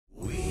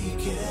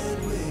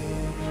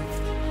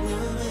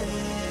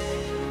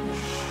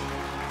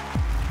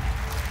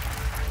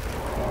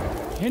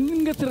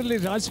ಹೆಣ್ಗತರಲ್ಲಿ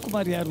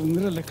ರಾಜ್ಕುಮಾರ್ ಯಾರು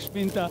ಅಂದ್ರೆ ಲಕ್ಷ್ಮಿ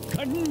ಅಂತ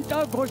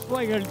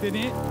ಘಂಟಾಘೋಷವಾಗಿ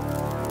ಹೇಳ್ತೀನಿ.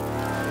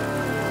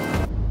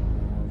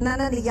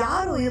 ನನ್ನನ್ನು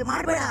ಯಾರು ಇದು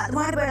ಮಾಡಬೇಡ ಅದು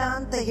ಮಾಡಬೇಡ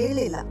ಅಂತ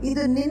ಹೇಳಿಲ್ಲ.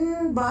 ಇದು ನಿನ್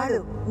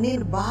ಬಾಳು,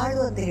 ನೀನ್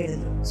ಬಾಳು ಅಂತ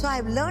ಹೇಳಿದ್ರು. So I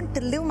have learn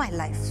to live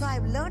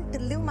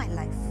my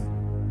life.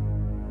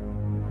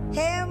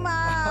 Hema,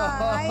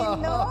 I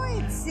know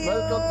it's you.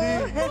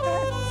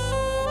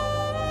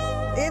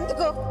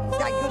 ಎಂತಕೋ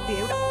ಅಯ್ಯೋ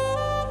ದೇವ್ರ,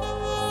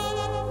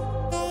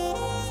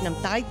 ನಮ್ಮ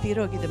ತಾಯಿ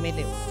ತೀರೋಗಿದ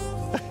ಮೇಲೆ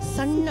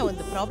ಸಣ್ಣ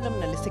ಒಂದು ಪ್ರಾಬ್ಲಮ್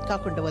ನಲ್ಲಿ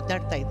ಸಿಕ್ಕಾಕೊಂಡು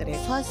ಒದ್ದಾಡ್ತಾ ಇದ್ದಾರೆ.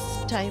 ಫಸ್ಟ್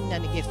ಟೈಮ್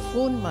ನನಗೆ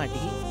ಫೋನ್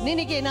ಮಾಡಿ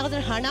ನಿನಗೆ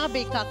ಏನಾದ್ರೂ ಹಣ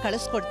ಬೇಕಾ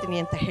ಕಳಿಸ್ಕೊಡ್ತೀನಿ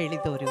ಅಂತ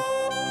ಹೇಳಿದವರು.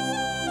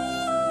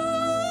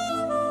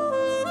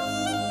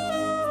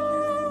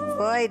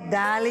 ಓಯ್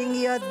ಡಾರ್ಲಿಂಗ್,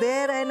 ಯು ಆರ್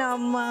ದೇರ್. ಏನೋ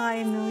ಅಮ್ಮ,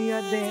 I know you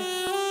are there.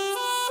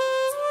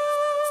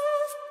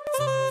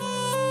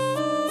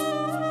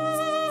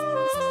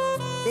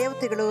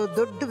 ದೇವತೆಗಳು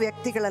ದೊಡ್ಡ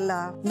ವ್ಯಕ್ತಿಗಳಲ್ಲ,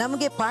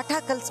 ನಮಗೆ ಪಾಠ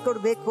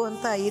ಕಲಿಸ್ಕೊಡ್ಬೇಕು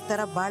ಅಂತ ಈ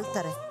ತರ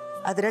ಬಾಳ್ತಾರೆ.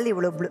 ಅದರಲ್ಲಿ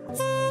ಇವಳೊಬ್ಳು.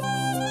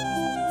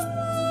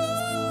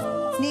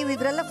 ನೀವು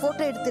ಇದ್ರೆಲ್ಲ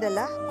ಫೋಟೋ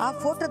ಇಡ್ತೀರಲ್ಲ, ಆ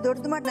ಫೋಟೋ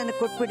ದೊಡ್ಡದು ಮಾಡಿ ನನಗೆ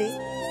ಕೊಟ್ಬಿಡಿ,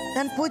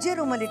 ನಾನು ಪೂಜೆ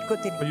ರೂಮಲ್ಲಿ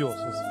ಇಟ್ಕೋತೀನಿ.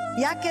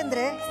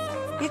 ಯಾಕೆಂದ್ರೆ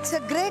it's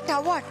a great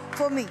award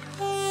for me.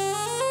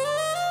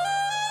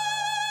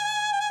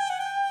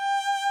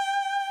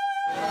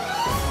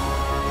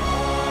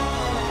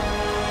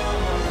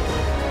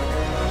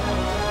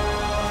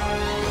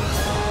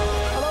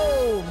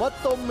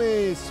 Mattomme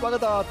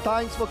swagata.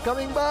 Thanks for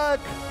coming back.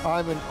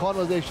 I'm in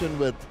conversation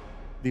with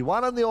the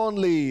one and the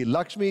only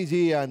Lakshmi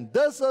ji, and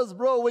this is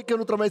Bro Weekend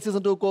with Ramesh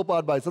Season 2,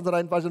 co-powered by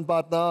Sunshine Fashion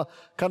Partner,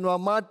 Kanwa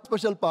Mart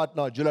Special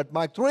Partner, Gillette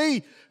Mac 3,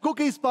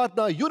 Cookies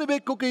Partner,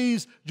 Unibake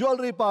Cookies,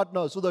 Jewelry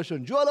Partner,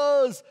 Sudarshan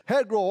Jewelers,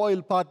 Hair Grow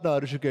Oil Partner,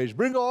 Rishikesh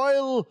Bring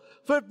Oil,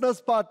 Fitness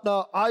Partner,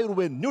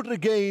 Ayurved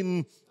Nutrigain,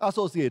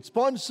 Associate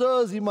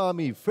Sponsors,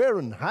 Imami Fair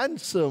and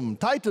Handsome,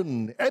 Titan,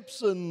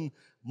 Epson,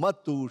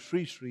 Mattu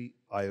Shri Shri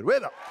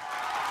Ayurveda.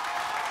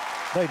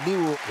 Right,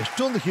 ನೀವು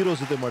ಎಷ್ಟೊಂದು heroes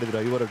ಜೊತೆ ಮಾಡಿದ್ರ.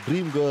 ಇವರ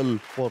dream girl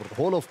for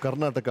hole of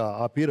Karnataka.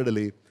 ಆ period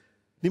ಅಲ್ಲಿ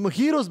ನಿಮ್ಮ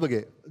heroes ಬಗ್ಗೆ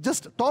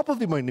just top of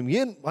the mind ನಿಮ್ಗೆ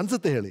ಏನ್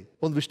ಅನ್ಸುತ್ತೆ ಹೇಳಿ?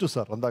 ಒಂದು ವಿಷ್ಣು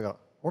ಸರ್ ಅಂದಾಗ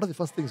what are the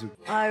first things?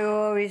 ಅಯ್ಯೋ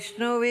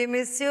Vishnu, V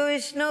miss you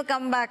Vishnu,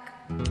 come back.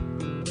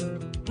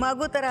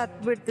 ಮಗು ಥರ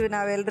ಹತ್ಬಿಡ್ತೀವಿ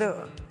ನಾವೆಲ್ಲರೂ.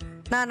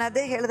 ನಾನು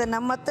ಅದೇ ಹೇಳಿದೆ,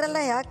 ನಮ್ಮ ಹತ್ರ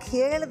ಎಲ್ಲ ಯಾಕೆ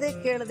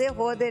ಕೇಳದೆ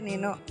ಹೋದೆ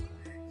ನೀನು?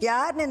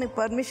 ಯಾರು ನಿನಗೆ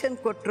ಪರ್ಮಿಷನ್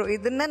ಕೊಟ್ಟರು?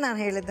 ಇದನ್ನ ನಾನು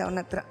ಹೇಳಿದ್ದೆ ಅವನ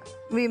ಹತ್ರ.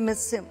 V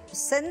miss him.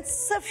 Sense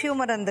of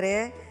humour ಅಂದರೆ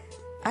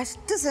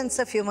ಅಷ್ಟು ಸೆನ್ಸ್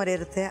ಆಫ್ ಹ್ಯೂಮರ್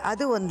ಇರುತ್ತೆ.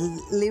 ಅದು ಒಂದು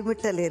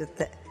ಲಿಮಿಟಲ್ಲಿ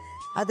ಇರುತ್ತೆ.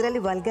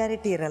 ಅದರಲ್ಲಿ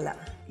ವಲ್ಗ್ಯಾರಿಟಿ ಇರಲ್ಲ,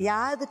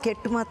 ಯಾವುದು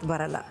ಕೆಟ್ಟ ಮಾತು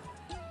ಬರಲ್ಲ.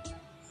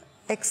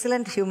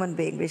 Excellent human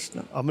being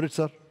Vishnu. Amrit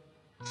sir,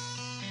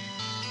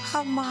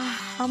 ಅಮ್ಮ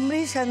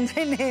ಅಂಬರೀಷ್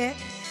ಅಂದ್ರೇ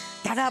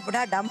ತಡ ಬಡ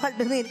ಡಮಲ್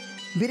ಡುಮಿಲ್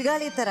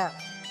ಬಿರುಗಾಳಿ ಥರ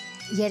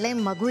ಎಳೆ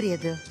ಮಗುರಿ.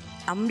 ಅದು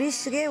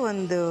ಅಂಬರೀಷ್ಗೆ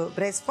ಒಂದು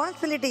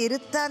ರೆಸ್ಪಾನ್ಸಿಬಿಲಿಟಿ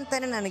ಇರುತ್ತಾ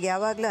ಅಂತಲೇ ನನಗೆ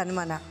ಯಾವಾಗಲೂ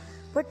ಅನುಮಾನ.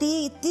 ಬಟ್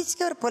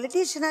ಇತ್ತೀಚೆಗೆ ಅವ್ರು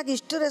ಪೊಲಿಟಿಷಿಯನ್ ಆಗಿ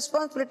ಇಷ್ಟು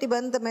ರೆಸ್ಪಾನ್ಸಿಬಿಲಿಟಿ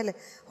ಬಂದ ಮೇಲೆ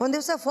ಒಂದು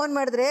ದಿವಸ ಫೋನ್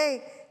ಮಾಡಿದ್ರೆ,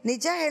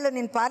 ನಿಜ ಹೇಳು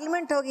ನೀನು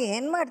ಪಾರ್ಲಿಮೆಂಟ್ ಹೋಗಿ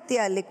ಏನು ಮಾಡ್ತೀಯ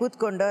ಅಲ್ಲಿ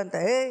ಕೂತ್ಕೊಂಡು ಅಂತ.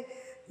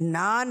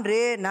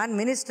 ನಾನು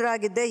ಮಿನಿಸ್ಟರ್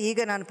ಆಗಿದ್ದೆ, ಈಗ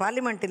ನಾನು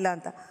ಪಾರ್ಲಿಮೆಂಟ್ ಇಲ್ಲ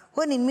ಅಂತ.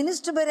 ನೀನು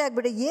ಮಿನಿಸ್ಟರ್ ಬೇರೆ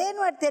ಆಗಿಬಿಡಿ, ಏನು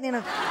ಮಾಡ್ತೀಯ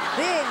ನೀನು?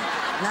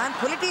 ನಾನು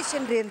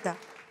ಪೊಲಿಟಿಷಿಯನ್ ಅಂತ.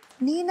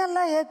 ನೀನೆಲ್ಲ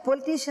ಹೇಗೆ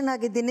ಪೊಲಿಟಿಷಿಯನ್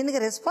ಆಗಿದ್ದೀನಿ,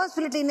 ನಿನಗೆ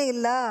ರೆಸ್ಪಾನ್ಸಿಬಿಲಿಟಿನೇ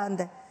ಇಲ್ಲ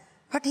ಅಂದೆ.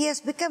 But he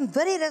has become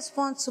very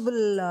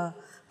responsible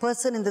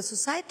person in the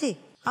society.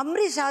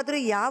 Ambareesh ಆದರೂ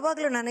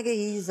ಯಾವಾಗಲೂ ನನಗೆ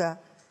is a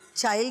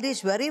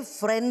childish, very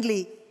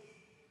friendly.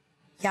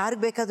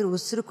 ಯಾರಿಗೆ ಬೇಕಾದರೂ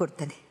ಉಸಿರು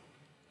ಕೊಡ್ತಾನೆ,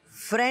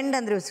 ಫ್ರೆಂಡ್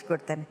ಅಂದರೆ ಉಸಿರು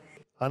ಕೊಡ್ತಾನೆ.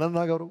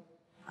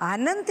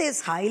 ಅನಂತ್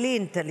ಈಸ್ ಹೈಲಿ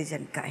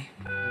ಇಂಟೆಲಿಜೆಂಟ್ ಕಾಯ್.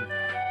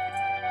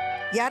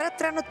 ಯಾರ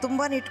ಹತ್ರನೂ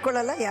ತುಂಬಾ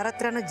ಇಟ್ಕೊಳ್ಳಲ್ಲ, ಯಾರ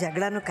ಹತ್ರನೂ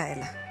ಜಗಳನೂ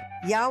ಕಾಯಲ್ಲ.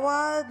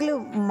 ಯಾವಾಗಲೂ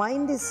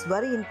ಮೈಂಡ್ ಈಸ್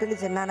ವೆರಿ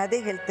ಇಂಟೆಲಿಜೆಂಟ್. ನಾನು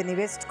ಅದೇ ಹೇಳ್ತೀನಿ,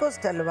 ವೆಸ್ಟ್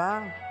ಕೋಸ್ಟ್ ಅಲ್ವಾ,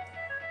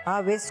 ಆ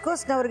ವೆಸ್ಟ್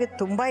ಕೋಸ್ಟ್ನವ್ರಿಗೆ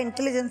ತುಂಬ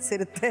ಇಂಟೆಲಿಜೆನ್ಸ್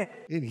ಇರುತ್ತೆ.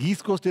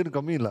 ಈಸ್ಟ್ ಕೋಸ್ಟ್ ಏನು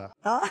ಕಮ್ಮಿ ಇಲ್ಲ.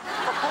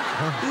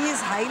 He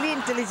is highly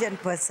intelligent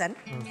person.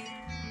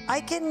 I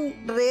can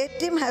rate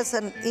him as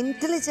an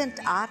intelligent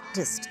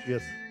artist.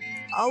 Yes.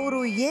 ಅವರು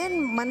ಏನು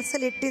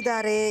ಮನಸ್ಸಲ್ಲಿ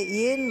ಇಟ್ಟಿದ್ದಾರೆ,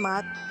 ಏನು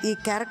ಈ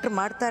ಕ್ಯಾರೆಕ್ಟರ್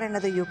ಮಾಡ್ತಾರೆ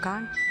ಅನ್ನೋದು ಯು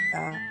ಕಾಂಟ್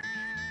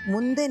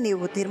ಮುಂದೆ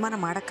ನೀವು ತೀರ್ಮಾನ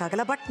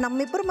ಮಾಡೋಕ್ಕಾಗಲ್ಲ. ಬಟ್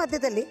ನಮ್ಮಿಬ್ಬರ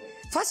ಮಧ್ಯದಲ್ಲಿ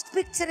ಫಸ್ಟ್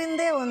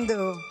ಪಿಕ್ಚರಿಂದೇ ಒಂದು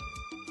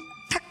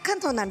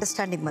ಟಕ್ಕಂತ ಒಂದು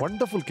ಅಂಡರ್ಸ್ಟ್ಯಾಂಡಿಂಗ್.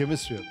 Wonderful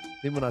chemistry.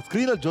 ನಿಮ್ಮನ್ನ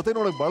ಸ್ಕ್ರೀನಲ್ಲಿ ಜೊತೆ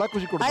ನೋಡೋಕೆ ಬಹಳ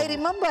ಖುಷಿ ಕೊಡುತ್ತೆ. ಐ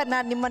ರಿಮೆಂಬರ್,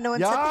 ನಾನು ನಿಮ್ಮನ್ನು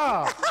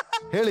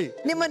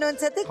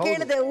ಒಂದ್ಸತಿ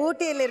ಕೇಳಿದೆ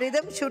ಊಟಿಯಲ್ಲಿ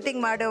ರಿದಮ್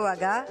ಶೂಟಿಂಗ್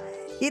ಮಾಡುವಾಗ,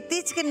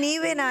 ಇತ್ತೀಚೆಗೆ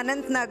ನೀವೇನು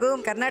ಅನಂತ್ನಾಗು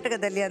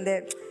ಕರ್ನಾಟಕದಲ್ಲಿ ಅಂದೆ.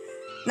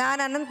 ನಾನು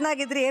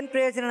ಅನಂತ್ನಾಗಿದ್ರೆ ಏನು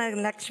ಪ್ರಯೋಜನ,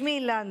 ನನಗೆ ಲಕ್ಷ್ಮಿ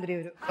ಇಲ್ಲ ಅಂದ್ರಿ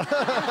ಇವರು.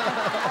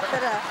 ಆ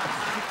ಥರ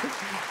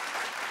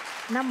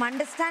ನಮ್ಮ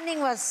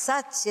understanding was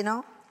such, YONO.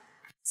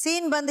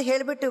 Scene ಬಂದು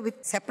ಹೇಳಿಬಿಟ್ಟು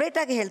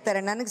ಸಪ್ರೇಟಾಗಿ ಹೇಳ್ತಾರೆ,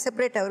 ನನಗೆ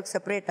ಸಪ್ರೇಟ್, ಅವ್ರಿಗೆ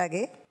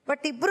ಸಪ್ರೇಟಾಗಿ.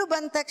 ಬಟ್ ಇಬ್ಬರು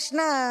ಬಂದ ತಕ್ಷಣ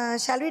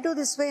shall we do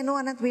this way, no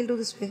Ananth will do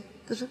this way,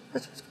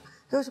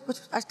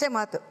 ಅಷ್ಟೇ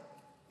ಮಾತು.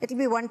 It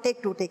will be 1 take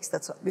 2 takes,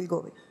 that's all, will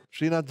go V.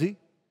 Srinath G,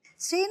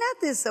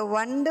 Srinath is a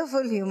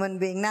wonderful human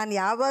being. ನಾನು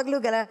ಯಾವಾಗಲೂ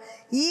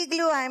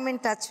ಈಗಲೂ I am in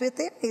touch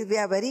with him. We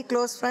are very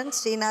close friends,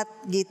 Srinath,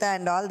 Geetha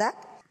and all that.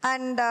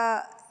 And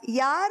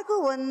ಯಾರಿಗೂ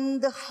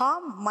ಒಂದು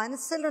harm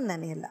ಮನಸ್ಸಲ್ಲೂ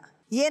ನನಗಿಲ್ಲ.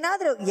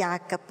 ಏನಾದರೂ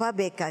ಯಾಕಪ್ಪ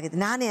ಬೇಕಾಗಿದೆ,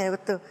 ನಾನೇ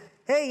ಯಾವತ್ತು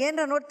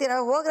ಏನಾರ ನೋಡ್ತೀರಾ,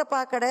 ಹೋಗ್ರಪ್ಪ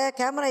ಆ ಕಡೆ,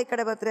 ಕ್ಯಾಮ್ರಾ ಈ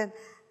ಕಡೆ ಬರ್ತಾರೆ,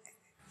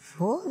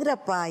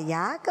 ಹೋಗ್ರಪ್ಪ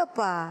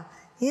ಯಾಕಪ್ಪ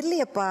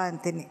ಇರಲಿಯಪ್ಪ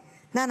ಅಂತೀನಿ.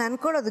 ನಾನು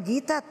ಅನ್ಕೊಳ್ಳೋದು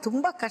ಗೀತಾ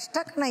ತುಂಬ ಕಷ್ಟ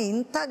ಕಣ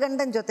ಇಂಥ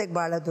ಗಂಡನ ಜೊತೆಗೆ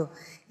ಬಾಳೋದು.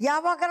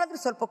 ಯಾವಾಗಾದ್ರೂ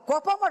ಸ್ವಲ್ಪ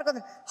ಕೋಪ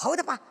ಮಾಡ್ಕೊಂಡು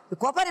ಹೌದಪ್ಪ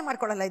ಕೋಪನೇ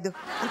ಮಾಡ್ಕೊಳ್ಳಲ್ಲ ಇದು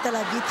ಅಂತಲ್ಲ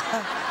ಗೀತಾ,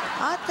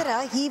 ಆ ಥರ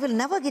he will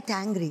never get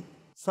angry.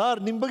 Sir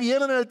ನಿಮ್ಮ ಬಗ್ಗೆ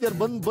ಏನನ್ನ ಹೇಳ್ತೀರ?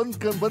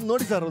 ಬಂದ್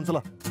ನೋಡಿ ಸರ್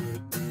ಒಂದ್ಸಲ.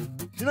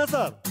 ಶ್ರೀನಾ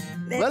ಸರ್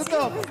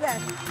ವೆಲ್ಕಮ್.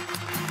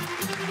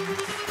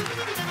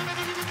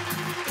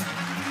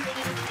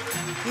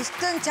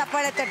 ಇಷ್ಟೊಂದು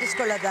ಚಪ್ಪಾಳೆ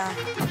ತಟ್ಟಿಸ್ಕೊಳ್ಳೋದ?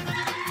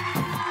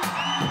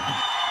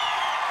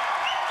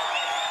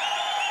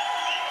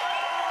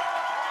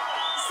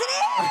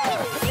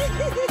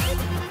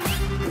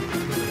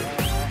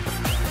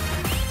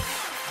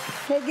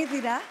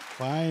 ಹೇಗಿದ್ದೀರಾ?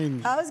 Fine.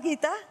 House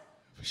Geetha?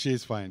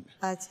 She's fine.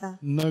 ಅಚ್ಚಾ.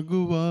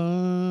 ನಗುವ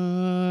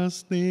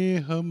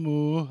ಸ್ನೇಹ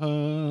ಮೋಹ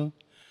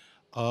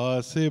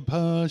ಆಸೆ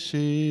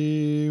ಭಾಷೆ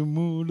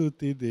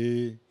ಮೂಡುತ್ತಿದೆ.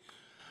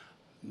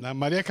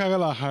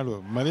 ಮರೆಯಕ್ಕಾಗಲ್ಲ ಹಾಡು.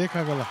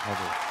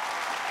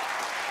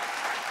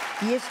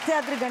 ಎಷ್ಟೇ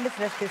ಆದ್ರೂ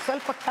ಗಂಡಸ್ರಷ್ಟೇ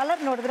ಸ್ವಲ್ಪ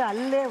ಕಲರ್ ನೋಡಿದ್ರೆ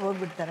ಅಲ್ಲೇ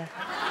ಹೋಗ್ಬಿಡ್ತಾರೆ.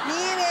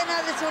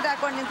 ನೀವೇನಾದ್ರೂ ಸೂಟ್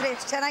ಹಾಕೊಂಡು ನಿಂತ್ರೆ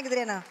ಎಷ್ಟು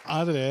ಚೆನ್ನಾಗಿದ್ರೇನೋ.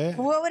 ಆದ್ರೆ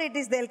over it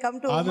is they will come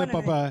to. ಆದ್ರೆ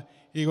ಪಾಪ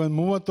ಈಗ ಒಂದು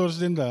 30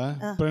 ವರ್ಷದಿಂದ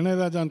ಪ್ರಣಯ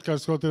ರಾಜ ಅಂತ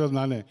ಕಳ್ಸ್ಕೊತಿರೋದು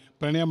ನಾನೇ.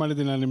 ಪ್ರಣಯ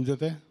ಮಾಡಿದ್ದೀನಿ ನಿಮ್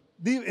ಜೊತೆ.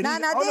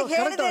 ನಾನು ಅದೇ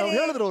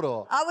ಹೇಳಿದ್ರು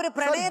ಅವರು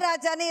ಪ್ರಣಯ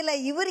ರಾಜನೇ ಇಲ್ಲ.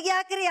 ಇವ್ರಿಗೆ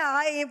ಯಾಕ್ರಿ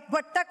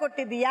ಬಟ್ಟ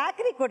ಕೊಟ್ಟಿದ್ದು?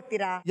 ಯಾಕ್ರಿ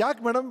ಕೊಡ್ತೀರಾ? ಯಾಕೆ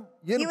ಮೇಡಮ್?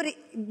 ಇವ್ರಿ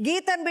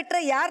ಗೀತನ್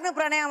ಬಿಟ್ರೆ ಯಾರನ್ನೂ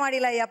ಪ್ರಣಯ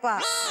ಮಾಡಿಲ್ಲ ಯಪ್ಪ.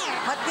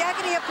 ಮತ್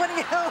ಯಾಕ್ರಿ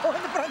ಯಪ್ಪನಿಗೆ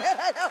ಒಂದು ಪ್ರಣಯ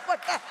ರಾಜ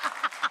ಬಟ್ಟ?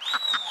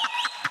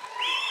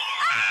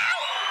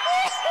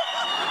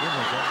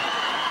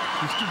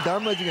 ಇಷ್ಟು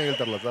ಡ್ಯಾಮೇಜಿಂಗ್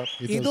ಹೇಳ್ತಾರಲ್ಲ ಸರ್.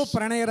 ಇದು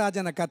ಪ್ರಣಯ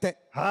ರಾಜನ ಕತೆ.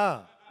 ಹಾ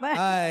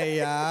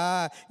ಅಯ್ಯ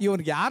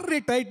ಇವನ್ಗೆ ಯಾರ್ರೀ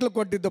ಟೈಟ್ಲ್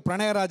ಕೊಟ್ಟಿದ್ದು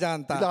ಪ್ರಣಯ ರಾಜ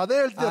ಅಂತ? ಅದೇ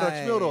ಹೇಳ್ತೀರಾ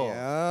ಲಕ್ಷ್ಮಿ ಅವರು.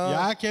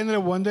 ಯಾಕೆಂದ್ರೆ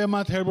ಒಂದೇ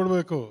ಮಾತು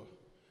ಹೇಳ್ಬಿಡ್ಬೇಕು.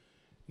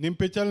 ನಿಮ್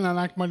ಪಿಕ್ಚರ್ ನಾನು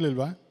ಆಕ್ಟ್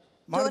ಮಾಡ್ಲಿಲ್ವಾ?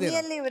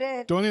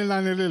 ಟೋನಿಯಲ್ಲಿ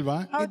ನಾನು ಇರ್ಲಿಲ್ವಾ?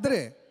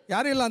 ಇದ್ರಿ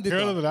ಯಾರಿಲ್ಲ ಅಂತ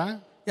ಹೇಳಿದ್ರ?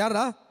 ಯಾರ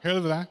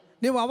ಹೇಳಿದ್ರ?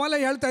 ನೀವು ಅವಾಗಲೇ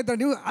ಹೇಳ್ತಾ ಇದ್ರ.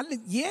 ನೀವು ಅಲ್ಲಿ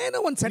ಏನೋ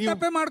ಒಂದು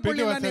ಸೆಟಪ್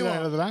ಮಾಡ್ಕೊಳ್ಳಿಲ್ಲ ನೀವು.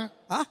 ಹೇಳಿದ್ರ?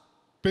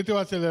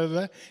 ಪ್ರೀತಿವಾತ್ಸಲ್ಯ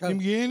ಹೇಳಿದ್ರೆ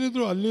ನಿಮ್ಗೆ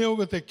ಏನಿದ್ರು ಅಲ್ಲೇ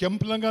ಹೋಗುತ್ತೆ.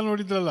 ಕೆಂಪು ಲಂಗ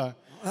ನೋಡಿದ್ರಲ್ಲ,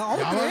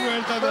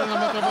 ಹೇಳ್ತಾ ಇದ್ದಾರೆ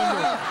ನಮ್ಮ ಹತ್ರ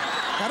ಬಂದು.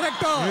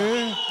 ಕರೆಕ್ಟ್.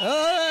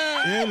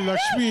 ಏ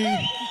ಲಕ್ಷ್ಮಿ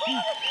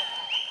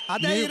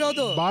ಅದೇ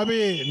ಇರೋದು. ಬಾಬಿ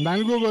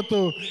ನನಗೂ ಗೊತ್ತು.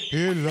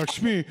 ಏ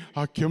ಲಕ್ಷ್ಮಿ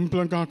ಆ ಕೆಂಪು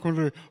ಲಂಗ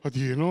ಹಾಕೊಂಡ್ರೆ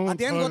ಅದೇನೋ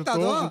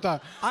ಅಂತ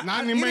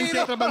ನಾನ್ ನಿಮ್ಮ ಹೆಂಡತಿ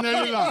ಹತ್ರ ಬಂದು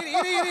ಹೇಳಿಲ್ಲ.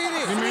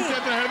 ನಿಮ್ಮ ಹೆಂಡತಿ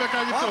ಹತ್ರ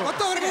ಹೇಳ್ಬೇಕಾಗಿತ್ತು.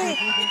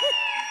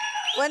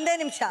 ಒಂದೇ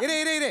ನಿಮಿಷ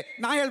ಇರಿ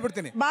ನಾ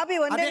ಹೇಳ್ಬಿಡ್ತೀನಿ ಬಾಬಿ.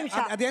 ಒಂದೇ ನಿಮಿಷ.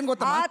 ಅದೇನ್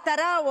ಗೊತ್ತಾ, ಆ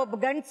ತರ ಒಬ್ಬ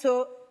ಗಂಡ್ಸು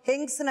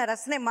ಹೆಂಗ್ಸ್ನ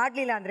ರಚನೆ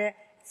ಮಾಡ್ಲಿಲ್ಲ ಅಂದ್ರೆ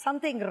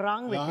ಸಮಥಿಂಗ್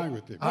ರಾಂಗ್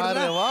ವಿತ್.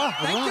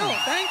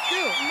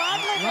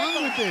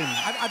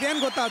 ಅದೇನ್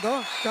ಗೊತ್ತಾ, ಅದು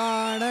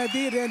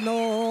ಕಾಣದಿರೆ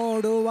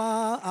ನೋಡುವ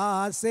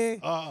ಆಸೆ,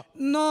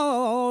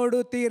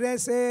 ನೋಡುತ್ತಿರೆ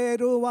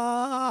ಸೇರುವ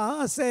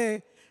ಆಸೆ,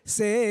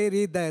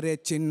 ಸೇರಿದರೆ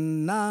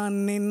ಚಿನ್ನ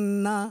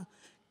ನಿನ್ನ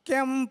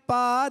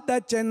ಕೆಂಪಾದ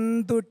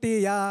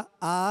ಚಂದುಟಿಯ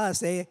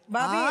ಆಸೆ.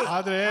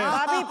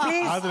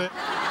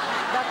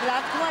 ಡಾಕ್ಟರ್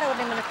ರಾಜ್ಕುಮಾರ್ ಅವ್ರು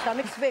ನಿಮ್ಮನ್ನ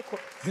ಕ್ಷಮಿಸಬೇಕು.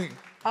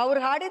 ಅವ್ರು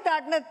ಹಾಡಿದ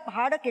ಹಾಡನ್ನ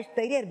ಹಾಡಕ್ಕೆ ಎಷ್ಟು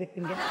ಧೈರ್ಯ ಇರ್ಬೇಕು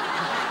ನಿಮ್ಗೆ?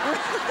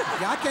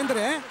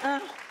 ಯಾಕೆಂದ್ರೆ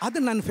ಅದು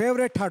ನನ್ನ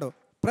ಫೇವ್ರೇಟ್ ಹಾಡು.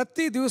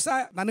 ಪ್ರತಿ ದಿವಸ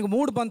ನನಗೆ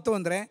ಮೂಡ್ ಬಂತು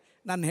ಅಂದ್ರೆ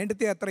ನನ್ನ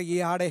ಹೆಂಡತಿ ಹತ್ರ ಈ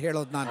ಹಾಡೇ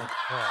ಹೇಳೋದು ನಾನು.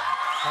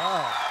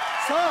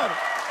 ಸರ್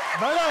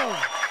ಮೇಡಮ್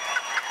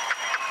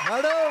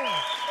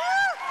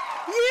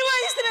ಈ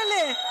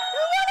ವಯಸ್ಸಿನಲ್ಲಿ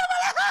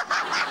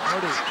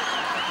ನೋಡಿ,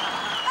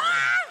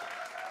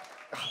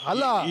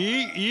 ಅಲ್ಲ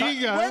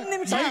ಈಗ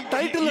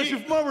ಟೈಟಲ್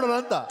ಶಿಫ್ಟ್ ಮಾಡ್ಬಿಡೋಣ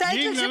ಅಂತ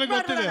ಈಗ ನನಗೆ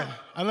ಗೊತ್ತಿದೆ.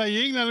 ಅಲ್ಲ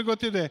ಈಗ ನನಗೆ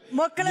ಗೊತ್ತಿದೆ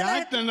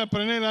ಯಾಕೆ ನನ್ನ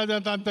ಪ್ರಣಯ ರಾಜ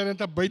ಅಂತ ಅಂತಾರೆ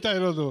ಅಂತ ಬೈತಾ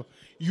ಇರೋದು.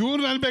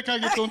 ಇವ್ರು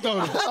ಅನ್ಬೇಕಾಗಿತ್ತು ಅಂತ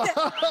ಅವ್ರು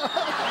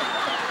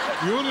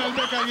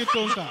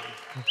ಅಂತ.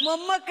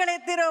 ಮೊಮ್ಮಕ್ಕಳು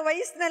ಎತ್ತಿರೋ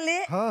ವಯಸ್ಸಿನಲ್ಲಿ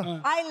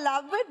I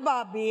love it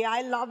Bobby, I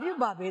love you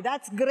Bobby,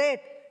 that's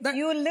great.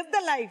 You live the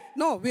life.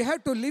 No, we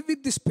have to live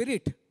with the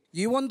spirit.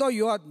 Even though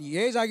you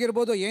age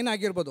ಆಗಿರ್ಬೋದು,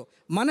 ಏನಾಗಿರ್ಬೋದು,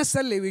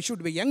 ಮನಸ್ಸಲ್ಲಿ we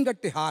should be Young at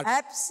the heart.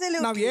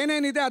 ನಾವ್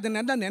ಏನೇನಿದೆ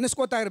ಅದನ್ನೆಲ್ಲ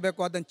ನೆನೆಸ್ಕೋತಾ ಇರಬೇಕು,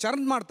 ಅದನ್ನ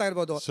churn ಮಾಡ್ತಾ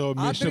ಇರ್ಬೋದು. So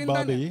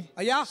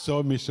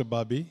mister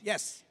Bobby,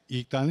 S,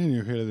 ಈಗ ತಾನೇ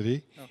ನೀವು ಹೇಳಿದ್ರಿ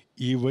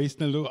ಈ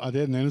ವಯಸ್ಸಿನಲ್ಲೂ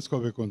ಅದೇ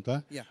ನೆನೆಸ್ಕೋಬೇಕು ಅಂತ.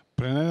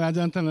 ಪ್ರಣಯ ರಾಜ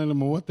ಅಂತ ನಾನು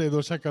 35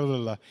 ವರ್ಷ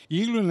ಕಳೆದಲ್ಲ,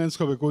 ಈಗಲೂ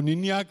ನೆನೆಸ್ಕೋಬೇಕು.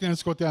 ನಿನ್ ಯಾಕೆ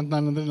ನೆನೆಸ್ಕೋತೆ ಅಂತ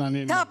ನಾನಂದ್ರೆ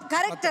ನಾನೇನು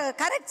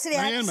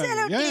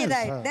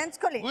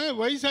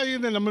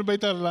ವಯಸ್ಸಾಗಿದೆ ನಮ್ಮಲ್ಲಿ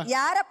ಬೈತಾರಲ್ಲ.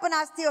 ಯಾರಪ್ಪನ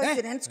ಆಸ್ತಿ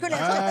ನೆನೆಸ್ಕೊಳ್ಳಿ.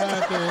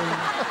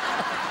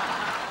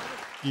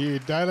 ಈ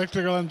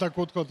ಡೈರೆಕ್ಟರ್ಗಳಂತ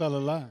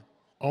ಕೂತ್ಕೋತಾರಲ್ಲ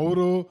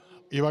ಅವರು,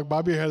 ಇವಾಗ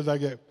ಬಾಬಿ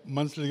ಹೇಳ್ದಾಗೆ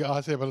ಮನ್ಸಿಗೆ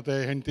ಆಸೆ ಬರುತ್ತೆ,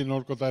 ಹೆಂಡತಿ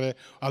ನೋಡ್ಕೋತಾರೆ,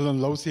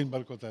 ಅಲ್ಲೊಂದು ಲವ್ ಸೀನ್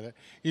ಬರ್ಕೋತಾರೆ.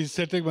 ಈ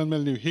ಸೆಟ್ಟಿಗೆ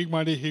ಬಂದಮೇಲೆ ನೀವು ಹೀಗೆ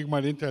ಮಾಡಿ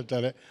ಅಂತ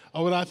ಹೇಳ್ತಾರೆ.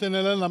 ಅವ್ರ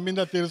ಆಸೆನೆಲ್ಲ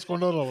ನಮ್ಮಿಂದ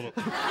ತೀರಿಸ್ಕೊಂಡವ್ರು ಅವರು.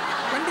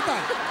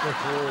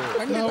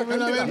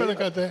 ನಾವೇನ್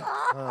ಬೇಕಾತೆ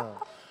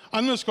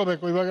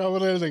ಅನ್ನಿಸ್ಕೋಬೇಕು. ಇವಾಗ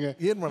ಅವ್ರು ಹೇಳ್ದಂಗೆ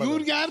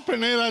ಇವ್ರಿಗೆ ಯಾರು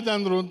ಪ್ರಣಯ ರಾಜ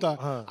ಅಂದ್ರು ಅಂತ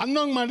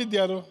ಅನ್ನೋಂಗ್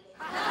ಮಾಡಿದ್ಯಾರು?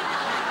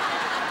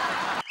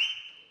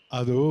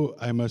 ಅದು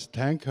I must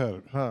thank Har.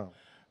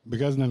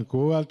 Because ನನ್ನ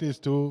ಕೋ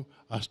ಆರ್ಟಿಸ್ಟು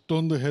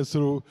ಅಷ್ಟೊಂದು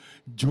ಹೆಸರು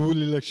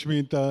ಜೂಲಿ ಲಕ್ಷ್ಮಿ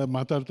ಅಂತ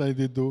ಮಾತಾಡ್ತಾ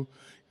ಇದ್ದಿದ್ದು.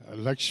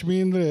 ಲಕ್ಷ್ಮಿ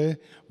ಅಂದರೆ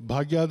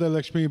ಭಾಗ್ಯದ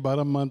ಲಕ್ಷ್ಮಿ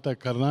ಬಾರಮ್ಮ ಅಂತ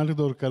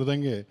ಕರ್ನಾಟಕದವ್ರು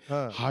ಕರೆದಂಗೆ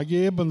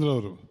ಹಾಗೇ ಬಂದರು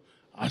ಅವರು.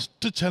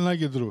 ಅಷ್ಟು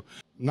ಚೆನ್ನಾಗಿದ್ರು.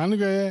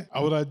 ನನಗೆ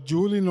ಅವರ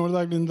ಜೂಲಿ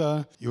ನೋಡಿದಾಗ್ಲಿಂದ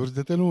ಇವ್ರ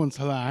ಜೊತೆನೂ ಒಂದು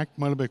ಸಲ ಆ್ಯಕ್ಟ್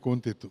ಮಾಡಬೇಕು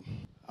ಅಂತಿತ್ತು.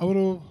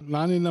 ಅವರು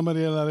ನಾನಿನ್ನ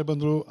ಮರೆಯಲಾರೆ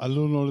ಬಂದರು,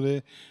 ಅಲ್ಲೂ ನೋಡಿದೆ.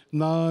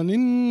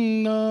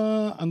 ನಾನಿನ್ನ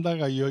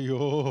ಅಂದಾಗ ಅಯ್ಯೋಯ್ಯೋ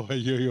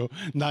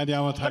ನಾನು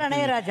ಯಾವತ್ತು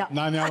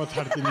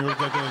ಹಾಡ್ತೀನಿ ಇವ್ರ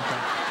ಜೊತೆ ಅಂತ.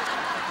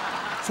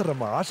 ಸರ್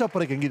ನಮ್ಮ ಆಶಾ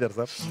ಪರೇಖ್ ಹೆಂಗಿದ್ದಾರೆ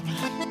ಸರ್?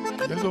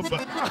 ಎಲ್ಲೊಬ್ಬ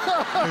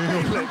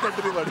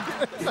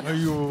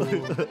ಅಯ್ಯೋ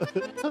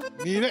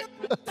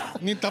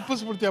ನೀನ್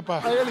ತಪ್ಪಿಸ್ಬಿಡ್ತೀಯಪ್ಪ.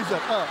 ಹೇಳಿ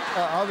ಸರ್.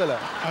 ಆಮೇಲೆ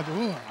ಅದು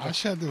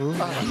ಆಶಾದು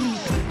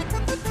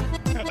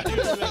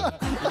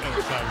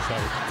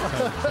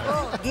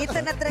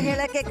ಗೀತನ ಹತ್ರ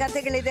ಹೇಳಕ್ಕೆ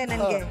ಕಥೆಗಳಿದೆ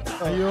ನನಗೆ.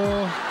 ಅಯ್ಯೋ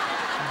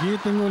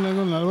ಗೀತಂಗೂ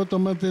ನನಗೂ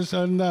 49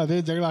 ವರ್ಷದಿಂದ ಅದೇ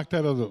ಜಗಳ ಆಗ್ತಾ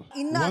ಇರೋದು.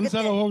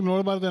 ಒಂದ್ಸಲ ಹೋಗಿ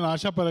ನೋಡ್ಬಾರ್ದೇನು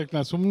ಆಶಾ ಪರೇಖ್ನ,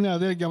 ಸುಮ್ಮನೆ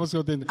ಅದೇ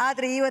ಗಮನಿಸ್ಕೋತೀನಿ.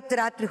 ಆದ್ರೆ ಇವತ್ತು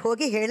ರಾತ್ರಿ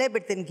ಹೋಗಿ ಹೇಳೇ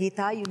ಬಿಡ್ತೀನಿ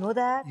ಗೀತಾ, ಯು ನೋ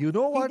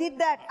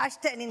ದಟ್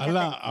ಅಷ್ಟೇ. ಅಲ್ಲ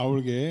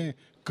ಅವಳಿಗೆ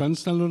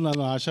ಕನ್ಸ್ನಲ್ಲೂ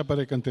ನಾನು ಆಶಾ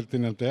ಪರೇಖ್ ಅಂತ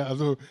ಇರ್ತೀನಂತೆ,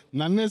 ಅದು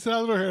ನನ್ನ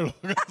ಹೆಸರಾದ್ರೂ ಹೇಳು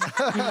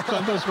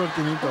ಸಂತೋಷ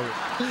ಪಡ್ತೀನಿ ಅಂತ.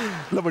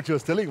 But she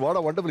was telling what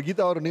a wonderful.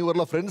 Geetha ಅವರು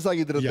ನೀವೆಲ್ಲ ಫ್ರೆಂಡ್ಸ್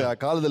ಆಗಿದ್ರಂತೆ ಆ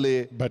ಕಾಲದಲ್ಲಿ.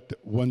 But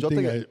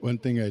one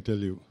thing I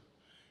tell you,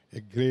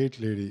 A great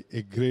lady,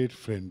 A great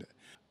friend.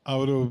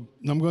 ಅವರು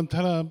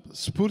ನಮಗೊಂಥರ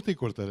ಸ್ಫೂರ್ತಿ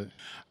ಕೊಡ್ತಾರೆ.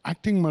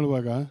 ಆ್ಯಕ್ಟಿಂಗ್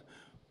ಮಾಡುವಾಗ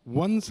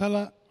ಒಂದು ಸಲ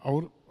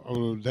ಅವರು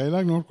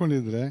ಡೈಲಾಗ್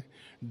ನೋಡ್ಕೊಂಡಿದ್ರೆ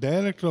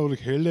ಡೈರೆಕ್ಟ್ರ್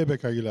ಅವ್ರಿಗೆ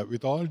ಹೇಳಲೇಬೇಕಾಗಿಲ್ಲ.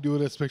 With all due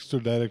respects to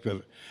director,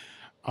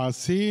 ಆ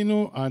ಸೀನು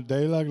ಆ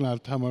ಡೈಲಾಗ್ನ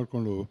ಅರ್ಥ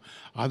ಮಾಡಿಕೊಂಡು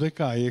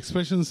ಅದಕ್ಕೆ ಆ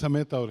ಎಕ್ಸ್ಪ್ರೆಷನ್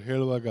ಸಮೇತ ಅವ್ರು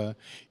ಹೇಳುವಾಗ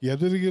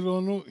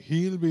ಎದುರಿಗಿರೋನು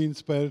ಹೀಲ್ ಬಿ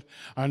ಇನ್ಸ್ಪೈರ್ಡ್.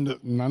 ಆ್ಯಂಡ್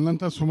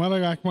ನನ್ನಂಥ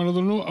ಸುಮಾರಾಗಿ ಆ್ಯಕ್ಟ್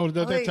ಮಾಡಿದ್ರು ಅವ್ರ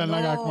ಜೊತೆ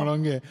ಚೆನ್ನಾಗಿ ಆ್ಯಕ್ಟ್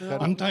ಮಾಡೋಂಗೆ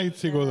ಅಂತ ಇದು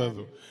ಸಿಗೋದು.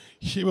 ಅದು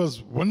she was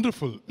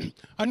wonderful.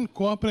 And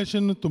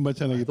cooperation ತುಂಬ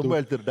ಚೆನ್ನಾಗಿತ್ತು. ತುಂಬ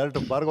ಹೇಳ್ತಿದ್ರು,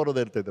 ಡೈರೆಕ್ಟರ್ ಭಾರ್ಗವ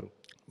ಇರ್ತಿದ್ರು.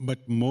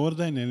 But more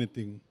than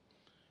anything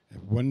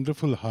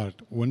wonderful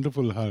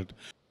heart.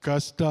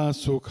 ಕಷ್ಟ,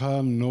 ಸುಖ,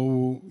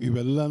 ನೋವು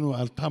ಇವೆಲ್ಲನೂ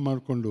ಅರ್ಥ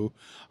ಮಾಡಿಕೊಂಡು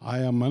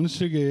ಆಯಾ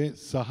ಮನುಷ್ಯರಿಗೆ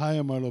ಸಹಾಯ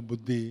ಮಾಡೋ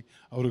ಬುದ್ಧಿ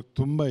ಅವ್ರಿಗೆ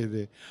ತುಂಬ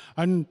ಇದೆ.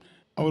 ಆ್ಯಂಡ್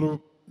ಅವರು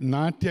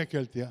ನಾಟ್ಯ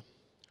ಕೇಳ್ತೀಯ,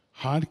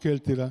 ಹಾಡು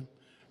ಕೇಳ್ತೀರಾ,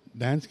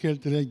 ಡ್ಯಾನ್ಸ್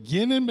ಕೇಳ್ತೀರಾ,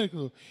 ಏನೇನು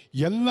ಬೇಕು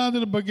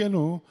ಎಲ್ಲದ್ರ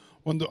ಬಗ್ಗೆನೂ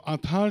ಒಂದು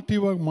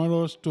ಅಥಾರಿಟಿವ್ ಆಗಿ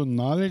ಮಾಡೋಷ್ಟು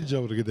ನಾಲೆಡ್ಜ್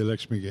ಅವ್ರಿಗಿದೆ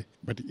ಲಕ್ಷ್ಮಿಗೆ.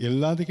 ಬಟ್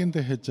ಎಲ್ಲದಕ್ಕಿಂತ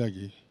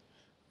ಹೆಚ್ಚಾಗಿ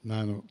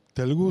ನಾನು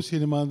ತೆಲುಗು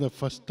ಸಿನಿಮಾದ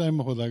ಫಸ್ಟ್ ಟೈಮ್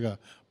ಹೋದಾಗ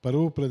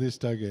ಪರ್ವ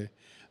ಪ್ರತಿಷ್ಠಾಗೆ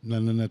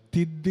ನನ್ನನ್ನು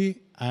ತಿದ್ದಿ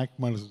act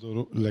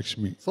ಮಾಡಿಸಿದವರು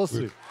Lakshmi.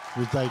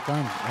 Which I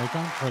can't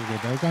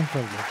forget.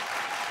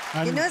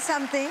 ಇನ್ನೂ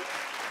ಸಮಥಿಂಗ್,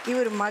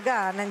 ಇವ್ರ ಮಗ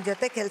ನನ್ನ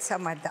ಜೊತೆ ಕೆಲಸ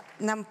ಮಾಡ್ದ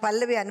ನಮ್ಮ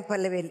ಪಲ್ಲವಿ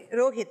ಅನುಪಲ್ಲವಿಯಲ್ಲಿ.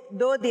 ರೋಹಿತ್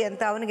ದೋದಿ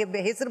ಅಂತ, ಅವನಿಗೆ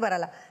ಹೆಸರು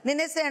ಬರಲ್ಲ, ನಿನ್ನ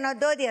ಹೆಸರು ಏನೋ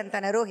ದೋದಿ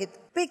ಅಂತಾನೆ ರೋಹಿತ್.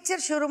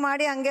 ಪಿಕ್ಚರ್ ಶುರು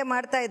ಮಾಡಿ ಹಂಗೆ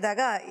ಮಾಡ್ತಾ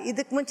ಇದ್ದಾಗ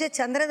ಇದಕ್ಕೆ ಮುಂಚೆ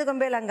ಚಂದ್ರದ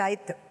ಗೊಂಬೆಯಲ್ಲಿ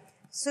ಹಂಗಾಯ್ತು.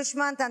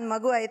 ಸುಷ್ಮಾ ಅಂತ ನನ್ನ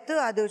ಮಗು ಆಯ್ತು.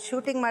 ಅದು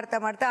ಶೂಟಿಂಗ್ ಮಾಡ್ತಾ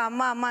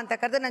ಅಮ್ಮ ಅಂತ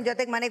ಕರೆದು ನನ್ನ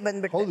ಜೊತೆಗೆ ಮನೆಗೆ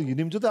ಬಂದ್ಬಿಟ್ಟು. ಹೌದು,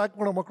 ನಿಮ್ ಜೊತೆ ಆಕ್ಟ್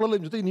ಮಾಡೋ ಮಕ್ಕಳೆಲ್ಲ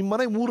ನಿಮ್ ಜೊತೆ ನಿಮ್ಮ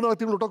ಮನೆಗೆ 3-4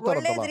 ತಿಂಗಳು ಹೊರಟೋಗ್ತಾರೆ.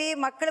 ಒಳ್ಳೇದ್ರಿ,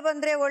 ಮಕ್ಕಳು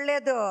ಬಂದ್ರೆ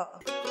ಒಳ್ಳೇದು.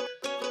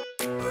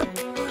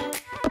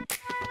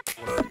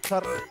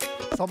 ಸರ್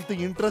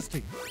ಸಮಥಿಂಗ್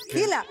ಇಂಟ್ರೆಸ್ಟಿಂಗ್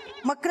ಇಲ್ಲ,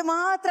 ಮಕ್ಕಳು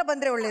ಮಾತ್ರ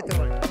ಬಂದ್ರೆ ಒಳ್ಳೇದು.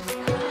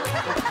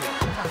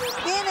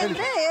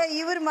 ಏನಂದ್ರೆ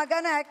ಇವ್ರ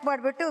ಮಗನ ಆಕ್ಟ್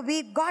ಮಾಡ್ಬಿಟ್ಟು we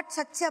got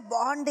such A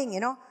bonding.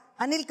 ಏನೋ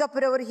ಅನಿಲ್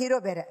ಕಪೂರ್ ಅವರು ಹೀರೋ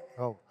ಬೇರೆ.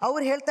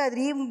 ಅವ್ರು ಹೇಳ್ತಾ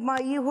ಇದ್ರು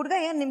ಈ ಹುಡುಗ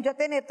ಏನ್ ನಿಮ್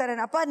ಜೊತೆನೆ ಇರ್ತಾರೆ,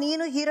 ಅಪ್ಪ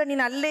ನೀನು ಹೀರೋ,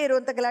 ನೀನು ಅಲ್ಲೇ ಇರು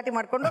ಅಂತ ಗಲಾಟೆ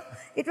ಮಾಡ್ಕೊಂಡು.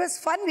 It was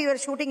fun. We were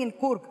shooting ಇನ್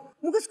ಕೂರ್ಗ್.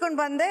 ಮುಗಿಸ್ಕೊಂಡು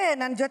ಬಂದೆ,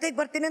 ನನ್ನ ಜೊತೆಗೆ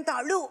ಬರ್ತೀನಿ ಅಂತ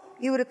ಅಳು.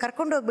 ಇವ್ರು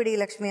ಕರ್ಕೊಂಡು ಹೋಗ್ಬಿಡಿ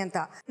ಲಕ್ಷ್ಮಿ ಅಂತ.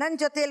 ನನ್ನ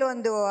ಜೊತೆಯಲ್ಲಿ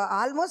ಒಂದು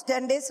ಆಲ್ಮೋಸ್ಟ್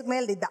 10 days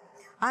ಮೇಲಿದ್ದ.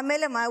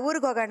 ಆಮೇಲೆ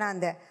ಊರಿಗೆ ಹೋಗೋಣ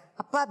ಅಂದೆ.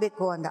 ಅಪ್ಪ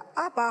ಬೇಕು ಅಂದ.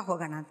 ಬಾ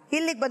ಹೋಗೋಣ ಅಂತ.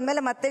 ಇಲ್ಲಿಗೆ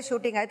ಬಂದ್ಮೇಲೆ ಮತ್ತೆ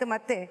ಶೂಟಿಂಗ್ ಆಯ್ತು.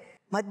 ಮತ್ತೆ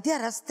ಮಧ್ಯ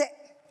ರಸ್ತೆ,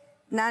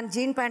 ನಾನು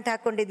ಜೀನ್ ಪ್ಯಾಂಟ್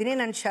ಹಾಕ್ಕೊಂಡಿದ್ದೀನಿ,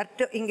 ನನ್ನ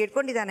ಶರ್ಟ್ ಹಿಂಗೆ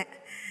ಇಟ್ಕೊಂಡಿದ್ದಾನೆ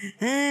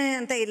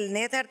ಅಂತ ಇಲ್ಲಿ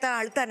ನೇತಾಡ್ತಾ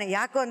ಅಳ್ತಾನೆ.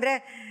 ಯಾಕು ಅಂದರೆ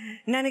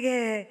ನನಗೆ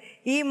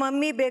ಈ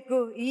ಮಮ್ಮಿ ಬೇಕು,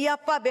 ಈ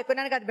ಅಪ್ಪ ಬೇಕು,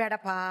 ನನಗದು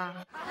ಬೇಡಪ್ಪ,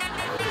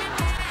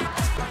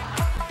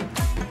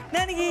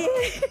 ನನಗೆ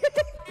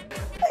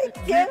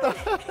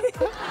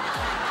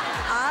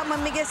ಆ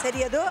ಮಮ್ಮಿಗೆ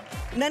ಸರಿಯದು,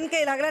 ನನ್ನ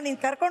ಕೈಲಾಗಲ್ಲ, ನೀನು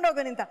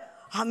ಕರ್ಕೊಂಡೋಗು ನಿಂತ.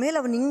 ಆಮೇಲೆ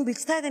ಅವ್ನು ಹಿಂಗೆ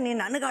ಬಿಚ್ತಾ ಇದ್ದಾನೆ,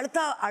 ನನಗೆ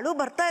ಅಳು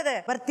ಬರ್ತಾ ಇದೆ.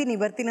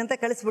 ಬರ್ತೀನಿ ಅಂತ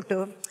ಕಳಿಸ್ಬಿಟ್ಟು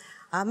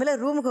ಆಮೇಲೆ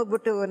ರೂಮ್ಗೆ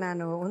ಹೋಗ್ಬಿಟ್ಟು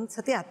ನಾನು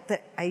ಒಂದ್ಸತಿ ಅತ್ತೆ,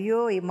 ಅಯ್ಯೋ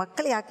ಈ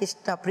ಮಕ್ಕಳು ಯಾಕೆ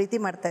ಇಷ್ಟ ಪ್ರೀತಿ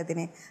ಮಾಡ್ತಾ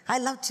ಇದ್ದೀನಿ. I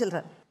love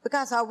children.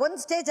 ಬಿಕಾಸ್ ಆ ಒಂದು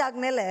ಸ್ಟೇಜ್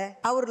ಆದಮೇಲೆ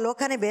ಅವ್ರ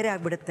ಲೋಕನೇ ಬೇರೆ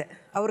ಆಗ್ಬಿಡುತ್ತೆ,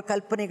 ಅವ್ರ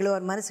ಕಲ್ಪನೆಗಳು,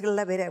 ಅವ್ರ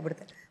ಮನಸ್ಸುಗಳೆಲ್ಲ ಬೇರೆ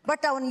ಆಗ್ಬಿಡುತ್ತೆ.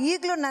 ಬಟ್ ಅವ್ನು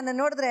ಈಗಲೂ ನನ್ನ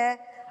ನೋಡಿದ್ರೆ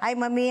ಐ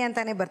ಮಮ್ಮಿ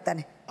ಅಂತಾನೆ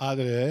ಬರ್ತಾನೆ.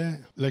 ಆದರೆ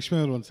ಲಕ್ಷ್ಮಿ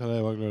ಅವರು ಒಂದ್ಸಲ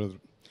ಯಾವಾಗಲೂ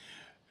ಹೇಳಿದ್ರು,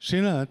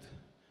 ಶ್ರೀನಾಥ್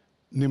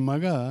ನಿಮ್ಮ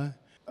ಮಗ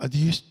ಅದು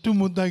ಎಷ್ಟು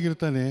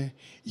ಮುದ್ದಾಗಿರ್ತಾನೆ,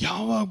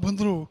 ಯಾವಾಗ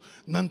ಬಂದರೂ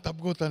ನಾನು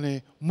ತಪ್ಕೋತಾನೆ,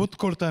 ಮುತ್ತು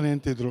ಕೊಡ್ತಾನೆ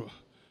ಅಂತಿದ್ರು.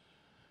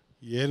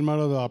 ಏನು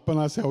ಮಾಡೋದು, ಅಪ್ಪನ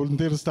ಆಸೆ ಅವ್ರನ್ನ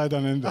ತೀರಿಸ್ತಾ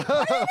ಇದ್ದಾನೆ ಅಂತ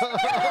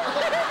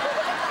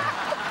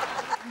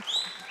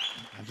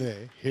ಅದೇ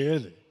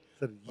ಹೇಳಿದೆ.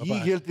 ಸರ್ ಈಗ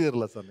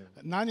ಹೇಳ್ತಿದಿರಲ್ಲ ಸರ್,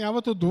 ನಾನು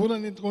ಯಾವತ್ತೂ ದೂರ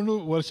ನಿಂತ್ಕೊಂಡು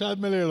ವರ್ಷ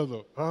ಆದಮೇಲೆ ಹೇಳೋದು.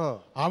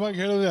 ಆವಾಗ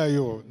ಹೇಳಿದೆ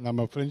ಅಯ್ಯೋ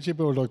ನಮ್ಮ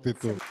friendship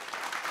ಹೊರಟೋಗ್ತಿತ್ತು.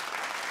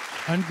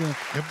 And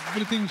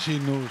everything she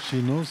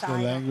knows the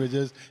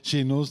languages, she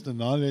knows the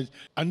knowledge.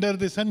 Under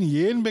the sun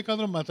ಏನು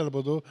ಬೇಕಾದರೂ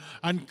ಮಾತಾಡ್ಬೋದು.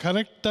 ಆ್ಯಂಡ್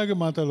ಕರೆಕ್ಟಾಗಿ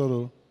ಮಾತಾಡೋರು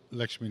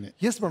ಲಕ್ಷ್ಮಿನೇ.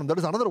 Yes madam, that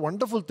is another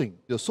wonderful thing.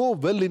 You are so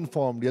well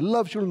informed. ಎಲ್ಲ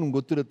ವಿಷಯಗಳು ನಿಮ್ಗೆ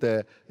ಗೊತ್ತಿರುತ್ತೆ,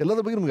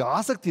 ಎಲ್ಲದ್ರ ಬಗ್ಗೆ ನಿಮ್ಗೆ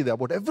ಆಸಕ್ತಿ ಇದೆ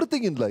ಅಬೌಟ್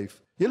ಎವ್ರಿಥಿಂಗ್ ಇನ್ ಲೈಫ್.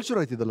 ಎಲ್ಲಿ ಶುರು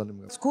ಆಯ್ತಿದ್ದಲ್ಲ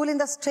ನಿಮ್ಗೆ?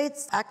 ಸ್ಕೂಲಿಂದ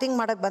ಸ್ಟ್ರೈಟ್ ಆಕ್ಟಿಂಗ್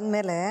ಮಾಡಕ್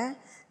ಬಂದ್ಮೇಲೆ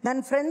ನನ್ನ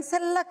ಫ್ರೆಂಡ್ಸ್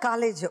ಎಲ್ಲ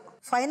ಕಾಲೇಜು,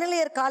 ಫೈನಲ್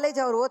ಇಯರ್ ಕಾಲೇಜ್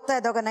ಅವ್ರು ಓದ್ತಾ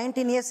ಇದ್ದಾಗ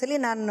 19 years ಅಲ್ಲಿ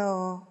ನಾನು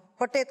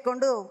ಹೊಟ್ಟೆ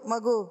ಎತ್ಕೊಂಡು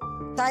ಮಗು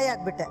ತಾಯಿ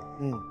ಆಗ್ಬಿಟ್ಟೆ.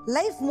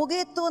 ಲೈಫ್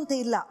ಮುಗಿಯಿತು ಅಂತ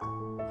ಇಲ್ಲ,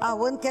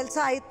 ಒಂದು ಕೆಲಸ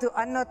ಆಯ್ತು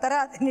ಅನ್ನೋ ಥರ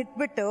ಅದನ್ನ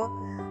ಇಟ್ಬಿಟ್ಟು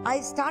ಐ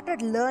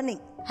ಸ್ಟಾರ್ಟೆಡ್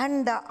ಲರ್ನಿಂಗ್.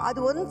 ಅಂಡ್ ಅದು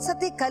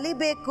ಒಂದ್ಸತಿ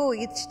ಕಲಿಬೇಕು,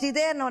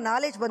 ಇಷ್ಟಿದೆ ಅನ್ನೋ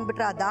ನಾಲೆಜ್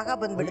ಬಂದ್ಬಿಟ್ರೆ ಆ ದಾಹ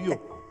ಬಂದ್ಬಿಡುತ್ತೆ,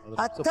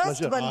 ಆ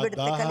ಥರ್ಸ್ಟ್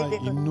ಬಂದ್ಬಿಡುತ್ತೆ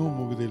ಕಲಿಬೇಕು. ಇನ್ನೂ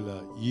ಮುಗಿದಿಲ್ಲ,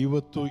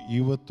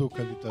 ಇವತ್ತು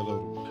ಕಲಿತಾರೆ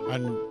ಅವರು.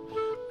 And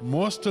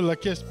most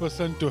luckiest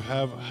person to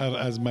have her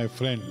as my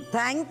friend.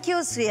 Thank you,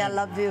 Sri. I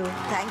love you.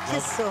 Thank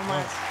you so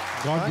much.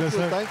 God bless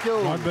her. Thank you.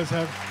 God bless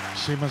her.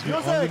 She must be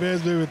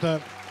always be with her.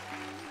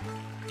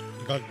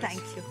 God bless.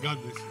 Thank you. God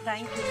bless.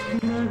 Thank you.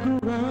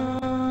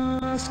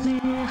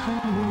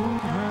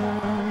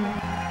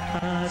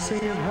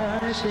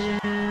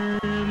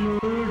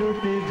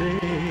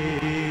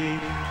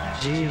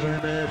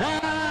 ಜೀವನದ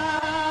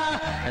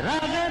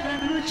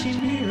ರಾಗವನ್ನು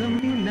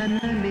ಚಿಮ್ಮಿರಮ್ಮಿ ನನ್ನ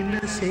ನಿನ್ನ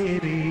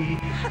ಸೇರಿ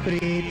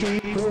ಪ್ರೀತಿ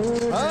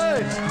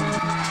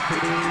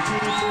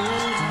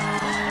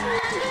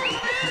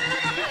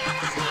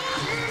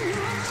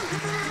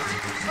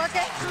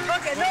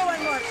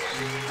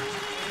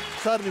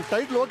sir ನೀವು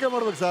title okay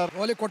ಮಾಡ್ಬೇಕು sir.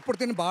 ಓಲಿ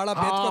ಕೊಟ್ಬಿಡ್ತೀನಿ, ಬಹಳ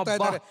ಬೇತ್ಕೋತಾ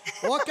ಇದ್ದಾರೆ.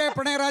 ಓಕೆ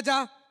ಪ್ರಣಯ್ ರಾಜ,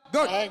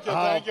 ಗುಡ್.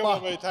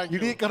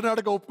 ಇಡೀ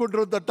ಕರ್ನಾಟಕ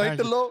ಒಪ್ಕೊಂಡಿರುವಂತ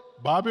ಟೈಟಲ್.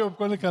 ಬಾಬಿ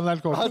ಒಪ್ಕೊಂಡು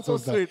ಕರ್ನಾಟಕ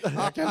ಒಪ್ಪಿಸ್ತಾರೆ.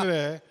 ಯಾಕಂದ್ರೆ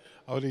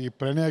ಅವ್ರಿಗೆ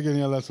ಪ್ರಣಯ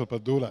ಗಿಣಿಯೆಲ್ಲ ಸ್ವಲ್ಪ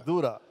ದೂರ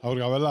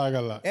ಅವ್ರಿಗೆ ಅವೆಲ್ಲ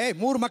ಆಗಲ್ಲ.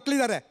 3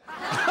 ಮಕ್ಕಳಿದ್ದಾರೆ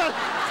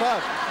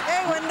ಸರ್.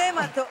 ಒಂದೇ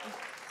ಮಾತು,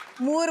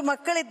 3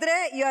 ಮಕ್ಕಳಿದ್ರೆ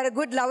you are a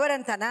good lover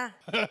ಅಂತಾನಾ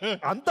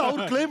ಅಂತ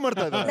ಅವ್ರು ಕ್ಲೇಮ್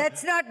ಮಾಡ್ತಾ ಇದ್ದಾರೆ.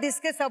 Let's not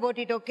discuss about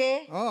it. Okay,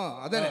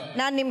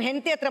 ನಾನು ನಿಮ್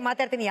ಹೆಂಡತಿ ಹತ್ರ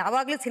ಮಾತಾಡ್ತೀನಿ.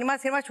 ಯಾವಾಗ್ಲೂ ಸಿನಿಮಾ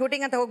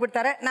ಶೂಟಿಂಗ್ ಅಂತ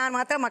ಹೋಗ್ಬಿಡ್ತಾರೆ, ನಾನು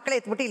ಮಾತ್ರ ಮಕ್ಕಳ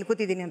ಎತ್ಬಿಟ್ಟು ಇಲ್ಲಿ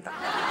ಕೂತಿದ್ದೀನಿ ಅಂತ.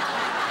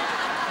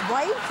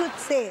 ವೈಫ್ ಶುಡ್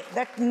ಸೇ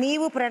ದಟ್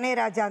ನೀವು ಪ್ರಣಯ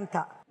ರಾಜ ಅಂತ.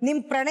 ನಿಮ್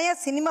ಪ್ರಣಯ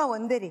ಸಿನಿಮಾ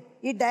ಒಂದೇ ರೀ.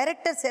 ಈ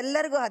ಡೈರೆಕ್ಟರ್ಸ್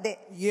ಎಲ್ಲರಿಗೂ ಅದೇ.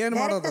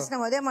 ಡೈರೆಕ್ಟರ್ಸ್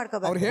ನಾವು ಅದೇ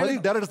ಮಾಡ್ಕೋಬೇಕು.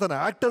 ಡೈರೆಕ್ಟರ್ಸ್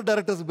ಆಕ್ಟರ್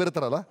ಡೈರೆಕ್ಟರ್ಸ್ ಬೇರೆ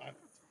ತರ ಅಲ್ಲ.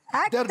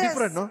 They are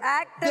different, no?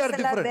 They are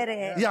different.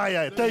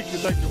 Yeah. Thank you.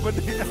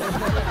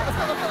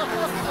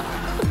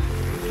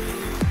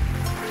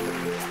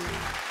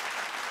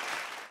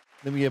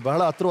 ನಿಮಗೆ ಬಹಳ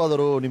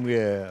ಹತ್ರವಾದರು,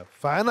 ನಿಮಗೆ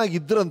ಫ್ಯಾನ್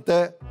ಆಗಿದ್ರಂತೆ,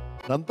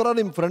 ನಂತರ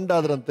ನಿಮ್ಮ friend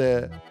ಆದ್ರಂತೆ,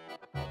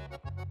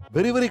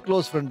 very very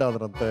close friend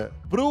ಆದ್ರಂತೆ.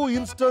 Bru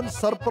instant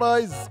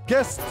surprise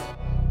guest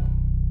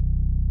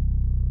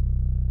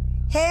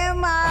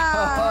Hema.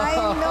 I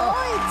know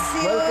it's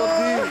you.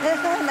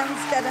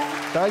 ನಮಸ್ಕಾರ.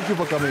 Thank you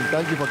for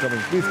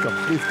coming. Please come.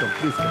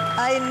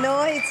 I know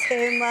it's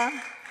Hema.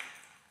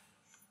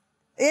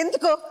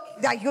 ಎಂತಕೋ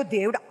ಅಯ್ಯೋ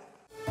ದೇವ್ಡ.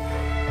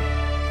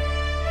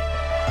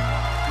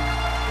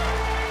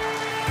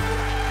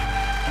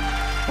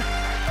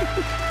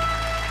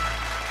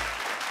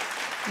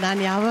 ನಾನು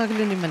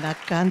ಯಾವಾಗಲೂ ನಿಮ್ಮನ್ನ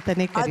ಅಕ್ಕ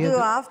ಅಂತಾನೆ ಕರೆಯೋದು.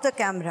 ಅದು ಆಫ್ ದ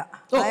ಕ್ಯಾಮ್ರಾ.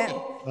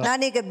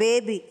 ನಾನೀಗ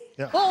ಬೇಬಿ.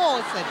 ಓ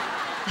ಸರಿ.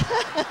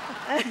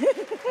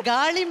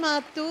 ಗಾಳಿ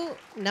ಮಾತು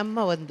ನಮ್ಮ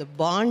ಒಂದು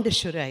ಬಾಂಡ್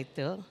ಶುರು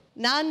ಆಯಿತು.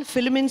 ನಾನು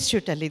ಫಿಲ್ಮ್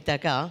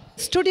ಇನ್ಸ್ಟಿಟ್ಯೂಟಲ್ಲಿದ್ದಾಗ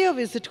ಸ್ಟುಡಿಯೋ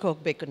ವಿಸಿಟ್ಗೆ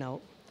ಹೋಗಬೇಕು ನಾವು.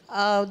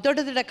 ದೊಡ್ಡ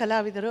ದೊಡ್ಡ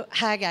ಕಲಾವಿದರು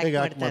ಹೇಗೆ ಆ್ಯಕ್ಟ್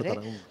ಮಾಡ್ತಾರೆ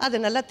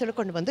ಅದನ್ನೆಲ್ಲ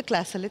ತಿಳ್ಕೊಂಡು ಬಂದು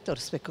ಕ್ಲಾಸಲ್ಲಿ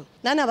ತೋರಿಸ್ಬೇಕು.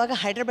 ನಾನು ಅವಾಗ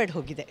ಹೈದ್ರಾಬಾದ್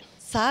ಹೋಗಿದ್ದೆ.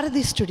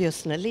 ಸಾರಥಿ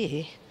ಸ್ಟುಡಿಯೋಸ್ನಲ್ಲಿ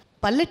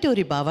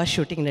ಪಲ್ಲಟೂರಿ ಬಾವ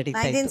ಶೂಟಿಂಗ್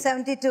ನಡೀತಾ ಇತ್ತು.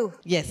 1972.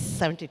 ಎಸ್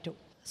 72.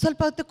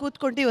 ಸ್ವಲ್ಪ ಹೊತ್ತು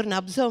ಕೂತ್ಕೊಂಡು ಇವ್ರನ್ನ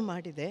ಅಬ್ಸರ್ವ್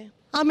ಮಾಡಿದೆ.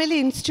 ಆಮೇಲೆ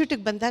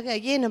ಇನ್ಸ್ಟಿಟ್ಯೂಟಿಗೆ ಬಂದಾಗ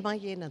ಏನಮ್ಮ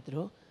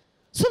ಏನಾದರೂ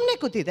ಸುಮ್ಮನೆ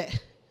ಕೂತಿದೆ.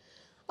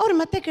 ಅವ್ರು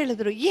ಮತ್ತೆ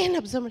ಕೇಳಿದ್ರು ಏನು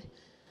ಅಬ್ಸರ್ವ್ ಮಾಡಿ.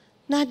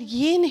 ನಾನು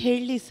ಏನು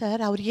ಹೇಳಲಿ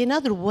ಸರ್, ಅವ್ರು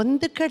ಏನಾದರೂ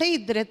ಒಂದು ಕಡೆ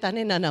ಇದ್ದರೆ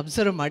ತಾನೇ ನಾನು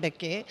ಅಬ್ಸರ್ವ್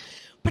ಮಾಡೋಕ್ಕೆ.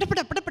 ಪಟ ಪಟ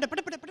ಪಟ ಪಟ ಪಟ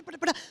ಪಟ ಪಟ ಪಟ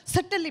ಪಟ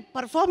ಸೆಟ್ಟಲ್ಲಿ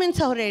ಪರ್ಫಾರ್ಮೆನ್ಸ್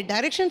ಅವರೇ,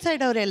 ಡೈರೆಕ್ಷನ್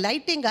ಸೈಡ್ ಅವರೇ,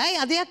 ಲೈಟಿಂಗ್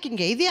ಅದೇ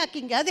ಹಾಕಿಂಗೆ ಇದು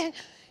ಹಾಕಿಂಗೆ ಅದೇ.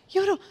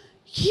 ಇವರು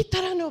ಈ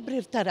ಥರನೂ ಒಬ್ರು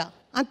ಇರ್ತಾರಾ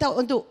ಅಂತ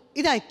ಒಂದು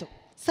ಇದಾಯಿತು.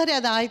 ಸರಿ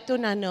ಅದಾಯಿತು.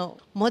 ನಾನು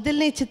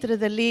ಮೊದಲನೇ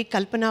ಚಿತ್ರದಲ್ಲಿ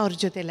ಕಲ್ಪನಾ ಅವ್ರ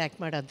ಜೊತೆಯಲ್ಲಿ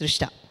ಆ್ಯಕ್ಟ್ ಮಾಡೋ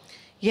ಅದೃಷ್ಟ,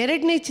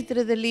 2ನೇ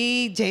ಚಿತ್ರದಲ್ಲಿ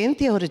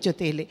ಜಯಂತಿ ಅವರ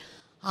ಜೊತೆಯಲ್ಲಿ,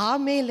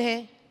 ಆಮೇಲೆ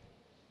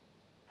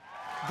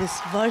ದಿಸ್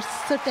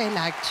ವರ್ಸಟೈಲ್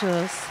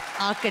ಆ್ಯಕ್ಟರ್ಸ್.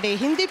 ಆ ಕಡೆ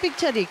ಹಿಂದಿ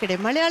ಪಿಕ್ಚರ್, ಈ ಕಡೆ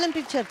Malayalam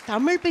picture,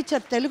 Tamil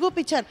picture, Telugu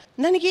picture.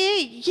 ನನಗೆ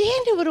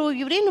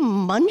ಇವರೇನು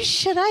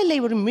ಮನುಷ್ಯರ ಇಲ್ಲ,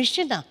 ಇವರು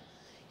ಮಿಷನ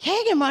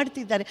ಹೇಗೆ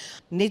ಮಾಡ್ತಿದ್ದಾರೆ.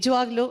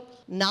 ನಿಜವಾಗ್ಲೂ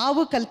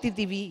ನಾವು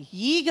ಕಲ್ತಿದ್ದೀವಿ.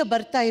 ಈಗ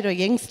ಬರ್ತಾ ಇರೋ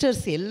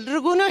ಯಂಗ್ಸ್ಟರ್ಸ್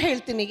ಎಲ್ರಿಗೂ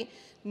ಹೇಳ್ತೀನಿ,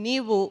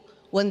 ನೀವು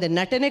ಒಂದು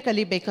ನಟನೆ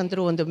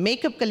ಕಲಿಬೇಕಂದ್ರು, ಒಂದು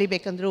ಮೇಕಪ್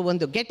ಕಲಿಬೇಕಂದ್ರು,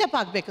 ಒಂದು ಗೆಟಪ್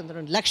ಆಗಬೇಕಂದ್ರು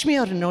ಲಕ್ಷ್ಮಿ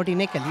ಅವ್ರನ್ನ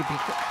ನೋಡಿನೇ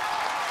ಕಲಿಬೇಕು.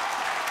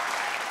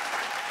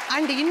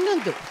 ಆ್ಯಂಡ್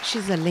ಇನ್ನೊಂದು, ಶಿ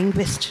ಇಸ್ ಅ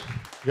ಲಿಂಗ್ವಿಸ್ಟ್.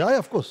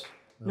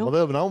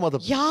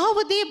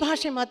 ಯಾವುದೇ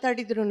ಭಾಷೆ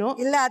ಮಾತಾಡಿದ್ರು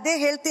ಇಲ್ಲ, ಅದೇ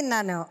ಹೇಳ್ತೀನಿ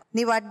ನಾನು.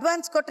 ನೀವು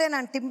ಅಡ್ವಾನ್ಸ್ ಕೊಟ್ರೆ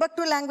ನಾನು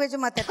ಟಿಂಬಕ್ಟು ಲ್ಯಾಂಗ್ವೇಜ್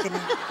ಮಾತಾಡ್ತೀನಿ.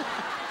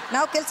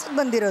 ನಾವು ಕೆಲ್ಸಕ್ಕೆ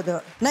ಬಂದಿರೋದು.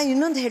 ನಾನು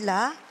ಇನ್ನೊಂದು ಹೇಳ,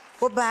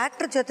 ಒಬ್ಬ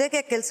ಆಕ್ಟರ್ ಜೊತೆಗೆ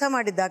ಕೆಲಸ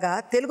ಮಾಡಿದ್ದಾಗ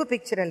Telugu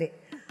ಪಿಕ್ಚರಲ್ಲಿ,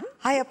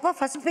 Ayyappa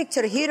first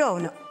picture hero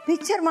ಅವನು.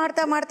 ಪಿಕ್ಚರ್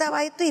ಮಾಡ್ತಾ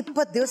ಆಯ್ತು,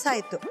 20 ದಿವಸ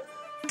ಆಯ್ತು.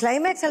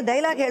 ಕ್ಲೈಮ್ಯಾಕ್ಸ್ ಅಲ್ಲಿ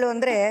ಡೈಲಾಗ್ ಹೇಳು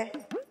ಅಂದ್ರೆ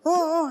ಹ್ಞೂ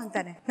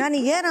ಅಂತಾನೆ. ನಾನು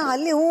ಏನೋ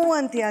ಅಲ್ಲಿ ಹ್ಞೂ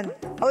ಅಂತೀಯ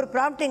ಅವ್ರು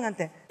ಪ್ರಾಂಪ್ಟಿಂಗ್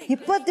ಅಂತೆ.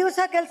 20 ದಿವಸ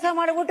ಕೆಲಸ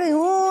ಮಾಡ್ಬಿಟ್ಟು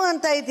ಹ್ಞೂ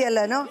ಅಂತ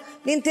ಇದೆಯಲ್ಲನೋ,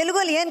 ನೀನು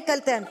ತೆಲುಗಲ್ಲಿ ಏನು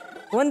ಕಲ್ತೆ ಅಂತ.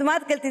 ಒಂದು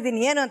ಮಾತು ಕಲ್ತಿದ್ದೀನಿ,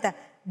 ಏನು ಅಂತ,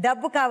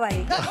 ಡಬ್ಬು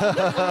ಕಾವಾಯಿ.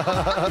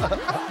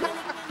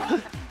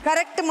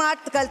 ಕರೆಕ್ಟ್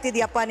ಮಾತು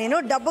ಕಲ್ತಿದ್ಯಪ್ಪ ನೀನು,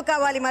 ಡಬ್ಬು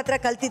ಕಾವಾಲಿ ಮಾತ್ರ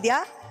ಕಲ್ತಿದ್ಯಾ,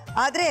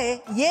 ಆದ್ರೆ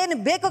ಏನು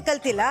ಬೇಕೋ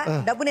ಕಲ್ತಿಲ್ಲ,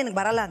 ಡಬ್ಬು ನಿನಗೆ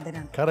ಬರಲ್ಲ ಅಂದೆ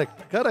ನಾನು.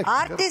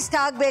 ಆರ್ಟಿಸ್ಟ್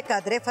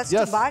ಆಗ್ಬೇಕಾದ್ರೆ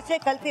ಫಸ್ಟ್ ಭಾಷೆ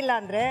ಕಲ್ತಿಲ್ಲ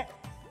ಅಂದ್ರೆ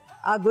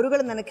ಆ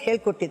ಗುರುಗಳು ನನಗೆ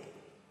ಹೇಳ್ಕೊಟ್ಟಿದ್ದು.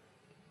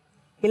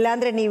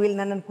 ಇಲ್ಲಾಂದ್ರೆ ನೀವು ಇಲ್ಲಿ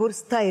ನನ್ನನ್ನು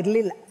ಕೂರಿಸ್ತಾ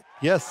ಇರಲಿಲ್ಲ.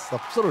 S,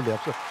 absolutely.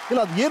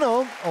 ಇಲ್ಲ, ಅದೇನೋ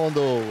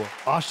ಒಂದು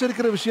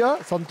ಆಶ್ಚರ್ಯಕರ ವಿಷಯ,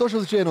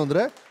 ಸಂತೋಷದ ವಿಷಯ ಏನು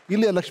ಅಂದರೆ,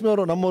 ಇಲ್ಲಿ ಲಕ್ಷ್ಮಿ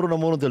ಅವರು ನಮ್ಮವರು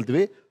ಅಂತ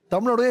ಹೇಳ್ತೀವಿ,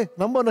 ತಮಿಳ್ನಾಡು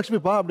ನಮ್ಮ ಲಕ್ಷ್ಮಿ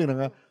ಪಾ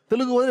அப்படின்னாங்க,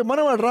 ತೆಲುಗು ಹೋದರೆ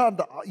ಮನವಾಡ್ರಾ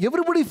ಅಂತ.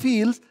 Everybody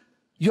feels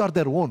you are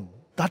their own.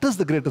 That is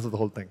the greatest of the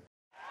whole thing.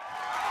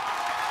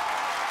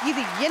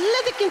 ಇದು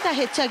ಎಲ್ಲದಕ್ಕಿಂತ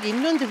ಹೆಚ್ಚಾಗಿ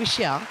ಇನ್ನೊಂದು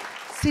ವಿಷಯ,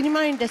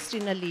 ಸಿನಿಮಾ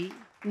ಇಂಡಸ್ಟ್ರಿನಲ್ಲಿ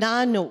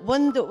ನಾನು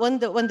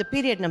ಒಂದು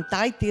ಪೀರಿಯಡ್ ನಮ್ಮ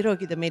ತಾಯಿ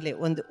ತೀರೋಗಿದ ಮೇಲೆ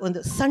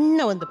ಒಂದು ಸಣ್ಣ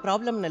ಒಂದು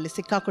ಪ್ರಾಬ್ಲಮ್ನಲ್ಲಿ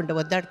ಸಿಕ್ಕಾಕೊಂಡು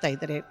ಒದ್ದಾಡ್ತಾ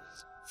ಇದ್ದಾರೆ.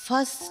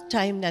 ಫಸ್ಟ್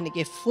ಟೈಮ್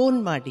ನನಗೆ ಫೋನ್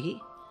ಮಾಡಿ,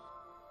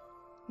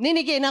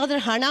 ನಿನಗೆ ಏನಾದರೂ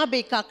ಹಣ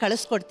ಬೇಕಾ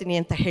ಕಳಿಸ್ಕೊಡ್ತೀನಿ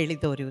ಅಂತ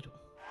ಹೇಳಿದವರು ಇವರು.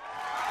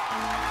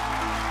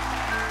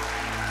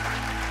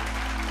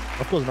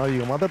 ಅಫ್ಕೋರ್ಸ್ ನಾವು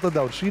ಈಗ ಮಾತಾಡ್ತಿದ್ದೆ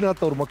ಅವ್ರು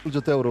ಶ್ರೀನಾಥ್ ಅವ್ರ ಮಕ್ಕಳ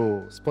ಜೊತೆ ಅವರು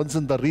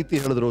ಸ್ಪಂದಿಸಿದ ರೀತಿ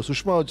ಹೇಳಿದ್ರು,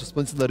 ಸುಷ್ಮಾ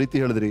ಸ್ಪಂದಿಸಿದ ರೀತಿ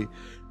ಹೇಳಿದ್ರಿ.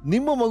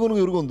 ನಿಮ್ಮ ಮಗನಿಗೂ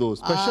ಇವ್ರಿಗೊಂದು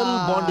ಸ್ಪೆಷಲ್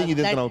ಬಾಂಡಿಂಗ್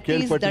ಇದೆ ಅಂತ ನಾವು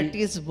ಕೇಳ್ಪಟ್ಟಿ. That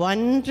is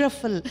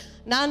wonderful.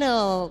 ನಾನು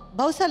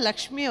ಬಹುಶಃ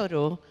ಲಕ್ಷ್ಮಿ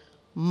ಅವರು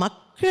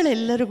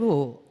ಮಕ್ಕಳೆಲ್ಲರಿಗೂ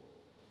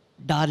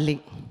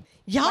ಡಾರ್ಲಿಂಗ್.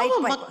 ಯಾವ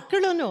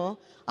ಮಕ್ಕಳು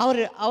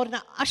ಅವ್ರನ್ನ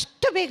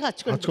ಅಷ್ಟು ಬೇಗ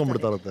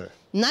ಹಚ್ಕೊಂಡ್ಬಿಡ್ತಾರೆ.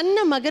 ನನ್ನ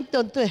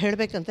ಮಗಂತಂತೂ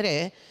ಹೇಳ್ಬೇಕಂದ್ರೆ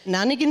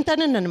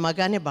ನನಗಿಂತಾನು ನನ್ನ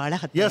ಮಗನೇ ಬಹಳ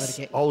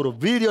ಹತ್ತಿರ. ಅವರು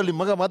ವಿಡಿಯೋಲಿ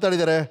ಮಗ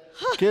ಮಾತಾಡಿದ್ದಾರೆ,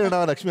 ಕೇಳೋಣ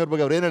ಲಕ್ಷ್ಮಿ ಅವ್ರ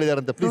ಬಗ್ಗೆ ಅವ್ರು ಏನ್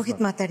ಹೇಳಿದಾರೆ ಅಂತ.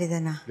 ರೋಹಿತ್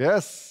ಮಾತಾಡಿದಾನ.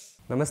 ಎಸ್,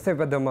 ನಮಸ್ತೆ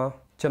ಪದ್ದಮ್ಮ,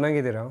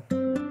 ಚೆನ್ನಾಗಿದ್ದೀರಾ?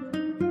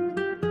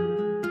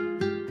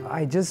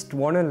 I just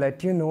want to let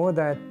you know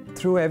that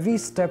through every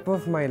step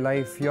of my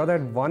life, you're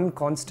that one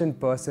constant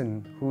person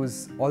who's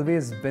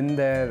always been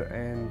there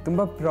and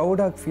tumba proud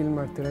ag feel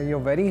martira.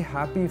 You're very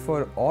happy for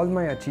all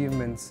my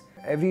achievements.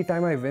 Every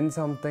time I win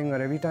something or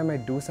every time I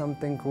do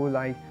something cool,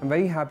 I'm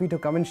very happy to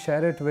come and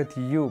share it with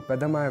you.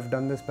 Padama, I've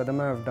done this,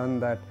 Padama, I've done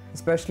that.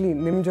 Especially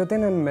nim jote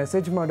nan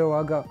message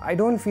madovaga, I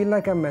don't feel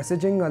like I'm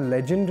messaging a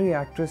legendary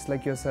actress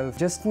like yourself.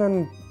 Just nan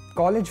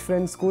college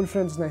friends, school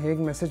ಫ್ರೆಂಡ್ಸ್ನ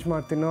ಹೇಗೆ message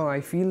ಮಾಡ್ತೀನೋ I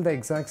feel the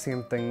exact same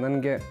thing.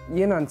 ನನಗೆ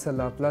ಏನು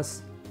ಅನಿಸಲ್ಲ. Plus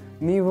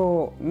ನೀವು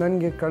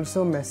ನನಗೆ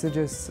ಕಳಿಸೋ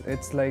messages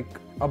it's like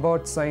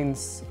about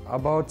science,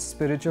 about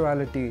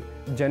spirituality,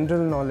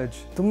 general knowledge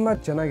ತುಂಬ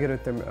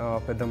ಚೆನ್ನಾಗಿರುತ್ತೆ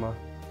ಪೆದ್ದಮ್ಮ.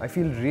 I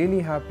feel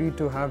really happy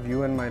to have you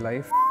in my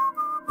life.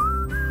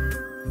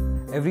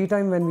 Every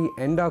time when we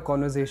end our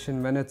conversation,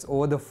 when it's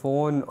over the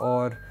phone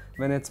or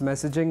when it's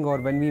messaging or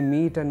when we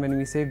meet and when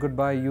we say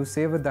goodbye, you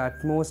say with the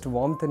utmost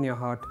warmth in your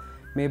heart,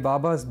 may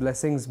Baba's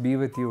blessings be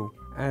with you.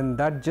 And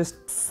that just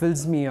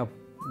fills me up.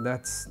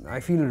 I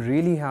feel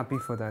really happy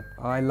for that.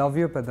 I love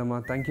you, Padama.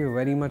 Thank you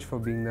very much for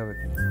being there with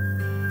me.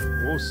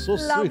 Oh, so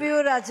sweet. Love you,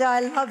 Raja.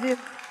 I love you.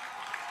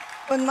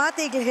 ಒಂದು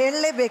ಮಾತು ಈಗ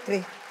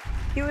ಹೇಳಲೇಬೇಕ್ರಿ.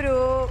 ಇವರು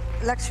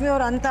ಲಕ್ಷ್ಮಿ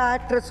ಅವ್ರ ಅಂಥ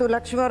ಆಕ್ಟ್ರೆಸ್ಸು,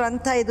 ಲಕ್ಷ್ಮಿ ಅವ್ರ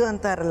ಅಂಥ ಇದು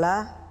ಅಂತಾರಲ್ಲ.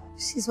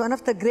 She is one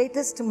of the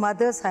greatest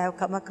mother's I have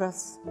come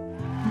across.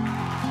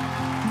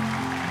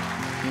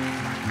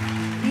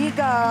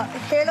 ಈಗ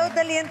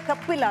ಹೇಳೋದಲ್ಲಿ ಏನು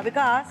ತಪ್ಪಿಲ್ಲ,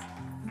 ಬಿಕಾಸ್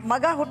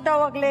ಮಗ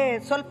ಹುಟ್ಟೋವಾಗಲೇ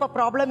ಸ್ವಲ್ಪ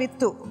ಪ್ರಾಬ್ಲಮ್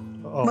ಇತ್ತು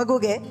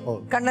ಮಗುಗೆ,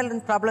 ಕಣ್ಣಲ್ಲಿ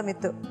ಒಂದು ಪ್ರಾಬ್ಲಮ್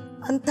ಇತ್ತು.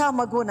 ಅಂಥ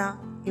ಮಗುನ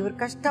ಇವ್ರು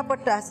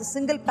ಕಷ್ಟಪಟ್ಟು ಆಸ್ ಎ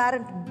ಸಿಂಗಲ್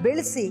ಪ್ಯಾರೆಂಟ್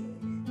ಬೆಳೆಸಿ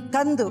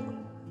ತಂದು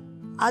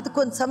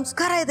ಅದಕ್ಕೊಂದು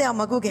ಸಂಸ್ಕಾರ ಇದೆ ಆ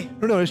ಮಗುಗೆ.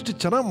 ಎಷ್ಟು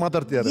ಚೆನ್ನಾಗಿ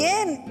ಮಾತಾಡ್ತೀರಾ.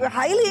 ಏನ್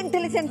highly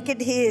intelligent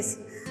kid he is.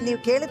 ನೀವು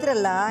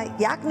ಕೇಳಿದ್ರಲ್ಲ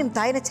ಯಾಕೆ ನಿಮ್ಮ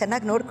ತಾಯಿನ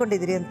ಚೆನ್ನಾಗಿ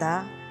ನೋಡ್ಕೊಂಡಿದ್ರಿ ಅಂತ.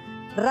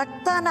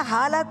 ರಕ್ತನ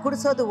ಹಾಲಾಗಿ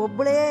ಕುಡಿಸೋದು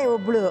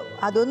ಒಬ್ಳು,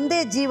 ಅದೊಂದೇ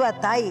ಜೀವ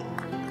ತಾಯಿ,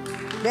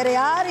 ಬೇರೆ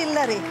ಯಾರು ಇಲ್ಲ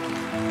ರೀ.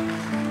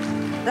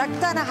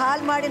 ರಕ್ತನ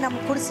ಹಾಲು ಮಾಡಿ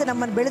ಕುಡಿಸಿ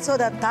ನಮ್ಮನ್ನು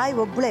ಬೆಳೆಸೋದು ಆ ತಾಯಿ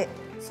ಒಬ್ಬಳೇ.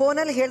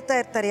 ಫೋನಲ್ಲಿ ಹೇಳ್ತಾ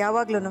ಇರ್ತಾರೆ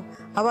ಯಾವಾಗ್ಲೂ.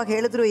 ಅವಾಗ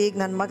ಹೇಳಿದ್ರು, ಈಗ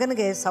ನನ್ನ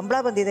ಮಗನಿಗೆ ಸಂಬಳ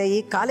ಬಂದಿದೆ, ಈ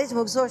ಕಾಲೇಜ್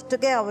ಮುಗಿಸೋ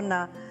ಅಷ್ಟಕ್ಕೆ ಅವನ್ನ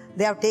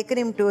they have taken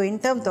him to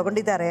ಇಂಟರ್ಮ್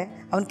ತೊಗೊಂಡಿದ್ದಾರೆ,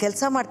 ಅವ್ನು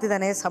ಕೆಲಸ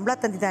ಮಾಡ್ತಿದ್ದಾನೆ, ಸಂಬಳ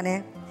ತಂದಿದ್ದಾನೆ.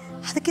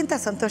 ಅದಕ್ಕಿಂತ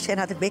ಸಂತೋಷ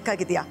ಏನಾದರೂ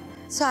ಬೇಕಾಗಿದೆಯಾ?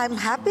 So I am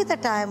happy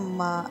that I am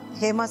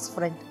Hema's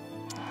friend.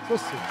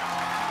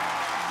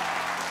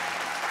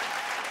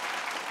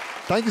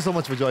 Thank you so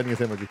much for joining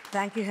us, Hemaji.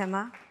 Thank you,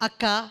 Hema.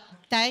 Akka,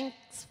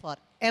 thanks for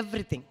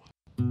everything.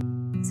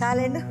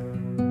 Salad.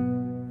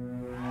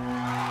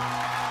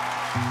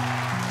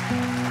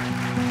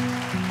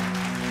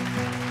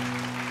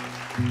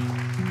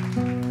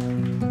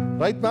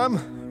 Right ma'am,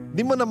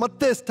 ನಿಮ್ಮನ್ನ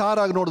ಮತ್ತೆ star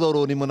ಆಗಿ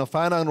ನೋಡಿದವರು, ನಿಮ್ಮನ್ನ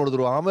ಫ್ಯಾನ್ ಆಗಿ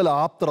ನೋಡಿದ್ರು, ಆಮೇಲೆ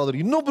ಆಪ್ತರಾದ್ರು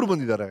ಇನ್ನೊಬ್ರು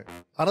ಬಂದಿದ್ದಾರೆ.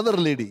 ಅನದರ್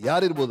ಲೇಡಿ,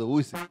 ಯಾರಿರ್ಬೋದು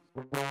ಊಹಿಸಿ.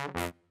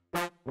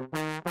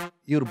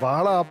 ಇವ್ರು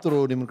ಬಹಳ ಆಪ್ತರು,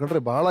 ನಿಮ್ಮನ್ನ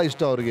ಕಂಡ್ರೆ ಬಹಳ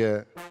ಇಷ್ಟ ಅವ್ರಿಗೆ.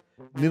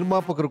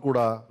 ನಿರ್ಮಾಪಕರು ಕೂಡ,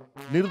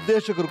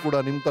 ನಿರ್ದೇಶಕರು ಕೂಡ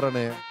ನಿಮ್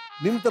ತರನೇ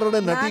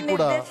ನಟಿ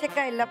ಕೂಡ,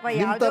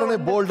 ನಿಮ್ ತರನೇ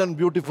ಬೋಲ್ಡ್ ಅಂಡ್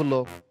ಬ್ಯೂಟಿಫುಲ್.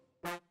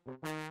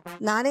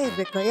 ನಾನೇ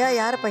ಇರ್ಬೇಕು.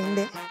 ಯಾರಪ್ಪ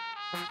ಹಿಂದೆ?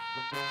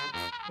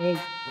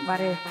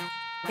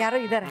 ಯಾರೋ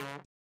ಇದ್ದಾರೆ.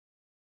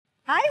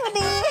 ಹಾಯ್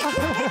ಮುನಿ.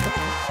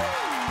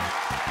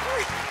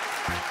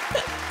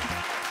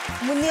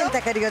 ಮುನಿ ಅಂತ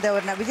ಕರೆಯೋದು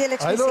ಅವ್ರನ್ನ,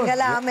 ವಿಜಯಲಕ್ಷ್ಮಿ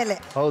ಸಿಗಲ್ಲ. ಆಮೇಲೆ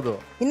ಹೌದು,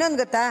 ಇನ್ನೊಂದು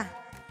ಗೊತ್ತಾ,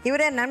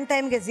 ಇವರೇ ನನ್ನ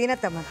ಟೈಮ್ಗೆ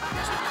ಝೀನತ್ತಮ್ಮನ್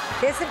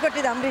ಹೆಸರು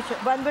ಕೊಟ್ಟಿದ್ದು. ಅಂಬರೀಷ್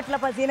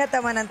ಬಂದ್ಬಿಟ್ಲಪ್ಪ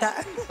ಝೀನತ್ತಮ್ಮನ್ ಅಂತ.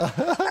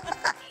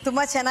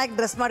 ತುಂಬಾ ಚೆನ್ನಾಗಿ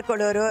ಡ್ರೆಸ್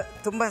ಮಾಡ್ಕೊಳ್ಳೋರು,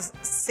 ತುಂಬಾ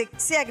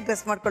ಸೆಕ್ಸಿಯಾಗಿ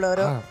ಡ್ರೆಸ್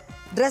ಮಾಡ್ಕೊಳ್ಳೋರು,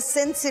 ಡ್ರೆಸ್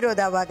ಸೆನ್ಸ್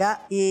ಇರೋದು. ಅವಾಗ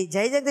ಈ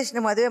ಜಯ ಜಗದೀಶ್ನ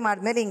ಮದುವೆ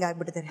ಮಾಡಿದ್ಮೇಲೆ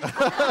ಹಿಂಗಾಗ್ಬಿಡ್ತಾರೆ.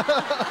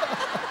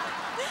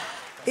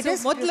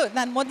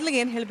 ನಾನು ಮೊದಲಿಗೆ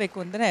ಏನು ಹೇಳಬೇಕು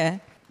ಅಂದರೆ,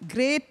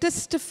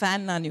 ಗ್ರೇಟೆಸ್ಟ್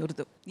ಫ್ಯಾನ್ ನಾನು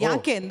ಇವ್ರದ್ದು.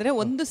 ಯಾಕೆ ಅಂದರೆ,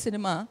 ಒಂದು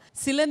ಸಿನಿಮಾ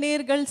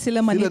ಸಿಲನೇರ್ಗಳು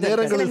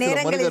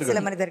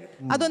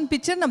ಅದೊಂದು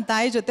ಪಿಕ್ಚರ್ ನಮ್ಮ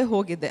ತಾಯಿ ಜೊತೆ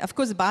ಹೋಗಿದ್ದೆ.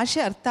 ಅಫ್ಕೋರ್ಸ್ ಭಾಷೆ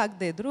ಅರ್ಥ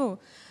ಆಗದೆ ಇದ್ರು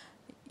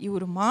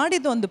ಇವರು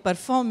ಮಾಡಿದ ಒಂದು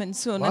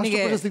ಪರ್ಫಾರ್ಮೆನ್ಸು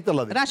ನನಗೆ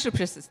ರಾಷ್ಟ್ರ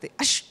ಪ್ರಶಸ್ತಿ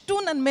ಅಷ್ಟು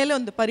ನನ್ನ ಮೇಲೆ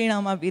ಒಂದು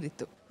ಪರಿಣಾಮ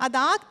ಬೀರಿತ್ತು.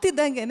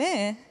 ಅದಾಗ್ತಿದ್ದಂಗೆನೆ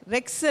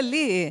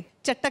ರೆಕ್ಸಲ್ಲಿ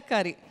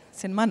ಚಟ್ಟಕ್ಕಾರಿ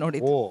ಸಿನಿಮಾ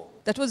ನೋಡಿದ್ದು.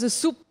 That was a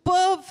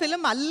super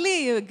film. ಅಲ್ಲಿ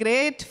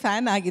ಗ್ರೇಟ್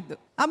ಫ್ಯಾನ್ ಆಗಿದ್ದು.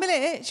 ಆಮೇಲೆ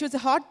ಶಿ ವಾಸ್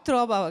ಎ ಹಾಟ್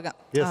ಥ್ರೋಬ್ ಆವಾಗ.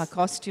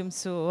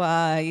 ಕಾಸ್ಟ್ಯೂಮ್ಸು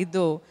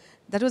ಇದು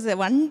that was A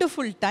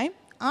wonderful time.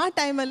 ಆ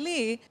ಟೈಮಲ್ಲಿ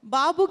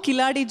ಬಾಬು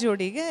ಕಿಲಾಡಿ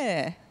ಜೋಡಿಗೆ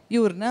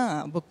ಇವ್ರನ್ನ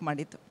ಬುಕ್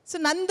ಮಾಡಿದ್ದು. ಸೊ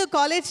ನಂದು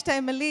ಕಾಲೇಜ್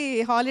ಟೈಮಲ್ಲಿ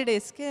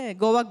ಹಾಲಿಡೇಸ್ಗೆ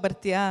ಗೋವಾಗೆ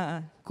ಬರ್ತೀಯಾ?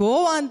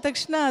 ಗೋವಾ ಅಂದ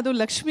ತಕ್ಷಣ ಅದು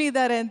ಲಕ್ಷ್ಮಿ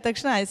ಇದ್ದಾರೆ ಅಂದ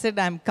ತಕ್ಷಣ I said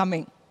I am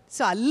coming.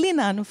 So ಅಲ್ಲಿ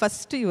ನಾನು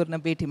ಫಸ್ಟ್ ಇವ್ರನ್ನ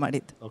ಭೇಟಿ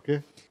ಮಾಡಿದ್ದು.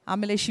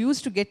 ಆಮೇಲೆ she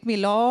use to get me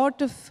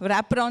lot of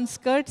rap around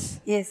skirts,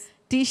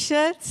 T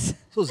shirts.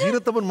 So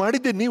ಝೀನತ್ತಮ್ಮನ್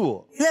ಮಾಡಿದ್ದೆ ನೀವು?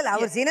 ಇಲ್ಲ,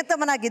 ಅವ್ರು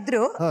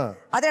ಝೀನತ್ತಮ್ಮನಾಗಿದ್ರು,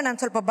 ಆದ್ರೆ ನಾನು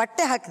ಸ್ವಲ್ಪ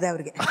ಬಟ್ಟೆ ಹಾಕಿದೆ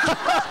ಅವ್ರಿಗೆ.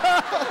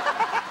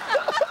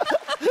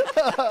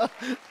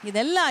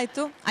 ಇದೆಲ್ಲ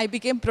ಆಯಿತು. I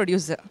became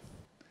producer.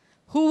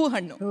 ಹೂವು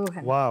ಹಣ್ಣು.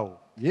 ವಾವ್,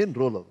 ಏನ್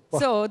ರೋಲ್ ಅದು.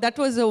 So that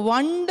was a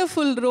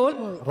wonderful roll.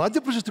 ರಾಜ್ಯ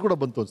ಪ್ರಶಸ್ತಿ ಕೂಡ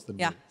ಬಂತು ಅನ್ಸುತ್ತೆ.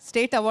 ಯಾ,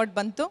 ಸ್ಟೇಟ್ ಅವಾರ್ಡ್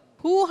ಬಂತು.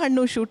 ಹೂವು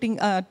ಹಣ್ಣು ಶೂಟಿಂಗ್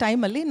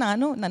ಟೈಮಲ್ಲಿ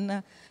ನಾನು ನನ್ನ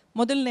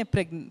ಮೊದಲನೇ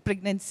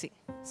pregnancy.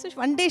 So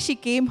one day she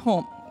came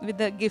home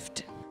with a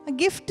gift. ಆ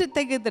ಗಿಫ್ಟ್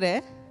ತೆಗೆದ್ರೆ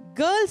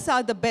ಗರ್ಲ್ಸ್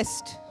ಆರ್ ದ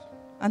ಬೆಸ್ಟ್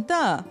ಅಂತ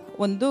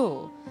ಒಂದು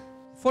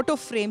ಫೋಟೋ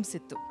ಫ್ರೇಮ್ಸ್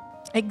ಇತ್ತು.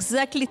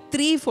 ಎಕ್ಸಾಕ್ಟ್ಲಿ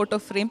 3 ಫೋಟೋ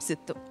ಫ್ರೇಮ್ಸ್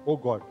ಇತ್ತು. ಓ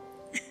ಗಾಡ್.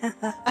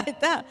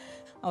 ಆಯ್ತಾ,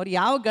 ಅವ್ರು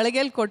ಯಾವ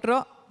ಗಳಿಗೆಯಲ್ಲಿ ಕೊಟ್ಟರೋ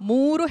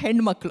 3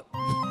 ಹೆಣ್ಮಕ್ಳು,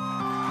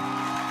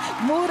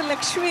 3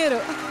 ಲಕ್ಷ್ಮಿಯರು.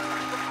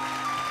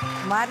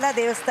 ಮಾರ್ಲಾ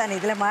ದೇವಸ್ಥಾನ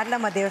ಇದೆಲ್ಲ,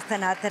 ಮಾರ್ಲಮ್ಮ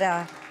ದೇವಸ್ಥಾನ ಆ ಥರ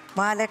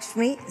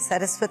ಮಹಾಲಕ್ಷ್ಮಿ,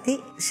 ಸರಸ್ವತಿ,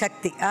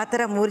 ಶಕ್ತಿ, ಆ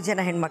ಥರ 3 ಜನ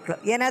ಹೆಣ್ಮಕ್ಳು.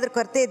 ಏನಾದರೂ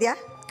ಕೊರತೆ ಇದೆಯಾ?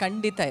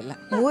 ಖಂಡಿತ ಇಲ್ಲ.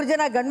 3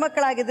 ಜನ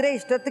ಗಂಡ್ಮಕ್ಳಾಗಿದ್ರೆ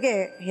ಇಷ್ಟೊತ್ತಿಗೆ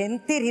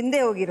ಹೆಂಡ್ತೀರ್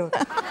ಹಿಂದೆ ಹೋಗಿರೋದು.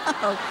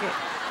 ಓಕೆ,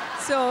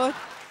 ಸೊ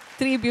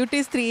 3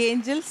 ಬ್ಯೂಟೀಸ್ 3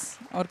 ಏಂಜಲ್ಸ್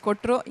ಅವ್ರು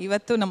ಕೊಟ್ಟರು.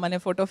 ಇವತ್ತು ನಮ್ಮ ಮನೆ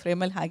ಫೋಟೋ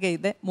ಫ್ರೇಮಲ್ಲಿ ಹಾಗೆ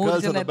ಇದೆ. 3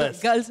 ಜನ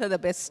girls are the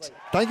best.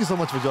 Thank you so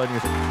much for joining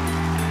us.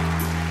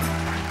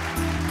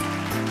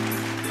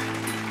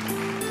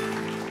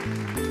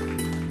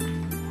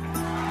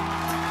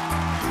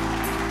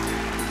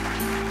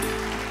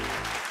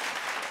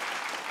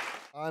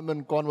 I'm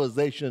in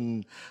conversation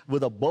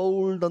with a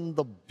bold and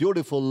the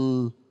beautiful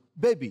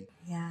baby.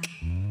 Yeah,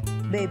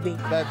 baby.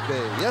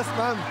 Yes,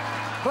 ma'am.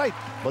 Right.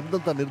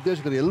 ಬಂದಂತ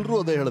ನಿರ್ದೇಶಕರು ಎಲ್ಲರೂ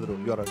ಅದೇ ಹೇಳಿದ್ರು.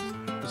 You are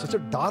such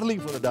a darling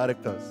for the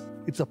directors.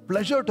 It's a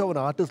pleasure to have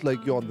an artist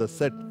like you on the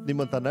set.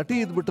 ನಿಮ್ಮಂತ ನಟಿ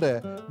ಇದ್ಬಿಟ್ರೆ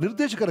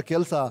ನಿರ್ದೇಶಕರ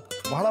ಕೆಲಸ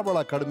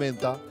ಬಹಳ ಕಡಿಮೆ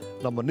ಅಂತ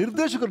ನಮ್ಮ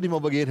ನಿರ್ದೇಶಕರು ನಿಮ್ಮ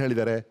ಬಗ್ಗೆ ಏನು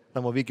ಹೇಳಿದ್ದಾರೆ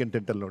ನಮ್ಮ ವೀಕೆಂಡ್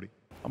ಟೆಂಟ್ ಅಲ್ಲಿ ನೋಡಿ.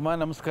 ಅಮ್ಮ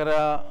ನಮಸ್ಕಾರ.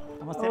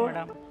 ನಮಸ್ತೆ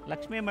ಮೇಡಮ್.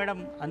 ಲಕ್ಷ್ಮಿ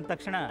ಮೇಡಮ್ ಅಂದ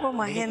ತಕ್ಷಣ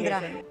ಮಹೇಂದ್ರ,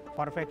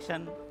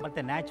 ಪರ್ಫೆಕ್ಷನ್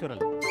ಮತ್ತೆ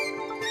ನ್ಯಾಚುರಲ್.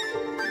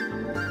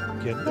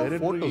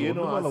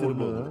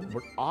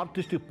 ಬಟ್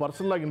ಆರ್ಟಿಸ್ಟ್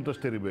ಪರ್ಸನಲ್ ಆಗಿ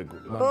ಇಂಟ್ರೆಸ್ಟ್ ಇರಬೇಕು,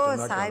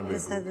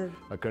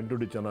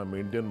 ಕಂಟಿನ್ಯೂಟಿ ಚೆನ್ನಾಗಿ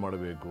ಮೇಂಟೈನ್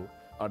ಮಾಡಬೇಕು.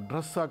 ಆ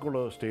ಡ್ರೆಸ್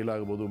ಹಾಕೊಳ್ಳೋ ಸ್ಟೈಲ್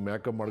ಆಗ್ಬೋದು,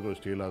 ಮೇಕಪ್ ಮಾಡ್ಕೊಳ್ಳೋ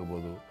ಸ್ಟೈಲ್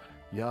ಆಗ್ಬೋದು,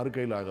 ಯಾರ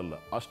ಕೈಲಿ ಆಗಲ್ಲ.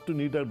 ಅಷ್ಟು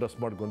ನೀಟಾಗಿ ಡ್ರೆಸ್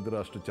ಮಾಡ್ಕೊತೀರ,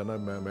 ಅಷ್ಟು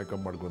ಚೆನ್ನಾಗಿ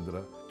ಮೇಕಪ್ ಮಾಡ್ಕೊತೀರ,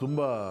 ತುಂಬ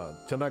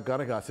ಚೆನ್ನಾಗಿ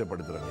ಕಾಣಕ್ಕೆ ಆಸೆ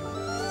ಪಡ್ತೀರ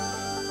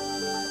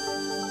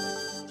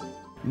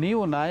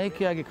ನೀವು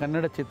ನಾಯಕಿಯಾಗಿ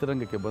ಕನ್ನಡ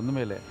ಚಿತ್ರರಂಗಕ್ಕೆ ಬಂದ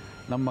ಮೇಲೆ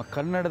ನಮ್ಮ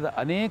ಕನ್ನಡದ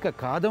ಅನೇಕ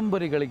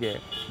ಕಾದಂಬರಿಗಳಿಗೆ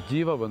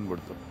ಜೀವ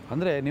ಬಂದ್ಬಿಡ್ತು.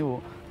 ಅಂದರೆ ನೀವು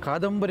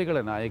ಕಾದಂಬರಿಗಳ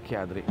ನಾಯಕಿ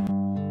ಆದ್ರಿ.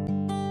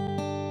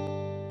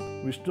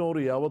 ವಿಷ್ಣು ಅವರು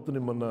ಯಾವತ್ತು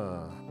ನಿಮ್ಮನ್ನು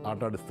ಆಟ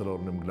ಆಡಿಸ್ತಾರೋ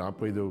ಅವ್ರು ನಿಮ್ಗೆ ಜ್ಞಾಪ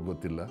ಇದೆಯೋ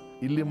ಗೊತ್ತಿಲ್ಲ.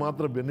 ಇಲ್ಲಿ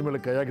ಮಾತ್ರ ಬೆನ್ನ ಮೇಲೆ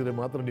ಕೈ ಹಾಕಿದ್ರೆ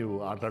ಮಾತ್ರ ನೀವು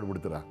ಆಟ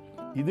ಆಡ್ಬಿಡ್ತೀರ.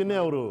 ಇದನ್ನೇ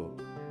ಅವರು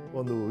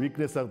ಒಂದು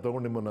ವೀಕ್ನೆಸ್ ಆಗಿ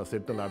ತೊಗೊಂಡು ನಿಮ್ಮನ್ನು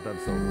ಸೆಟ್ಟಲ್ಲಿ ಆಟ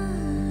ಆಡಿಸೋರು.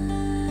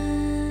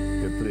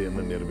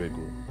 ಎತ್ತರೆಯನ್ನು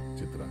ನೆರಬೇಕು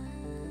ಚಿತ್ರ.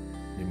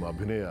 ನಿಮ್ಮ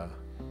ಅಭಿನಯ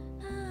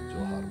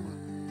ಜೋಹಾರ್ಮ.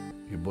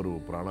 ಇಬ್ಬರು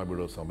ಪ್ರಾಣ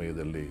ಬಿಡೋ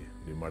ಸಮಯದಲ್ಲಿ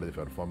ನೀವು ಮಾಡಿದ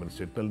ಪರ್ಫಾರ್ಮೆನ್ಸ್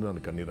ಸೆಟ್ಟಲ್ಲಿ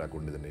ನಾನು ಕಣ್ಣೀರು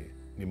ಹಾಕೊಂಡಿದ್ದೀನಿ.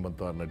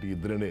 ನಿಮ್ಮಂಥ ನಟಿ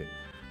ಇದ್ರೇ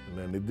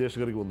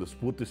ನಿರ್ದೇಶಕರಿಗೆ ಒಂದು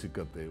ಸ್ಫೂರ್ತಿ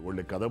ಸಿಕ್ಕತ್ತೆ.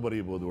 ಒಳ್ಳೆ ಕಥೆ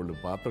ಬರೀಬೋದು, ಒಳ್ಳೆ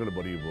ಪಾತ್ರಗಳು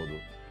ಬರೀಬೋದು.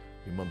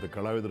 ನಿಮ್ಮಂಥ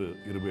ಕಲಾವಿದರು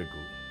ಇರಬೇಕು,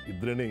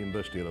 ಇದ್ರೇ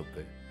ಇಂಟ್ರೆಸ್ಟ್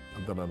ಇರುತ್ತೆ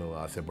ಅಂತ ನಾನು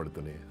ಆಸೆ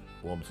ಪಡ್ತೀನಿ.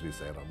 ಓಂ Shri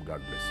Sairam.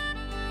 God bless you.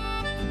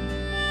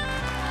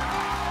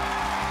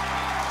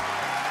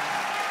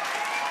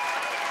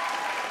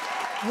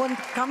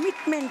 ಒಂದು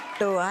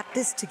ಕಮಿಟ್ಮೆಂಟ್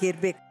ಆರ್ಟಿಸ್ಟ್ಗೆ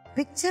ಇರಬೇಕು.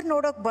 ಪಿಕ್ಚರ್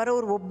ನೋಡೋಕೆ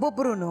ಬರೋರು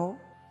ಒಬ್ಬೊಬ್ರು,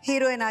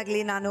 ಹೀರೋಯಿನ್ ಆಗಲಿ,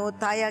 ನಾನು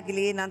ತಾಯಿ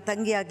ಆಗಲಿ, ನಾನು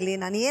ತಂಗಿ ಆಗಲಿ,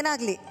 ನಾನು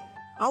ಏನಾಗಲಿ,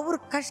 ಅವ್ರು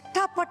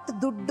ಕಷ್ಟಪಟ್ಟು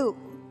ದುಡ್ಡು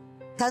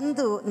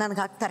ತಂದು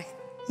ನನಗೆ ಹಾಕ್ತಾರೆ.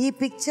 ಈ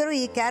ಪಿಕ್ಚರು,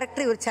 ಈ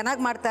ಕ್ಯಾರೆಕ್ಟರ್ ಇವ್ರು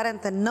ಚೆನ್ನಾಗಿ ಮಾಡ್ತಾರೆ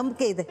ಅಂತ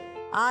ನಂಬಿಕೆ ಇದೆ.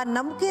 ಆ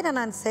ನಂಬಿಕೆನ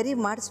ನಾನು ಸರಿ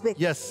ಮಾಡಿಸ್ಬೇಕು.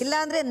 ಇಲ್ಲ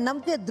ಅಂದ್ರೆ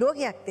ನಂಬಿಕೆ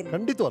ದ್ರೋಹಿ ಆಗ್ತೀನಿ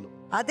ಖಂಡಿತವಾಗ್ಲು.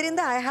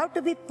 ಅದರಿಂದ I have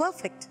to B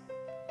perfect.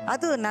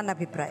 ಅದು ನನ್ನ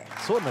ಅಭಿಪ್ರಾಯ.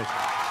 So nice.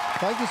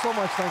 Thank you so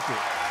much. Thank you.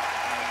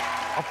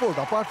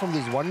 Apart from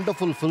this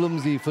wonderful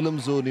films, ಈ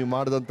ಫಿಲ್ಮ್ಸು ನೀವು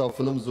ಮಾಡಿದಂಥ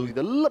ಫಿಲ್ಮ್ಸು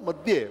ಇದೆಲ್ಲ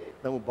ಮಧ್ಯೆ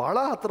ನಮಗೆ ಬಹಳ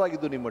ಹತ್ತಿರ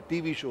ಆಗಿದ್ದು ನಿಮ್ಮ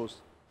TV ಶೋಸ್.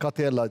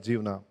 ಕಥೆ ಅಲ್ಲ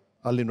ಜೀವನ,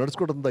 ಅಲ್ಲಿ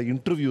ನಡೆಸ್ಕೊಟ್ಟಂಥ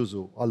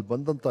ಇಂಟರ್ವ್ಯೂಸು, ಅಲ್ಲಿ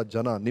ಬಂದಂಥ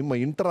ಜನ, ನಿಮ್ಮ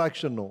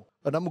ಇಂಟರಾಕ್ಷನ್ನು,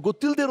 ನಮ್ಗೆ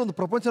ಗೊತ್ತಿಲ್ಲದೆ ಇರೋ ಒಂದು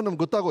ಪ್ರಪಂಚ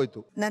ನಮ್ಗೆ ಗೊತ್ತಾಗೋಯ್ತು.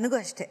 ನನಗೂ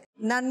ಅಷ್ಟೇ.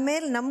 ನನ್ನ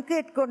ಮೇಲೆ ನಂಬಿಕೆ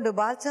ಇಟ್ಕೊಂಡು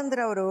ಬಾಲಚಂದ್ರ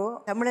ಅವರು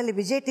ತಮಿಳಲ್ಲಿ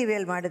ವಿಜಯ್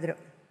TVಯಲ್ಲಿ ಮಾಡಿದ್ರು.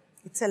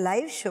 It's a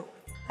live show.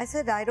 I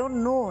said I don't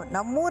know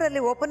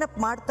ನಮ್ಮೂರಲ್ಲಿ ಓಪನ್ ಅಪ್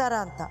ಮಾಡ್ತಾರಾ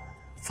ಅಂತ.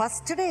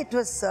 First day it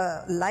was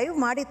live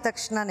ಮಾಡಿದ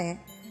ತಕ್ಷಣನೇ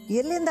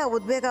ಎಲ್ಲಿಂದ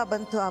ಉದ್ವೇಗ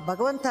ಬಂತು. ಆ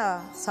ಭಗವಂತ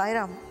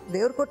ಸಾಯಿರಾಮ್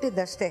ದೇವ್ರು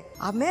ಕೊಟ್ಟಿದ್ದಷ್ಟೇ.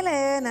 ಆಮೇಲೆ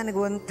ನನಗೆ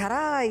ಒಂಥರ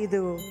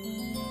ಇದು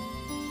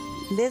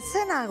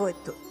ಲೆಸನ್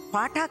ಆಗೋಯ್ತು.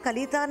 ಪಾಠ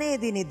ಕಲಿತಾನೇ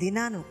ಇದ್ದೀನಿ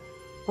ದಿನಾನು.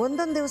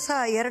 ಒಂದೊಂದು ದಿವಸ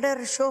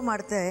 2 ಶೋ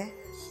ಮಾಡ್ತೆ,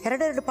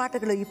 2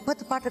 ಪಾಠಗಳು,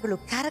 20 ಪಾಠಗಳು,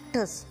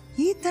 ಕ್ಯಾರೆಕ್ಟರ್ಸ್.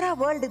 ಈ ತರ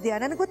ವರ್ಲ್ಡ್ ಇದೆಯಾ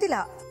ನನಗೆ ಗೊತ್ತಿಲ್ಲ.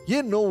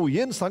 ಏನ್ ನೋವು,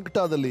 ಏನ್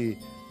ಸಂಕಟದಲ್ಲಿ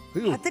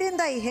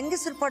ಅದರಿಂದ ಈ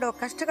ಹೆಂಗಸರು ಪಡೋ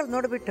ಕಷ್ಟಗಳು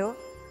ನೋಡ್ಬಿಟ್ಟು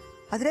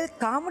ಅದ್ರಲ್ಲಿ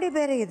ಕಾಮಿಡಿ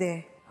ಬೇರೆ ಇದೆ.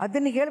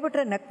 ಅದನ್ನ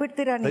ಹೇಳ್ಬಿಟ್ರೆ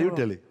ನಕ್ಬಿಡ್ತೀರಾ ನೀವು.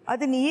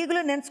 ಅದನ್ನ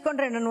ಈಗಲೂ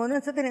ನೆನ್ಸ್ಕೊಂಡ್ರೆ ನಾನು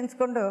ಒಂದೊಂದ್ಸತಿ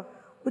ನೆನ್ಸ್ಕೊಂಡು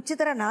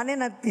ಉಚಿತರ ನಾನೇ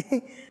ನಗ್ತೀನಿ.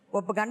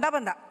 ಒಬ್ಬ ಗಂಡ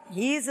ಬಂದ,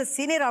 is a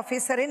senior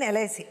officer in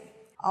LIC.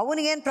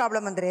 ಅವನಿಗೇನು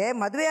ಪ್ರಾಬ್ಲಮ್ ಅಂದರೆ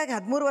ಮದುವೆಯಾಗಿ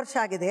 13 ವರ್ಷ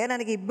ಆಗಿದೆ,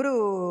 ನನಗೆ 2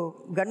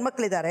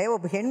 ಗಂಡ್ಮಕ್ಳಿದ್ದಾರೆ,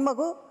 ಒಬ್ಬ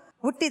ಹೆಣ್ಮಗು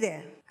ಹುಟ್ಟಿದೆ.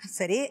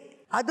 ಸರಿ,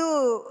 ಅದು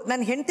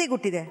ನನ್ನ ಹೆಂಡತಿಗೆ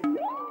ಹುಟ್ಟಿದೆ.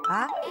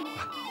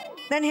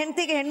 ನನ್ನ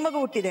ಹೆಂಡತಿಗೆ ಹೆಣ್ಮಗು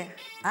ಹುಟ್ಟಿದೆ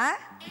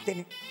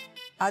ಅಂತೀನಿ.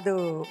 ಅದು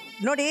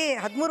ನೋಡಿ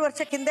 13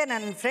 ವರ್ಷಕ್ಕಿಂದೆ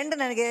ನನ್ನ ಫ್ರೆಂಡ್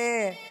ನನಗೆ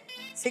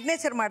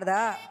ಸಿಗ್ನೇಚರ್ ಮಾಡ್ದ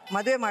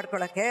ಮದುವೆ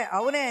ಮಾಡ್ಕೊಳಕ್ಕೆ,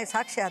 ಅವನೇ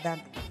ಸಾಕ್ಷಿ ಆದ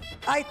ಅಂತ.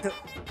 ಆಯ್ತು,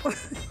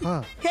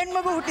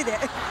 ಹೆಣ್ಮಗು ಹುಟ್ಟಿದೆ.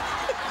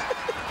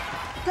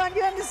 Don't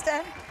you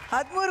understand?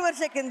 13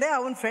 ವರ್ಷಕ್ಕಿಂದೆ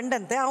ಅವನ ಫ್ರೆಂಡ್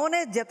ಅಂತೆ, ಅವನೇ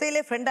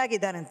ಜೊತೆಯಲ್ಲೇ ಫ್ರೆಂಡ್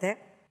ಆಗಿದ್ದಾನಂತೆ.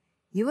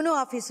 ಇವನು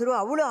ಆಫೀಸರು,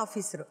 ಅವಳು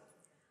ಆಫೀಸರು.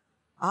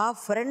 ಆ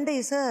friend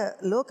is a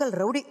local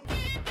rowdy.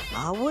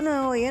 ಅವನು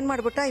ಏನು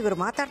ಮಾಡಿಬಿಟ್ಟ, ಇವರು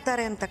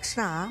ಮಾತಾಡ್ತಾರೆ ಅಂದ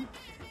ತಕ್ಷಣ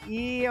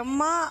ಈ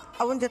ಅಮ್ಮ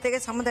ಅವನ ಜೊತೆಗೆ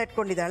ಸಂಬಂಧ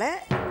ಇಟ್ಕೊಂಡಿದ್ದಾಳೆ,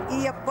 ಈ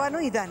ಅಪ್ಪನೂ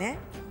ಇದ್ದಾನೆ,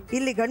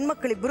 ಇಲ್ಲಿ ಗಂಡು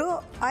ಮಕ್ಕಳಿಬ್ರು,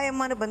 ಆ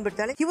ಅಮ್ಮನೂ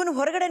ಬಂದ್ಬಿಡ್ತಾಳೆ. ಇವನು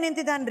ಹೊರಗಡೆ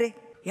ನಿಂತಿದ್ದಾನ್ರಿ,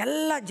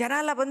 ಎಲ್ಲ ಜನ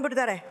ಎಲ್ಲ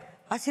ಬಂದ್ಬಿಡ್ತಾರೆ.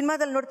 ಆ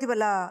ಸಿನಿಮಾದಲ್ಲಿ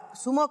ನೋಡ್ತೀವಲ್ಲ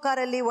ಸುಮೋ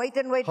ಕಾರಲ್ಲಿ ವೈಟ್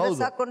ಅಂಡ್ ವೈಟ್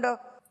ಡ್ರೆಸ್ ಹಾಕೊಂಡು,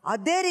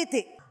 ಅದೇ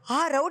ರೀತಿ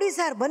ಆ ರೌಡಿ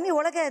ಸರ್ ಬನ್ನಿ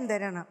ಒಳಗೆ ಅಂದೆ.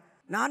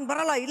 ನಾನು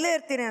ಬರಲ್ಲ, ಇಲ್ಲೇ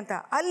ಇರ್ತೀನಿ ಅಂತ.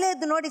 ಅಲ್ಲೇ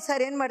ಇದ್ದು ನೋಡಿ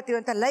ಸರ್ ಏನು ಮಾಡ್ತೀವಿ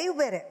ಅಂತ ಲೈವ್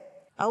ಬೇರೆ.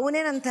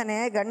 ಅವನೇನಂತಾನೆ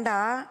ಗಂಡ,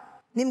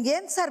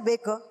 ನಿಮ್ಗೇನು ಸರ್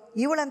ಬೇಕು?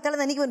 ಇವಳು ಅಂತಾಳೆ,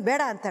 ನನಗಿವನು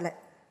ಬೇಡ ಅಂತಾಳೆ.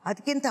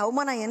 ಅದಕ್ಕಿಂತ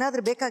ಅವಮಾನ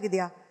ಏನಾದರೂ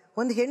ಬೇಕಾಗಿದೆಯಾ?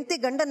 ಒಂದು ಹೆಂಡತಿ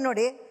ಗಂಡನ್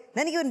ನೋಡಿ,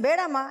 ನನಗಿವನು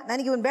ಬೇಡಮ್ಮ,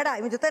 ನನಗಿವನು ಬೇಡ,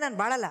 ಇವನ ಜೊತೆ ನಾನು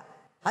ಬಾಳಲ್ಲ,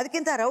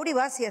 ಅದಕ್ಕಿಂತ ರೌಡಿ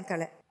ವಾಸಿ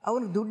ಅಂತಾಳೆ.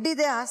 ಅವನು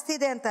ದುಡ್ಡಿದೆ ಆಸ್ತಿ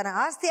ಇದೆ ಅಂತಾನೆ.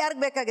 ಆಸ್ತಿ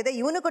ಯಾರಿಗೆ ಬೇಕಾಗಿದೆ?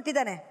 ಇವನು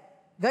ಕೊಟ್ಟಿದ್ದಾನೆ,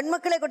 ಗಂಡು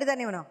ಮಕ್ಕಳೇ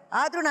ಕೊಟ್ಟಿದ್ದಾನೆ ಇವನು.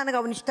 ಆದರೂ ನನಗೆ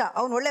ಅವನಿಷ್ಟ,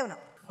 ಅವನು ಒಳ್ಳೆಯವನು.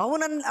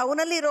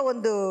 ಅವನಲ್ಲಿ ಇರೋ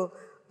ಒಂದು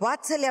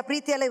ವಾತ್ಸಲ್ಯ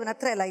ಪ್ರೀತಿ ಎಲ್ಲ ಇವನ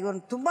ಹತ್ರ ಇಲ್ಲ. ಇವನು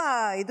ತುಂಬ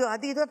ಇದು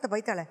ಅಂತ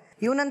ಬೈತಾಳೆ.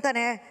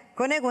 ಇವನಂತಾನೆ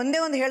ಕೊನೆಗೆ ಒಂದೇ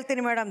ಒಂದು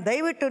ಹೇಳ್ತೀನಿ ಮೇಡಮ್,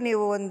 ದಯವಿಟ್ಟು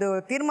ನೀವು ಒಂದು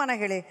ತೀರ್ಮಾನ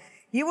ಹೇಳಿ.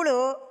 ಇವಳು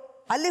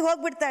ಅಲ್ಲಿಗೆ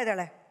ಹೋಗ್ಬಿಡ್ತಾ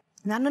ಇದ್ದಾಳೆ,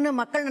 ನನ್ನನ್ನು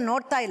ಮಕ್ಕಳನ್ನ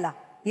ನೋಡ್ತಾ ಇಲ್ಲ,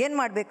 ಏನು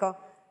ಮಾಡಬೇಕು?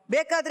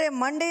 ಬೇಕಾದರೆ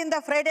ಮಂಡೆಯಿಂದ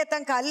ಫ್ರೈಡೇ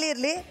ತನಕ ಅಲ್ಲಿ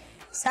ಇರಲಿ,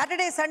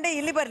 ಸ್ಯಾಟರ್ಡೇ ಸಂಡೇ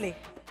ಇಲ್ಲಿ ಬರಲಿ,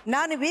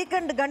 ನಾನು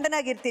ವೀಕೆಂಡ್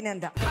ಗಂಡನಾಗಿರ್ತೀನಿ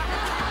ಅಂದ.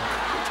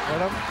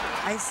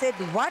 I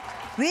said what?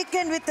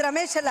 Weekend with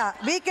Ramesh ಅಲ್ಲ,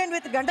 ವೀಕೆಂಡ್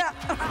ವಿತ್ ಗಂಡ.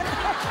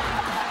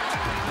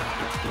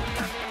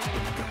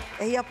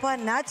 ಅಯ್ಯಪ್ಪ,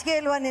 ನಾಚಿಕೆ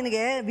ಇಲ್ವಾ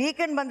ನಿನಗೆ?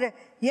 ವೀಕೆಂಡ್ ಬಂದರೆ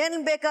ಏನು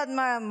ಬೇಕಾದ್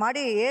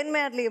ಮಾಡಿ, ಏನು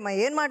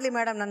ಮಾಡಲಿ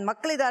ಮೇಡಮ್, ನನ್ನ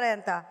ಮಕ್ಕಳಿದ್ದಾರೆ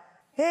ಅಂತ.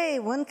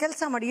 ಒಂದು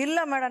ಕೆಲಸ ಮಾಡಿ. ಇಲ್ಲ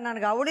ಮೇಡಮ್,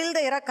 ನನಗೆ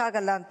ಅವಳಿಲ್ಲದೆ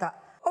ಇರೋಕ್ಕಾಗಲ್ಲ ಅಂತ.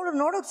 ಅವಳು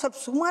ನೋಡೋಕೆ ಸ್ವಲ್ಪ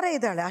ಸುಮಾರೇ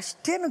ಇದ್ದಾಳೆ,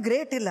 ಅಷ್ಟೇನು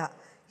ಗ್ರೇಟ್ ಇಲ್ಲ.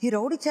 ಈ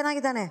ರೌಡಿ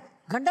ಚೆನ್ನಾಗಿದ್ದಾನೆ,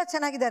 ಗಂಡ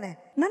ಚೆನ್ನಾಗಿದ್ದಾನೆ.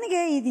 ನನಗೆ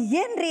ಇದು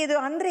ಏನ್ರಿ ಇದು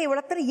ಅಂದ್ರೆ ಇವಳ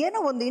ಹತ್ರ ಏನೋ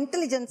ಒಂದು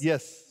ಇಂಟೆಲಿಜೆನ್ಸ್,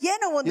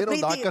 ಏನೋ ಒಂದು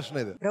ಪ್ರೀತಿ.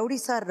 ರೌಡಿ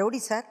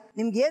ಸರ್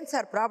ನಿಮ್ಗೆ ಏನು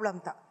ಸರ್ ಪ್ರಾಬ್ಲಮ್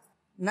ಅಂತ.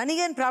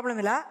 ನನಗೇನು ಪ್ರಾಬ್ಲಮ್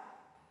ಇಲ್ಲ,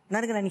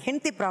 ನನಗೆ ನನ್ನ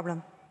ಹೆಂಡತಿ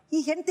ಪ್ರಾಬ್ಲಮ್. ಈ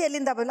ಹೆಂಡತಿ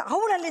ಎಲ್ಲಿಂದ ಬಂದ್ಲು?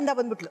 ಅವಳು ಅಲ್ಲಿಂದ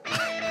ಬಂದ್ಬಿಟ್ಲು.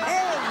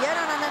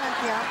 ಏನೋ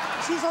ನನ್ನಂತೀಯ,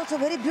 she is also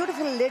very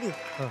beautiful lady.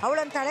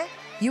 ಅವಳಂತಾಳೆ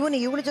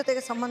ಇವಳ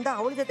ಜೊತೆಗೆ ಸಂಬಂಧ,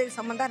 ಅವಳ ಜೊತೆಗೆ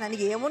ಸಂಬಂಧ,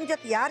 ನನಗೆ ಅವನ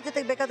ಜೊತೆ ಯಾರ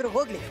ಜೊತೆಗೆ ಬೇಕಾದರೂ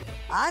ಹೋಗ್ಲಿ,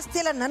 ಆಸ್ತಿ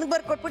ಎಲ್ಲ ನನಗೆ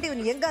ಬರ್ಕೊಟ್ಬಿಟ್ಟು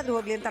ಇವನು ಹೆಂಗಾದ್ರೂ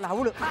ಹೋಗ್ಲಿ ಅಂತಲ್ಲ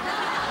ಅವಳು.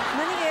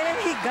 ನನಗೆ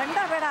ಈ ಗಂಡ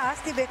ಬೇಡ,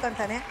 ಆಸ್ತಿ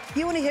ಬೇಕಂತಾನೆ.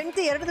 ಇವನು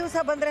ಹೆಂಡತಿ 2 ದಿವಸ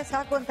ಬಂದರೆ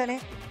ಸಾಕು ಅಂತಾನೆ.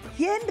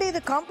 ಏನ್ರಿ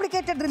ಇದು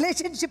ಕಾಂಪ್ಲಿಕೇಟೆಡ್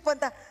ರಿಲೇಷನ್ಶಿಪ್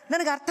ಅಂತ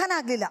ನನಗೆ ಅರ್ಥನೇ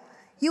ಆಗಲಿಲ್ಲ.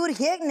 ಇವ್ರು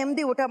ಹೇಗೆ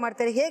ನೆಮ್ಮದಿ ಊಟ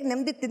ಮಾಡ್ತಾರೆ, ಹೇಗೆ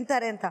ನೆಮ್ಮದಿ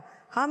ತಿಂತಾರೆ ಅಂತ.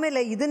 ಆಮೇಲೆ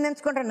ಇದನ್ನ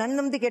ನೆನ್ಸ್ಕೊಂಡ್ರೆ ನನ್ನ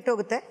ನೆಮ್ಮದಿ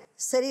ಕೆಟ್ಟೋಗುತ್ತೆ.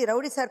 ಸರಿ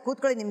ರೌಡಿ ಸರ್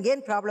ಕೂತ್ಕೊಳ್ಳಿ,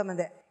 ನಿಮ್ಗೇನು ಪ್ರಾಬ್ಲಮ್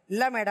ಅಂದೆ.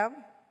 ಇಲ್ಲ ಮೇಡಮ್,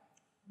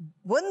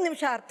 1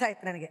 ನಿಮಿಷ ಅರ್ಥ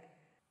ಆಯ್ತು ನನಗೆ.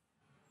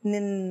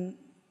 ನಿನ್ನ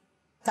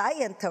ತಾಯಿ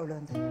ಅಂಥವಳು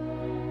ಅಂತ.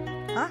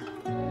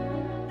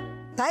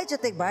 ತಾಯಿ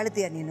ಜೊತೆಗೆ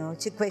ಬಾಳ್ತೀಯ ನೀನು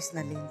ಚಿಕ್ಕ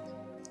ವಯಸ್ಸಿನಲ್ಲಿ ಅಂತ.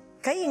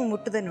 ಕೈ ಹಿಂಗೆ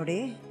ಮುಟ್ಟದೆ ನೋಡಿ,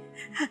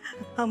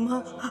 ಅಮ್ಮ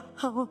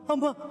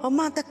ಅಮ್ಮ ಅಮ್ಮ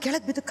ಅಂತ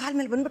ಕೆಳಗೆ ಬಿದ್ದು ಕಾಲ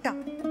ಮೇಲೆ ಬಂದ್ಬಿಟ್ಟ.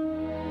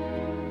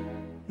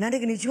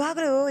 ನನಗೆ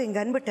ನಿಜವಾಗ್ಲೂ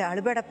ಹಿಂಗೆ ಅಂದ್ಬಿಟ್ಟೆ,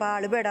 ಅಳಬೇಡಪ್ಪ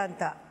ಅಳಬೇಡ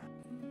ಅಂತ.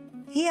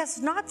 He has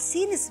not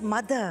seen is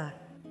mother.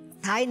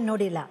 ತಾಯಿನ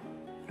ನೋಡಿಲ್ಲ,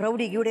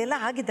 ರೌಡಿ ಗಿವಡಿ ಎಲ್ಲ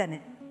ಆಗಿದ್ದಾನೆ.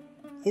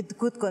 ಎದ್ದು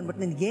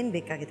ಕೂತ್ಕೊಂಡ್ಬಿಟ್ಟು ನಿನ್ಗೇನು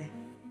ಬೇಕಾಗಿದೆ?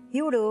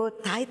 ಇವಳು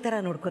ತಾಯಿ ಥರ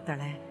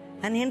ನೋಡ್ಕೋತಾಳೆ.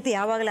 ನನ್ನ ಹೆಂಡತಿ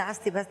ಯಾವಾಗಲೇ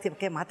ಆಸ್ತಿ ಪಾಸ್ತಿ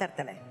ಬಗ್ಗೆ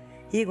ಮಾತಾಡ್ತಾಳೆ.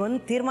 ಈಗ ಒಂದು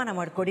ತೀರ್ಮಾನ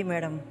ಮಾಡಿಕೊಡಿ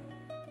ಮೇಡಮ್,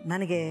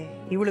 ನನಗೆ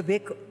ಇವಳು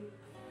ಬೇಕು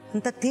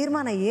ಅಂತ.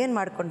 ತೀರ್ಮಾನ ಏನು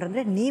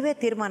ಮಾಡ್ಕೊಂಡ್ರಂದ್ರೆ ನೀವೇ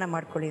ತೀರ್ಮಾನ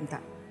ಮಾಡ್ಕೊಳ್ಳಿ ಅಂತ.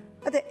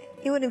 ಅದೇ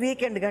ಇವನು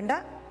ವೀಕೆಂಡ್ ಗಂಡ,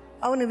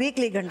 ಅವನು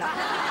ವೀಕ್ಲಿ ಗಂಡ.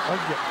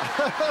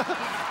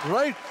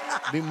 ರೈಟ್.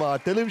 ನಿಮ್ಮ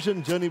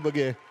ಟೆಲಿವಿಷನ್ ಜರ್ನಿ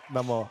ಬಗ್ಗೆ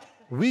ನಮ್ಮ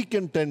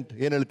ವೀಕೆಂಡ್ ಟೆಂಟ್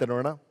ಏನು ಹೇಳ್ತಾರೆ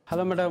ನೋಡೋಣ.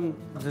 Hello madam,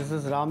 this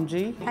is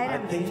Ramji. I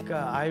think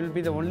I will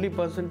be the only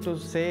person to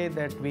say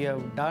that we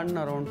have done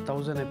around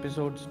 1000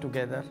 episodes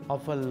together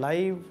of a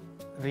live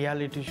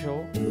reality show.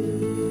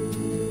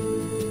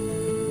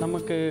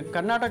 நமக்கு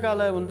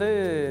கர்நாடகாவில் வந்து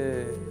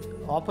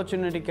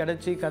opportunity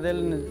கிடைச்சி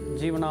கதையில்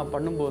ஜீவனா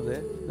பண்ணும்போது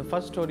the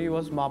first story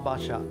was Ma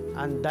Bhasha,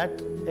 and that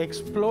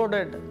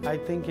exploded, I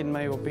think in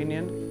my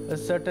opinion, a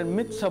certain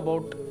myths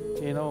about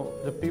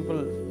the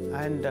people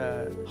and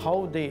how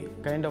they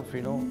kind of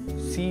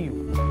see you.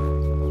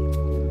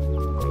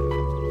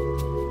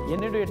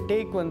 என்னுடைய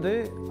take வந்து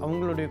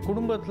அவங்களுடைய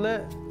குடும்பத்தில்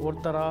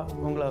ஒருத்தராக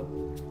அவங்கள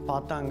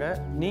பார்த்தாங்க.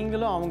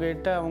 நீங்களும்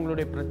அவங்ககிட்ட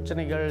அவங்களுடைய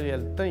பிரச்சனைகள்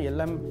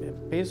எல்லாம்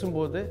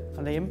பேசும்போது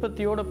அந்த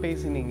எம்பத்தியோடு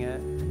பேசினீங்க.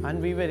 and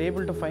we were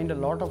able to find a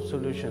lot of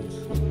solutions.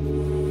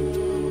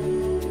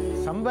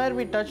 somewhere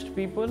we touched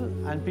people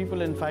and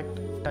people in fact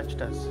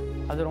touched us.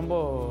 ಅದು ரொம்ப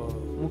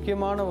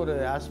ಮುಖ್ಯமான ஒரு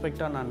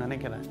ಆಸ್ಪೆಕ್ಟಾ ನಾನು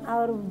ನೆನೆக்கிறேன்.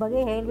 ಅವ್ರ ಬಗ್ಗೆ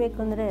ಹೇಳಬೇಕು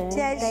ಅಂದರೆ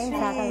ಟೈಮ್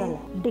ಸಾಕಾಗಲ್ಲ.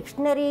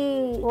 ಡಿಕ್ಷನರಿ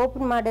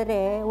ಓಪನ್ ಮಾಡಿದ್ರೆ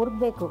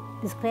ಹುಡುಕಬೇಕು.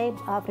 Describe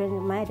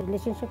my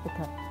relationship with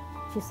her.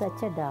 She is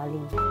such A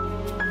darling.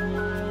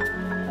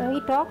 We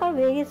talk on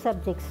various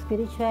subjects,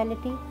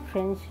 spirituality,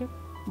 friendship,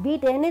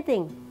 beet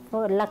anything.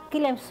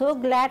 ಲಕ್ಕಿಲಿ I am so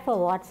glad for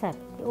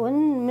WhatsApp.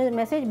 ಒಂದು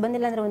ಮೆಸೇಜ್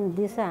ಬಂದಿಲ್ಲ ಅಂದರೆ ಒಂದು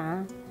ದಿವಸ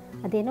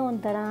ಅದೇನೋ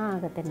ಒಂಥರ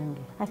ಆಗುತ್ತೆ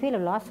ನನಗೆ. I feel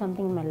I lost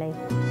something in my life.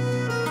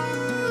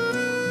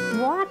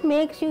 What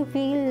makes you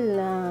feel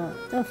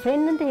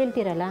friend ಅಂತ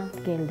ಹೇಳ್ತೀರಲ್ಲ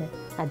ಕೇಳಿದೆ.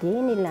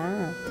 ಅದೇನಿಲ್ಲ,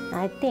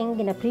 ಐ ಥಿಂಕ್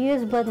ಇನ್ನು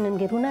ಪ್ರೀವಿಯಸ್ ಬರ್ತ್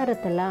ನನಗೆ ಋಣ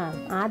ಇರುತ್ತಲ್ಲ,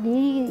 ಅದು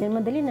ಈ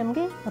ಜನ್ಮದಲ್ಲಿ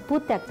ನಮಗೆ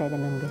ಪೂರ್ತಿ ಆಗ್ತಾ ಇದೆ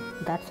ನನಗೆ.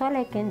 That's all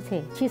I can say.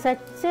 She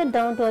such A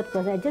down to earth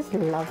person. I just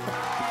love Har.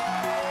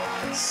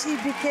 She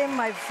became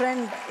my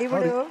friend.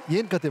 ಇವಳು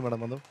ಏನು ಕತೆ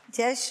ಮೇಡಮ್ ಅದು?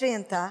 ಜಯಶ್ರೀ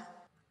ಅಂತ.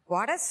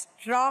 ವಾಟ್ ಅ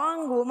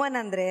ಸ್ಟ್ರಾಂಗ್ ವುಮನ್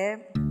ಅಂದರೆ,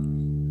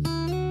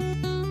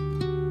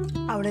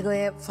 ಅವಳಿಗೆ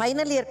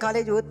final year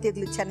college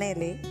ಓದ್ತಿದ್ಲು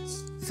ಚೆನ್ನೈಯಲ್ಲಿ.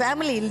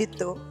 Family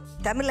ಇಲ್ಲಿತ್ತು.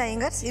 Tamil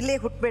Iyengars ಇಲ್ಲೇ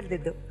ಹುಟ್ಟು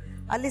ಬೆಳೆದಿದ್ದು.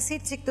 ಅಲ್ಲಿ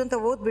ಸೀಟ್ ಸಿಕ್ತು ಅಂತ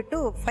ಓದ್ಬಿಟ್ಟು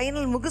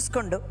ಫೈನಲ್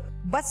ಮುಗಿಸ್ಕೊಂಡು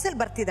ಬಸ್ಸಲ್ಲಿ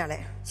ಬರ್ತಿದ್ದಾಳೆ.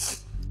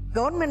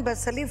 ಗೌರ್ಮೆಂಟ್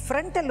ಬಸ್ಸಲ್ಲಿ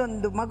ಫ್ರಂಟಲ್ಲಿ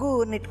ಒಂದು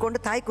ಮಗುವನ್ನು ಇಟ್ಕೊಂಡು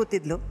ತಾಯಿ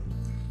ಕೂತಿದ್ಲು,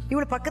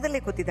 ಇವಳು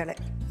ಪಕ್ಕದಲ್ಲೇ ಕೂತಿದ್ದಾಳೆ.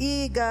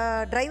 ಈಗ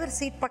ಡ್ರೈವರ್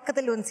ಸೀಟ್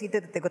ಪಕ್ಕದಲ್ಲಿ ಒಂದು ಸೀಟ್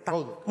ಇರುತ್ತೆ ಗೊತ್ತಾ,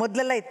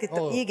 ಮೊದಲೆಲ್ಲ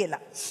ಇತ್ತಿತ್ತು, ಈಗೆಲ್ಲ.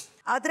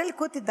 ಅದರಲ್ಲಿ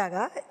ಕೂತಿದ್ದಾಗ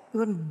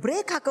ಇವನ್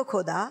ಬ್ರೇಕ್ ಹಾಕೋಕೆ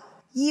ಹೋದ,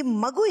 ಈ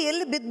ಮಗು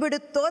ಎಲ್ಲಿ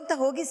ಬಿದ್ದುಬಿಡುತ್ತೋ ಅಂತ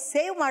ಹೋಗಿ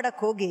ಸೇವ್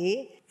ಮಾಡಕ್ಕೆ ಹೋಗಿ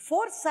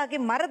ಫೋರ್ಸ್ ಆಗಿ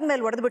ಮರದ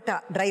ಮೇಲೆ ಹೊಡೆದ್ಬಿಟ್ಟ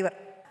ಡ್ರೈವರ್.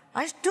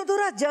 ಅಷ್ಟು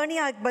ದೂರ ಜರ್ನಿ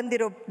ಆಗಿ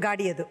ಬಂದಿರೋ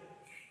ಗಾಡಿ ಅದು.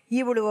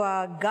 ಇವಳು ಆ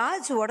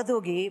ಗಾಜು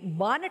ಒಡೆದೋಗಿ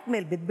ಬಾನೆಟ್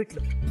ಮೇಲೆ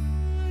ಬಿದ್ದುಬಿಟ್ಲು.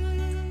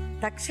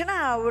 ತಕ್ಷಣ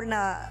ಅವಳನ್ನ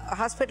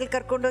ಹಾಸ್ಪಿಟಲ್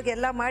ಕರ್ಕೊಂಡೋಗಿ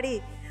ಎಲ್ಲ ಮಾಡಿ,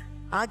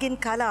 ಆಗಿನ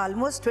ಕಾಲ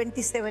ಆಲ್ಮೋಸ್ಟ್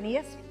 27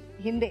 ಇಯರ್ಸ್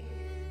ಹಿಂದೆ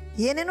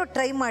ಏನೇನೋ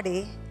ಟ್ರೈ ಮಾಡಿ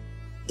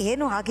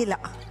ಏನೂ ಆಗಿಲ್ಲ.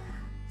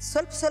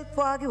 ಸ್ವಲ್ಪ ಸ್ವಲ್ಪ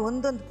ಆಗಿ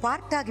ಒಂದೊಂದು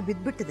ಪಾರ್ಟ್ ಆಗಿ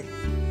ಬಿದ್ದುಬಿಟ್ಟಿದೆ.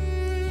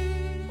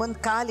 ಒಂದು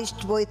ಕಾಲು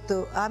ಇಷ್ಟು ಹೋಯ್ತು,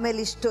 ಆಮೇಲೆ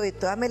ಇಷ್ಟು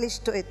ಹೋಯ್ತು, ಆಮೇಲೆ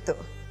ಇಷ್ಟು ಹೋಯ್ತು,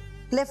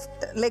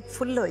 ಲೆಫ್ಟ್ ಲೆಗ್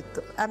ಫುಲ್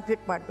ಹೋಯ್ತು,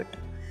 ಆಂಪ್ಯೂಟ್ ಮಾಡಿಬಿಟ್ಟು.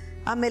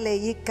 ಆಮೇಲೆ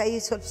ಈ ಕೈ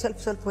ಸ್ವಲ್ಪ ಸ್ವಲ್ಪ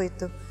ಸ್ವಲ್ಪ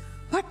ಹೋಯ್ತು.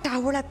 ಬಟ್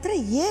ಅವಳ ಹತ್ರ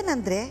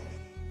ಏನಂದರೆ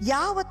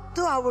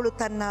ಯಾವತ್ತೂ ಅವಳು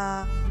ತನ್ನ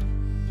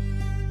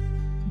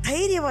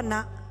ಧೈರ್ಯವನ್ನು,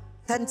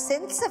 ತನ್ನ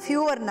ಸೆನ್ಸ್ ಆಫ್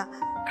ಹ್ಯೂಮರ್ನ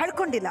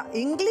ಕಳ್ಕೊಂಡಿಲ್ಲ.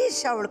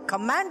 ಇಂಗ್ಲೀಷ್ ಅವಳು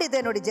ಕಮಾಂಡ್ ಇದೆ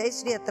ನೋಡಿ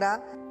ಜಯಶ್ರೀ ಹತ್ರ.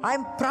 I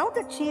am proud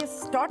that she has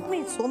taught me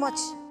so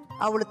much.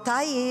 ಅವಳ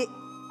ತಾಯಿ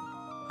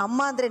ಅಮ್ಮ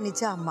ಅಂದರೆ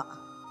ನಿಜ ಅಮ್ಮ.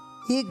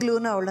 ಈಗಲೂ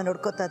ಅವಳನ್ನ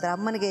ನೋಡ್ಕೋತಾ ಇದ್ದಾರೆ.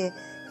 ಅಮ್ಮನಿಗೆ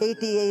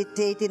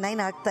 88, 89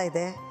 ಆಗ್ತಾ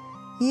ಇದೆ.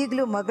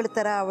 ಈಗಲೂ ಮಗಳ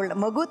ಥರ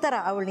ಮಗು ಥರ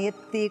ಅವಳನ್ನ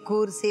ಎತ್ತಿ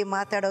ಕೂರಿಸಿ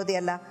ಮಾತಾಡೋದು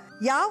ಎಲ್ಲ.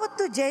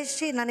 ಯಾವತ್ತೂ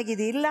ಜಯಶ್ರೀ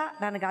ನನಗಿದು ಇಲ್ಲ,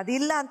 ನನಗೆ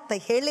ಅದಿಲ್ಲ ಅಂತ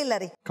ಹೇಳಿಲ್ಲ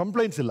ರೀ.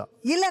 ಕಂಪ್ಲೇಂಟ್ಸ್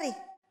ಇಲ್ಲ ರೀ.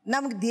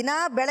 ನಮ್ಗೆ ದಿನ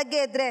ಬೆಳಗ್ಗೆ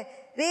ಎದ್ರೆ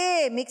ರೀ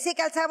ಮಿಕ್ಸಿ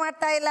ಕೆಲಸ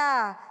ಮಾಡ್ತಾ ಇಲ್ಲ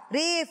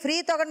ರೀ, ಫ್ರೀ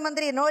ತಗೊಂಡ್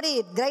ಬಂದ್ರಿ ನೋಡಿ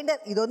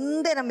ಗ್ರೈಂಡರ್,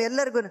 ಇದೊಂದೇ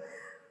ನಮ್ಮೆಲ್ಲರಿಗೂ.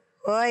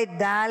 ಓಯ್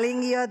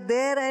darling, you are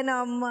there. I know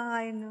ಅಮ್ಮ,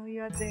 I know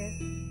you are there.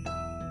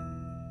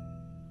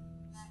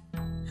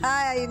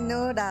 I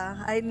know da.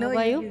 I know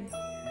you.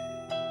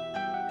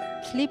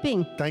 Sleeping.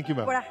 Thank you,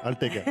 ma'am. I'll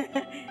take it.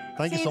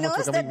 Thank you so much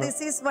for coming. She knows that this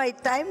is my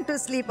time to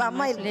sleep.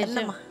 Amma,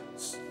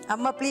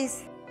 Amma, please.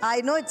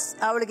 I know it's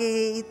ಅವಳಿಗೆ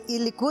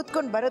ಇಲ್ಲಿ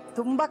ಕೂತ್ಕೊಂಡು ಬರೋದು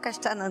ತುಂಬಾ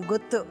ಕಷ್ಟ, ನನಗೆ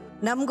ಗೊತ್ತು.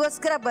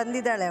 ನಮಗೋಸ್ಕರ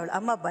ಬಂದಿದ್ದಾಳೆ ಅವಳು.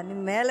 ಅಮ್ಮ ಬನ್ನಿ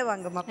ಮೇಲೆ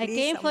ವಾಂಗಮ್ಮ. I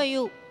came for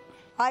you.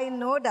 I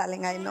know,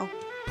 darling. I know.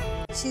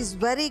 She's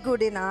very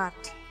good in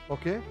art.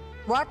 Okay.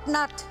 What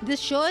not?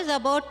 This show is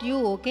about you,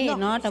 okay? No,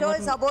 not show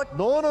about is about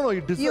No.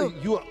 It is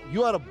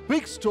you are a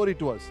big story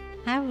to us.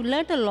 I have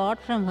learnt a lot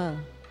from her.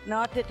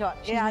 Not at all.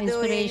 She's my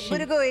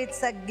inspiration.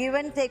 It's a give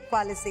and take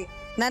policy.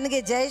 ನನಗೆ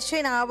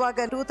ಜಯಶ್ರೀನ ಆವಾಗ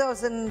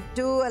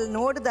 2002 ಅಲ್ಲಿ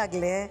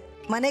ನೋಡಿದಾಗಲೇ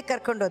ಮನೆಗೆ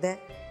ಕರ್ಕೊಂಡೋದೆ.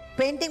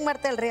 Painting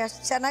ಮಾಡ್ತಾಳ್ರಿ,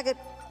 ಅಷ್ಟು ಚೆನ್ನಾಗಿ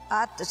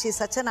art. She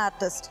such an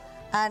artist.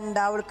 And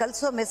ಅವಳು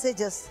ಕಲಿಸೋ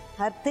messages,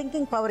 Har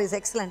thinking power is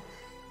excellent.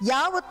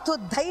 ಯಾವತ್ತೂ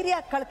ಧೈರ್ಯ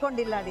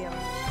ಕಳ್ಕೊಂಡಿಲ್ಲ ರೀ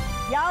ಅವಳು.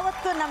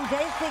 ಯಾವತ್ತೂ ನಮ್ಮ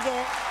ಜಯಶ್ರೀಗೆ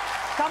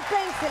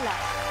ಕಂಪ್ಲೇಂಟ್ಸ್ ಇಲ್ಲ.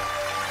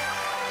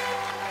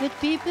 With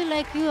people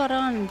like you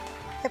around,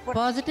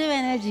 positive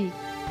energy.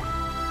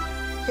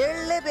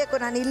 ಹೇಳಲೇಬೇಕು,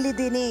 ನಾನು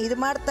ಇಲ್ಲಿದ್ದೀನಿ, ಇದು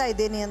ಮಾಡ್ತಾ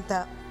ಇದ್ದೀನಿ ಅಂತ.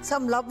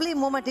 Some lovely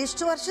moment.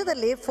 ಇಷ್ಟು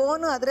ವರ್ಷದಲ್ಲಿ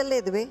ಫೋನು ಅದರಲ್ಲೇ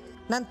ಇದ್ವಿ.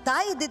 ನನ್ನ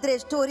ತಾಯಿ ಇದ್ದಿದ್ರೆ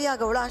ಎಷ್ಟು ಹೊರಿ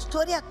ಆಗೋವಳು ಅಷ್ಟು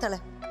ಹೊರಿ ಆಗ್ತಾಳೆ.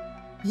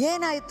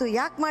 ಏನಾಯಿತು,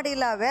 ಯಾಕೆ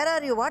ಮಾಡಿಲ್ಲ, where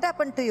are you, what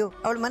happen to you.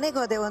 ಅವಳ ಮನೆಗೆ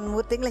ಹೋದೆ, ಒಂದು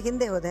 3 ತಿಂಗಳ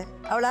ಹಿಂದೆ ಹೋದೆ.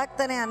 ಅವಳು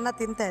ಆಗ್ತಾನೆ ಅನ್ನ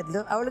ತಿಂತಾ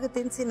ಇದ್ಲು. ಅವಳಿಗೆ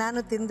ತಿನ್ನಿಸಿ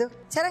ನಾನು ತಿಂದು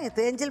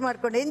ಚೆನ್ನಾಗಿತ್ತು. ಎಂಜಿಲ್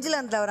ಮಾಡ್ಕೊಂಡು, ಎಂಜಿಲ್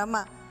ಅಂದ್ಲು ಅವರಮ್ಮ.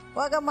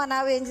 ಹೋಗಮ್ಮ,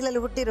 ನಾವು ಎಂಜಿಲಲ್ಲಿ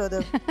ಹುಟ್ಟಿರೋದು,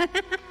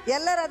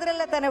 ಎಲ್ಲರೂ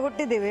ಅದರಲ್ಲೇ ತಾನೇ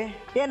ಹುಟ್ಟಿದ್ದೀವಿ.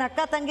 ಏನು ಅಕ್ಕ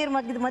ತಂಗಿರ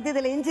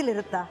ಮಧ್ಯದಲ್ಲಿ ಎಂಜಿಲ್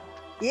ಇರುತ್ತಾ?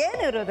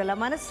 ಏನು ಇರೋದಲ್ಲ.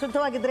 ಮನಸ್ಸು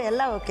ಶುದ್ಧವಾಗಿದ್ರೆ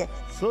ಎಲ್ಲ ಓಕೆ.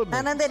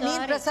 ನಾನಂದ್ರೆ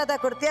ನೀನು ಪ್ರಸಾದ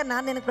ಕೊಡ್ತೀಯ,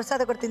 ನಾನು ನಿನಗೆ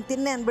ಪ್ರಸಾದ ಕೊಡ್ತೀನಿ,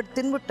 ತಿನ್ನೆ ಅಂದ್ಬಿಟ್ಟು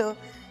ತಿನ್ಬಿಟ್ಟು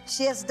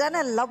she has done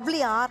a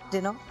lovely art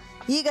ಏನೋ.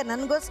 ಈಗ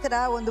ನನಗೋಸ್ಕರ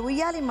ಒಂದು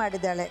ಉಯ್ಯಾಲಿ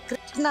ಮಾಡಿದ್ದಾಳೆ,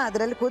 ಕೃಷ್ಣ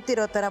ಅದರಲ್ಲಿ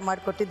ಕೂತಿರೋ ಥರ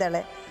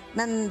ಮಾಡಿಕೊಟ್ಟಿದ್ದಾಳೆ.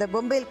 ನಂದು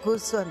ಬೊಂಬೆಯಲ್ಲಿ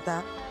ಕೂರಿಸು ಅಂತ.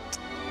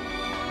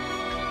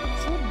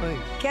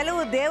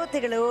 ಕೆಲವು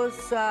ದೇವತೆಗಳು,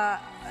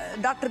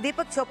 ಡಾಕ್ಟರ್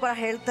ದೀಪಕ್ ಚೋಪ್ರಾ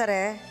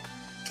ಹೇಳ್ತಾರೆ,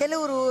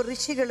 ಕೆಲವರು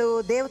ಋಷಿಗಳು,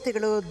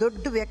 ದೇವತೆಗಳು,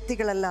 ದೊಡ್ಡ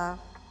ವ್ಯಕ್ತಿಗಳೆಲ್ಲ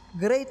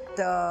ಗ್ರೇಟ್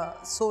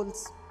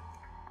ಸೋಲ್ಸ್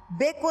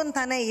ಬೇಕು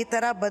ಅಂತಾನೆ ಈ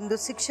ಥರ ಬಂದು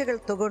ಶಿಕ್ಷೆಗಳು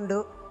ತಗೊಂಡು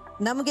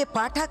ನಮಗೆ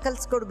ಪಾಠ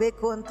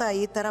ಕಲಿಸ್ಕೊಡ್ಬೇಕು ಅಂತ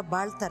ಈ ಥರ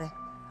ಬಾಳ್ತಾರೆ.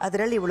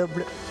 ಅದರಲ್ಲಿ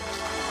ಇವಳೊಬ್ಳು.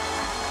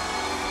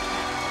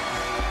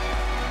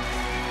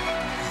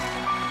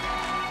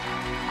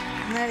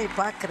 ನಡಿ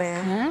ಪಾಕ್ರೆ,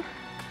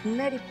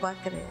 ನಡಿ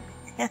ಪಾಕ್ರೆ.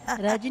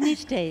 ರಜನಿ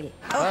ಸ್ಟೈಲ್.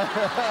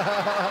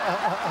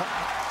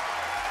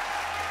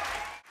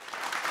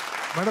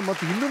 ಮೇಡಮ್,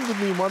 ಮತ್ತೆ ಇನ್ನೊಂದು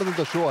ನೀವು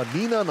ಮಾಡಿದಂಥ ಶೋ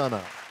ನೀನಾ ನಾನಾ,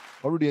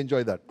 how did you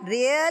enjoy that?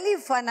 Really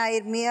fun. I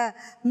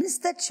miss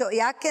that show.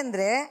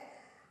 ಯಾಕೆಂದ್ರೆ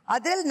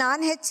ಅದ್ರಲ್ಲಿ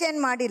ನಾನು ಹೆಚ್ಚೇನು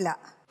ಮಾಡಿಲ್ಲ.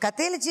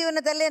 ಕಥೆಯಲ್ಲಿ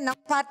ಜೀವನದಲ್ಲೇ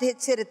ನಮ್ಮ ಪಾರ್ಟ್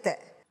ಹೆಚ್ಚಿರುತ್ತೆ.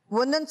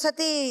 ಒಂದೊಂದು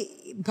ಸತಿ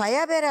ಭಯ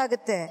ಬೇರೆ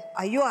ಆಗುತ್ತೆ.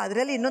 ಅಯ್ಯೋ,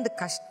 ಅದರಲ್ಲಿ ಇನ್ನೊಂದು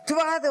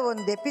ಕಷ್ಟವಾದ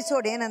ಒಂದು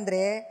ಎಪಿಸೋಡ್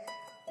ಏನಂದ್ರೆ,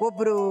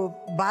 ಒಬ್ರು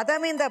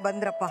ಬಾದಾಮಿಯಿಂದ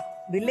ಬಂದ್ರಪ್ಪ,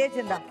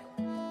 ವಿಲೇಜಿಂದ.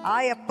 ಆ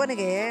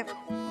ಅಪ್ಪನಿಗೆ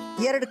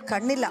 2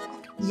 ಕಣ್ಣಿಲ್ಲ,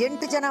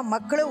 8 ಜನ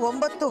ಮಕ್ಕಳು,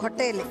 9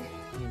 ಹೊಟ್ಟೆಯಲ್ಲಿ,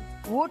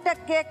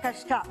 ಊಟಕ್ಕೆ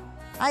ಕಷ್ಟ.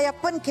 ಆ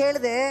ಅಪ್ಪನ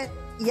ಕೇಳಿದೆ,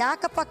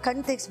 ಯಾಕಪ್ಪ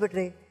ಕಣ್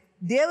ತೆಗಿಸ್ಬಿಟ್ರಿ?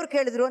 ದೇವ್ರು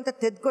ಕೇಳಿದ್ರು ಅಂತ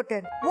ತೆಗೆದುಕೊಟ್ಟೆ.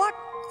 ವಾಟ್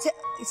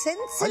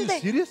ಸೆನ್ಸ್ ಇದೆ?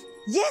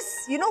 S,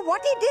 you know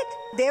what he did?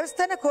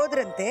 ದೇವಸ್ಥಾನಕ್ಕೆ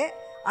ಹೋದ್ರಂತೆ.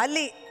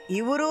 ಅಲ್ಲಿ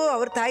ಇವರು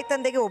ಅವ್ರ ತಾಯಿ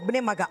ತಂದೆಗೆ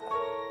ಒಬ್ಬನೇ ಮಗ.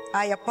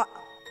 ಆ ಯಪ್ಪ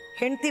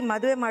ಹೆಂಡತಿ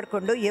ಮದುವೆ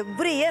ಮಾಡಿಕೊಂಡು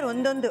ಎವ್ರಿ ಇಯರ್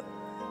ಒಂದೊಂದು,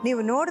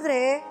 ನೀವು ನೋಡಿದ್ರೆ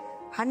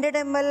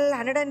 100 ml,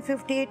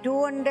 150,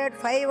 200,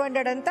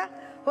 500 ಅಂತ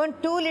ಒಂದು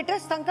 2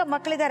 ಲೀಟರ್ಸ್ ತನಕ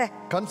ಮಕ್ಕಳಿದ್ದಾರೆ.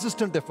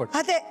 Consistent effort.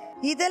 ಅದೇ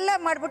ಇದೆಲ್ಲ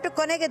ಮಾಡಿಬಿಟ್ಟು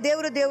ಕೊನೆಗೆ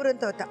ದೇವರು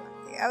ಅಂತ ಹೋತ.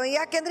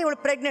 ಯಾಕೆಂದ್ರೆ ಇವಳು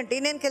ಪ್ರೆಗ್ನೆಂಟ್,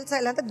 ಇನ್ನೇನು ಕೆಲಸ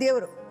ಇಲ್ಲ ಅಂತ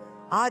ದೇವರು.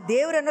 ಆ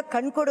ದೇವರನ್ನು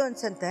ಕಣ್ಕೊಡು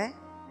ಅನ್ಸಂತೆ.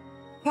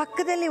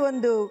 ಪಕ್ಕದಲ್ಲಿ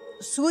ಒಂದು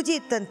ಸೂಜಿ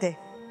ಇತ್ತಂತೆ.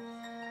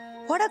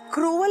 What a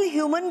ಕ್ರೂವಲ್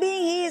human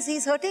being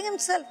is hurting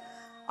himself.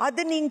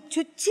 ಅದನ್ನ ಹಿಂಗೆ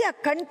ಚುಚ್ಚಿ ಆ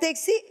ಕಣ್ಣು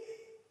ತೆಗೆಸಿ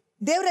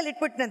ದೇವರಲ್ಲಿ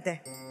ಇಟ್ಬಿಟ್ನಂತೆ.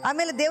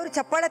 ಆಮೇಲೆ ದೇವ್ರು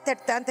ಚಪ್ಪಾಳ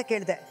ತಟ್ತಾ ಅಂತ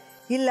ಕೇಳಿದೆ.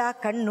 ಇಲ್ಲ,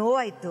 ಕಣ್ಣು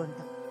ನೋವಾಯಿತು ಅಂತ.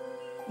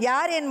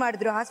 ಯಾರೇನು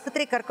ಮಾಡಿದ್ರು,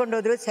 ಆಸ್ಪತ್ರೆಗೆ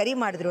ಕರ್ಕೊಂಡೋದ್ರು, ಸರಿ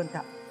ಮಾಡಿದ್ರು ಅಂತ.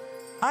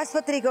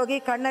 ಆಸ್ಪತ್ರೆಗೆ ಹೋಗಿ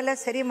ಕಣ್ಣೆಲ್ಲ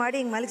ಸರಿ ಮಾಡಿ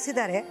ಹಿಂಗೆ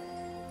ಮಲಗಿಸಿದ್ದಾರೆ.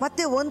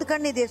 ಮತ್ತೆ ಒಂದು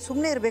ಕಣ್ಣಿದೆ,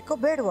 ಸುಮ್ಮನೆ ಇರಬೇಕೋ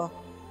ಬೇಡವೋ?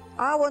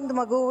 ಆ ಒಂದು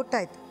ಮಗು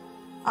ಹುಟ್ಟಾಯ್ತು.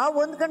 ಆ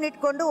ಒಂದು ಕಣ್ಣು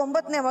ಇಟ್ಕೊಂಡು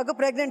 9ನೇ ಮಗು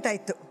ಪ್ರೆಗ್ನೆಂಟ್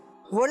ಆಯಿತು.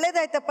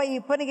 ಒಳ್ಳೇದಾಯ್ತಪ್ಪ ಈ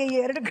ಇಪ್ಪನಿಗೆ ಈ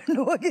 2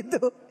 ಕಣ್ಣು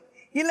ಹೋಗಿದ್ದು,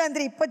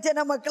 ಇಲ್ಲಾಂದ್ರೆ 20 ಜನ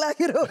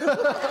ಮಕ್ಕಳಾಗಿರೋರು.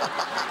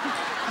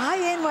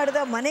 ಏನು ಮಾಡ್ದ,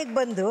 ಮನೆಗೆ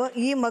ಬಂದು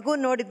ಈ ಮಗು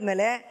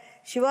ನೋಡಿದ್ಮೇಲೆ,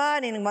 ಶಿವ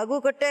ನಿನಗೆ ಮಗು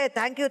ಕೊಟ್ಟೆ,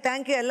 ಥ್ಯಾಂಕ್ ಯು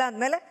ಎಲ್ಲ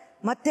ಅಂದಮೇಲೆ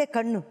ಮತ್ತೆ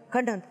ಕಣ್ಣು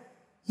ಅಂತ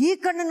ಈ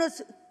ಕಣ್ಣನ್ನು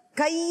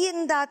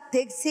ಕೈಯಿಂದ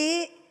ತೆಗೆಸಿ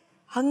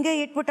ಹಾಗೆ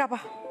ಇಟ್ಬಿಟ್ಟಪ್ಪ.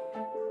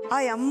 ಆ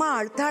ಅಮ್ಮ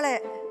ಅಳ್ತಾಳೆ,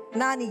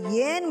 ನಾನು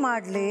ಏನು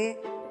ಮಾಡಲಿ,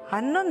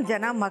 11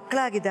 ಜನ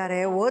ಮಕ್ಕಳಾಗಿದ್ದಾರೆ,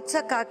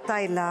 ಓದ್ಸೋಕ್ಕಾಗ್ತಾ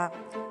ಇಲ್ಲ,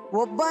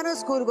 ಒಬ್ಬನೂ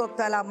ಸ್ಕೂಲ್ಗೆ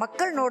ಹೋಗ್ತಾ ಇಲ್ಲ.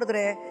 ಮಕ್ಕಳು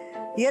ನೋಡಿದ್ರೆ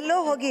ಎಲ್ಲೋ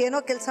ಹೋಗಿ ಏನೋ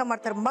ಕೆಲಸ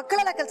ಮಾಡ್ತಾರೆ,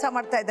 ಮಕ್ಕಳೆಲ್ಲ ಕೆಲಸ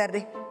ಮಾಡ್ತಾ ಇದ್ದಾರೆ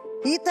ರೀ.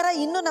 ಈ ಥರ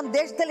ಇನ್ನೂ ನಮ್ಮ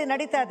ದೇಶದಲ್ಲಿ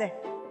ನಡೀತಾ ಇದೆ.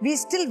 We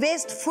still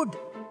waste food,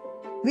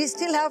 we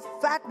still have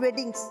fat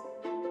weddings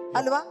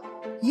ಅಲ್ವಾ?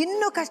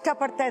 ಇನ್ನೂ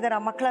ಕಷ್ಟಪಡ್ತಾ ಇದ್ದಾರೆ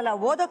ಆ ಮಕ್ಕಳೆಲ್ಲ,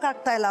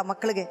 ಓದೋಕ್ಕಾಗ್ತಾ ಇಲ್ಲ ಆ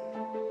ಮಕ್ಕಳಿಗೆ.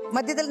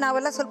 ಮಧ್ಯದಲ್ಲಿ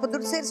ನಾವೆಲ್ಲ ಸ್ವಲ್ಪ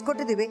ದುಡ್ಡು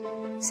ಸೇರಿಸ್ಕೊಟ್ಟಿದ್ದೀವಿ,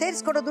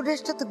 ಸೇರಿಸ್ಕೊಡೋ ದುಡ್ಡು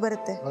ಎಷ್ಟೊತ್ತಿಗೆ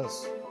ಬರುತ್ತೆ?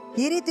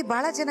 ಈ ರೀತಿ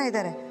ಭಾಳ ಜನ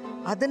ಇದ್ದಾರೆ.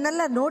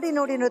 ಅದನ್ನೆಲ್ಲ ನೋಡಿ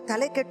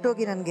ತಲೆ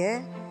ಕೆಟ್ಟೋಗಿ ನನಗೆ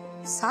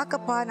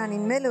ಸಾಕಪ್ಪ, ನಾನು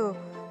ಇನ್ಮೇಲೂ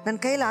ನನ್ನ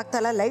ಕೈಯಲ್ಲಿ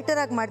ಆಗ್ತಾಯಿಲ್ಲ,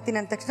 ಲೈಟರಾಗಿ ಮಾಡ್ತೀನಿ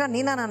ಅಂದ ತಕ್ಷಣ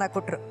ನೀನಾನ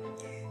ಕೊಟ್ಟರು.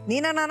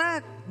 ನೀನಾನ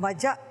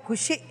ಮಜಾ,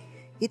 ಖುಷಿ.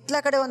 ಇತ್ಲ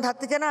ಕಡೆ ಒಂದು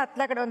 10 ಜನ,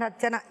 ಅತ್ಲ ಕಡೆ ಒಂದು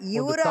 10 ಜನ.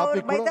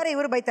 ಅವ್ರು ಬೈತಾರೆ,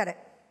 ಇವರು ಬೈತಾರೆ,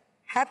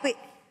 ಹ್ಯಾಪಿ.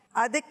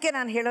 ಅದಕ್ಕೆ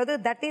ನಾನು ಹೇಳೋದು,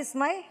 that is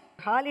my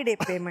holiday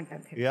payment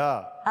ಅಂತ ಹೇಳಿ.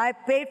 I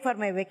paid for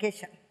my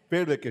vacation.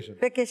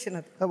 Vacation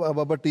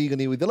ಅದು. ಬಟ್ ಈಗ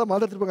ನೀವು ಇದೆಲ್ಲ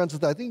ಮಾತಾಡ್ತಿರ್ಬೇಕು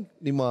ಅನ್ಸುತ್ತೆ. ಐ ಥಿಂಕ್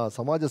ನಿಮ್ಮ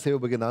ಸಮಾಜ ಸೇವೆ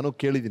ಬಗ್ಗೆ ನಾನು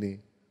ಕೇಳಿದ್ದೀನಿ.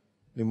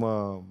 ನಿಮ್ಮ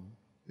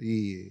ಈ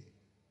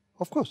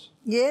ಆಫ್ಕೋರ್ಸ್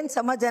ಏನು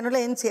ಸಮಾಜ ಅನ್ನೋಲ್ಲ,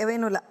 ಏನು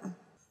ಸೇವೆನೂ ಇಲ್ಲ.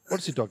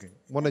 What's it talking?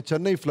 ಮೊನ್ನೆ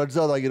ಚೆನ್ನೈ ಫ್ಲಡ್ಸ್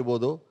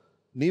ಆದಾಗಿರ್ಬೋದು,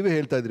 ನೀವೇ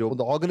ಹೇಳ್ತಾ ಇದ್ರಿ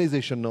ಒಂದು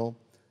organisation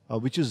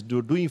which is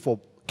doing for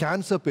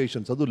cancer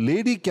patients, ಅದು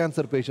ಲೇಡಿ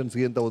ಕ್ಯಾನ್ಸರ್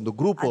ಪೇಷಂಟ್ಸ್ಗೆ ಅಂತ ಒಂದು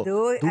ಗ್ರೂಪ್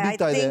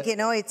ದುಡಿತಾ ಇದೆ.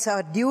 It's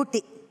hour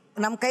duty.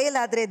 ನಮ್ಮ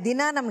ಕೈಯಲ್ಲಾದರೆ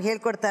ದಿನ ನಮ್ಗೆ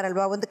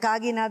ಹೇಳ್ಕೊಡ್ತಾರಲ್ವಾ, ಒಂದು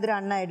ಕಾಗಿನಾದರೂ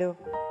ಅನ್ನ ಇಡು.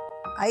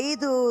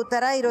 5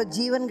 ಥರ ಇರೋ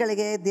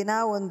ಜೀವನಗಳಿಗೆ ದಿನ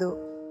ಒಂದು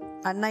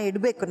ಅನ್ನ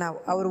ಇಡಬೇಕು ನಾವು,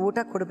 ಅವ್ರ ಊಟ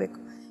ಕೊಡಬೇಕು.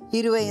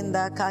 ಇರುವೆಯಿಂದ,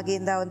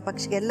 ಕಾಗಿಯಿಂದ, ಒಂದು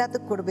ಪಕ್ಷಿಗೆ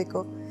ಎಲ್ಲದಕ್ಕೆ ಕೊಡಬೇಕು.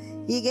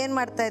 ಈಗೇನು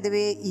ಮಾಡ್ತಾ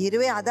ಇದ್ದೀವಿ,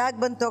 ಇರುವೆ ಅದಾಗಿ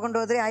ಬಂದು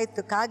ತೊಗೊಂಡೋದ್ರೆ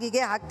ಆಯಿತು,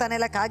 ಕಾಗಿಗೆ ಹಾಕ್ತಾನೆ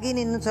ಇಲ್ಲ, ಕಾಗಿನ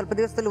ಇನ್ನೊಂದು ಸ್ವಲ್ಪ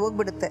ದಿವಸದಲ್ಲಿ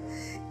ಹೋಗ್ಬಿಡುತ್ತೆ.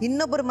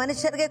 ಇನ್ನೊಬ್ಬರು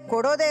ಮನುಷ್ಯರಿಗೆ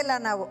ಕೊಡೋದೇ ಇಲ್ಲ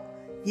ನಾವು.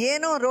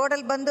 ಏನೋ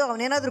ರೋಡಲ್ಲಿ ಬಂದು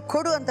ಅವನೇನಾದರೂ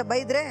ಕೊಡು ಅಂತ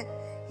ಬೈದರೆ,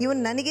 ಇವನು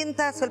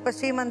ನನಗಿಂತ ಸ್ವಲ್ಪ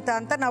ಶ್ರೀಮಂತ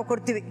ಅಂತ ನಾವು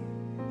ಕೊಡ್ತೀವಿ.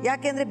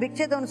 ಯಾಕೆಂದರೆ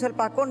ಭಿಕ್ಷೆದವನು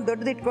ಸ್ವಲ್ಪ ಅಕೌಂಟ್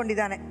ದೊಡ್ಡದು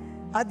ಇಟ್ಕೊಂಡಿದ್ದಾನೆ,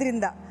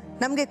 ಅದರಿಂದ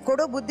ನಮಗೆ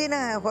ಕೊಡೋ ಬುದ್ಧಿನ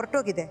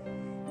ಹೊರಟೋಗಿದೆ.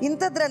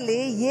 ಇಂಥದ್ರಲ್ಲಿ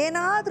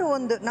ಏನಾದರೂ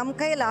ಒಂದು ನಮ್ಮ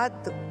ಕೈಯಲ್ಲಿ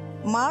ಆಯ್ತು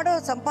ಮಾಡೋ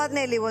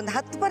ಸಂಪಾದನೆಯಲ್ಲಿ ಒಂದು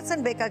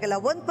 10% ಬೇಕಾಗಿಲ್ಲ,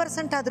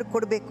 1% ಆದರೂ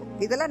ಕೊಡಬೇಕು.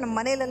 ಇದೆಲ್ಲ ನಮ್ಮ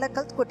ಮನೆಯಲ್ಲೆಲ್ಲ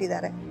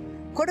ಕಲ್ತ್ಕೊಟ್ಟಿದ್ದಾರೆ.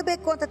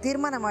 ಕೊಡಬೇಕು ಅಂತ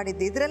ತೀರ್ಮಾನ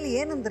ಮಾಡಿದ್ದೆ. ಇದರಲ್ಲಿ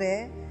ಏನಂದರೆ,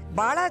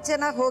 ಭಾಳ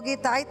ಜನ ಹೋಗಿ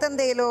ತಾಯಿ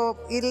ತಂದೆ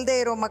ಇಲ್ಲದೆ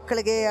ಇರೋ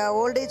ಮಕ್ಕಳಿಗೆ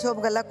ಓಲ್ಡ್ ಏಜ್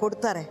ಹೋಮ್ಗೆಲ್ಲ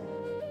ಕೊಡ್ತಾರೆ.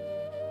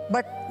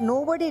 But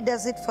nobody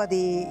does it for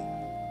the.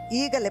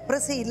 ಈಗ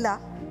ಲೆಪ್ರಸಿ ಇಲ್ಲ,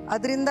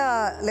 ಅದರಿಂದ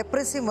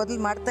ಲೆಪ್ರಸಿ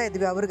ಮೊದಲು ಮಾಡ್ತಾ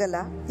ಇದ್ವಿ ಅವ್ರಿಗೆಲ್ಲ.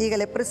 ಈಗ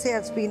leprosy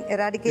has been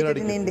ಎರಾಡಿಕೇಟೆಡ್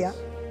in India.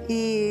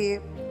 ಈ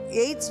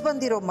ಏಡ್ಸ್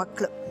ಬಂದಿರೋ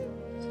ಮಕ್ಕಳು,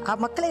 ಆ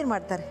ಮಕ್ಕಳೇನು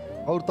ಮಾಡ್ತಾರೆ,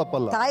 ಅವ್ರು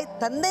ತಪ್ಪಲ್ಲ,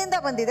 ತಂದೆಯಿಂದ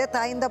ಬಂದಿದೆ,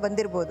 ತಾಯಿಯಿಂದ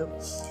ಬಂದಿರ್ಬೋದು,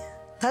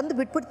 ತಂದು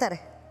ಬಿಟ್ಬಿಡ್ತಾರೆ.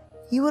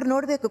 ಇವ್ರು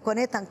ನೋಡಬೇಕು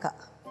ಕೊನೆ ತನಕ.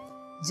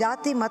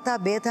 ಜಾತಿ ಮತ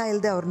ಭೇದ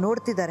ಇಲ್ಲದೆ ಅವ್ರು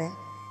ನೋಡ್ತಿದ್ದಾರೆ.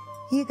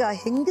 ಈಗ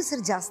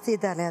ಹೆಂಗಸರು ಜಾಸ್ತಿ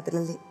ಇದ್ದಾರೆ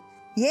ಅದರಲ್ಲಿ.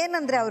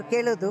 ಏನಂದರೆ ಅವ್ರು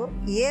ಕೇಳೋದು,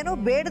 ಏನೋ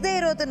ಬೇಡದೇ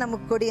ಇರೋದು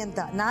ನಮಗೆ ಕೊಡಿ ಅಂತ.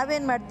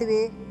 ನಾವೇನು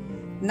ಮಾಡ್ತೀವಿ,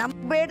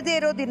 ನಮ್ಗೆ ಬೇಡದೇ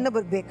ಇರೋದು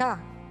ಇನ್ನೊಬ್ರಿಗೆ ಬೇಕಾ?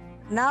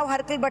 ನಾವು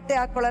ಹರಕಲ್ ಬಟ್ಟೆ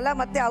ಹಾಕ್ಕೊಳ್ಳಲ್ಲ,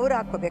 ಮತ್ತೆ ಅವರು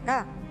ಹಾಕ್ಕೋಬೇಕಾ?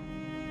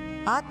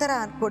 ಆ ಥರ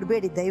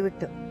ಕೊಡಬೇಡಿ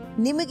ದಯವಿಟ್ಟು.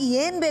 ನಿಮಗೆ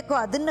ಏನು ಬೇಕೋ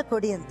ಅದನ್ನು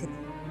ಕೊಡಿ ಅಂತೀನಿ.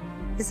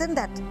 Isn't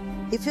that?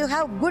 If you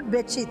have good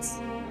bed sheets,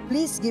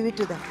 please give it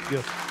to them.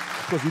 Yes.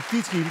 Because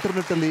ಇತ್ತೀಚೆಗೆ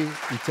ಇಂಟರ್ನೆಟ್ಟಲ್ಲಿ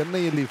ಈ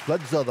ಚೆನ್ನೈಯಲ್ಲಿ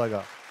ಫ್ಲಡ್ಸ್ ಆದಾಗ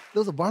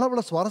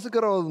ಬಹಳ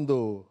ಸ್ವಾರಸ್ಯಕರವಾದ ಒಂದು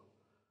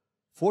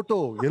ಫೋಟೋ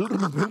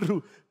ಎಲ್ಲರೂ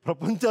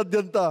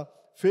ಪ್ರಪಂಚಾದ್ಯಂತ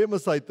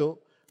ಫೇಮಸ್ ಆಯಿತು.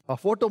 ಆ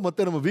ಫೋಟೋ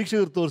ಮತ್ತೆ ನಮ್ಮ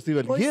ವೀಕ್ಷಕರು ತೋರಿಸ್ತೀವಿ.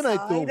 ಅಲ್ಲಿ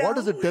ಏನಾಯ್ತು? What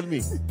is it? Tell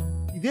me.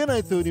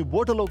 ಇದೇನಾಯ್ತು? ನೀವು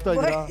ಬೋಟಲ್ಲಿ ಹೋಗ್ತಾ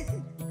ಇದ್ದೀರಾ?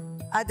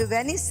 ಅದು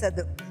ವೆನಿಸ್.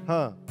 ಅದು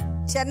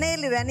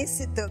ಚೆನ್ನೈಯಲ್ಲಿ ವೆನಿಸ್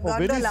ಇತ್ತು,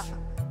 ಗೊಂಡೋಲಾ,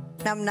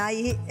 ನಮ್ಮ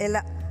ನಾಯಿ ಎಲ್ಲ.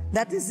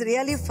 That is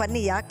really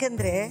funny.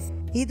 ಯಾಕೆಂದ್ರೆ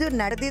ಇದು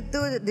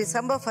ನಡೆದಿದ್ದು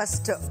ಡಿಸೆಂಬರ್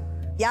 1.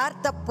 ಯಾರು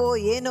ತಪ್ಪೋ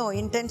ಏನೋ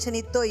ಇಂಟೆನ್ಷನ್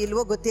ಇತ್ತೋ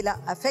ಇಲ್ವೋ ಗೊತ್ತಿಲ್ಲ.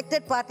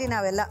 ಅಫೆಕ್ಟೆಡ್ ಪಾರ್ಟಿ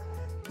ನಾವೆಲ್ಲ.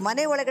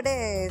 ಮನೆ ಒಳಗಡೆ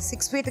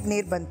 6 ಫೀಟ್ಗೆ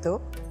ನೀರು ಬಂತು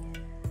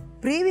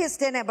ಪ್ರೀವಿಯಸ್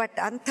ಡೇನೆ. ಬಟ್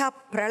ಅಂಥ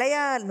ಪ್ರಳಯ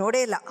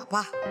ನೋಡೇ ಇಲ್ಲ.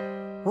 ಅಪ್ಪಾ,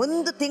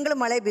 1 ತಿಂಗಳು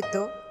ಮಳೆ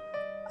ಬಿತ್ತು.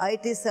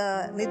 ಇಟ್ ಈಸ್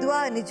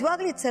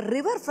ನಿಜವಾಗ್ಲೂ it's a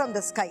river from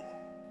the sky,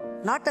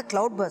 not a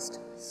cloud burst.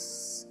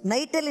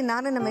 ನೈಟಲ್ಲಿ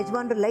ನಾನು ನಮ್ಮ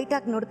ಯಜಮಾನ್ರು ಲೈಟ್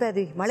ಹಾಕಿ ನೋಡ್ತಾ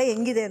ಇದ್ವಿ ಮಳೆ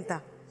ಹೆಂಗಿದೆ ಅಂತ.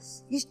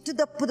 ಇಷ್ಟು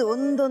ದಪ್ಪದು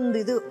ಒಂದೊಂದು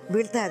ಇದು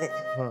ಬೀಳ್ತಾ ಇದೆ.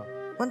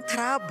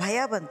 ಒಂಥರ ಭಯ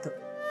ಬಂತು.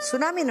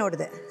 ಸುನಾಮಿ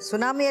ನೋಡಿದೆ.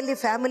 ಸುನಾಮಿಯಲ್ಲಿ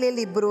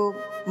ಫ್ಯಾಮಿಲಿಯಲ್ಲಿ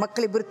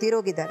ಮಕ್ಕಳಿಬ್ಬರು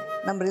ತೀರೋಗಿದ್ದಾರೆ.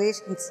 ನಮ್ಮ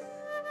ರಿಲೇಷನ್ಸ್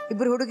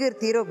 2 ಹುಡುಗಿಯರು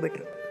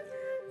ತೀರೋಗ್ಬಿಟ್ರು.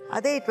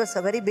 ಅದೇ it was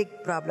a very big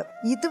problem.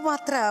 ಇದು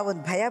ಮಾತ್ರ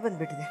ಒಂದು ಭಯ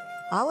ಬಂದ್ಬಿಟ್ಟಿದೆ.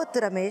 ಆವತ್ತು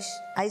Ramesh,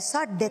 I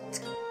saw death.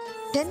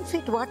 10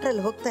 feet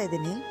ವಾಟ್ರಲ್ಲಿ ಹೋಗ್ತಾ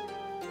ಇದ್ದೀನಿ.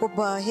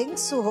 ಒಬ್ಬ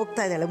ಹೆಂಗಸು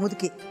ಹೋಗ್ತಾ ಇದ್ದಾಳೆ,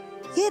 ಮುದುಕಿ.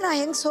 ಏನು ಆ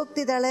ಹೆಂಗಸು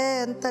ಹೋಗ್ತಿದ್ದಾಳೆ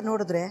ಅಂತ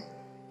ನೋಡಿದ್ರೆ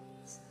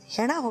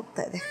ಹೆಣ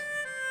ಹೋಗ್ತಾ ಇದೆ,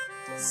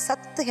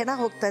 ಸತ್ತು ಹೆಣ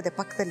ಹೋಗ್ತಾ ಇದೆ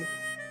ಪಕ್ಕದಲ್ಲಿ.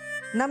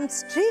 ನಮ್ಮ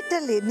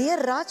ಸ್ಟ್ರೀಟಲ್ಲಿ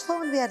near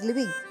Raj Bhavan we are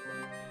living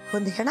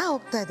ಒಂದು ಹೆಣ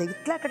ಹೋಗ್ತಾ ಇದೆ.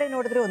 ಇತ್ಲಾ ಕಡೆ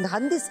ನೋಡಿದ್ರೆ ಒಂದು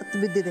ಹಂದಿ ಸತ್ತು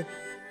ಬಿದ್ದಿದೆ,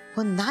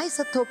 ಒಂದು ನಾಯಿ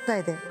ಸತ್ತು ಹೋಗ್ತಾ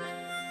ಇದೆ.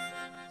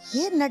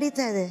 ಏನು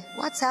ನಡೀತಾ ಇದೆ?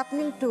 What's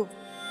happening to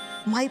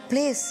my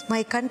place,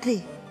 my country?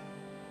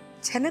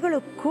 ಜನಗಳು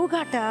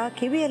ಕೂಗಾಟ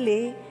ಕಿವಿಯಲ್ಲಿ.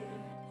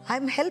 I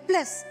am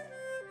helpless.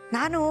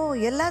 ನಾನು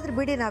ಎಲ್ಲಾದ್ರೂ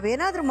ಬಿಡಿ,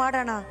 ನಾವೇನಾದ್ರೂ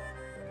ಮಾಡೋಣ,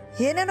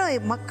 ಏನೇನೋ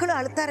ಮಕ್ಕಳು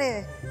ಅಳ್ತಾರೆ.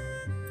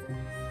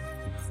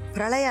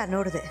 ಪ್ರಳಯ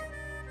ನೋಡಿದೆ.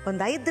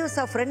 ಒಂದು 5 ದಿವಸ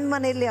ಫ್ರೆಂಡ್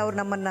ಮನೆಯಲ್ಲಿ ಅವ್ರು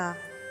ನಮ್ಮನ್ನು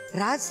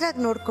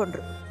ರಾಜರಾಗಿ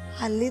ನೋಡಿಕೊಂಡ್ರು.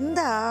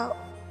 ಅಲ್ಲಿಂದ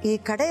ಈ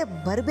ಕಡೆ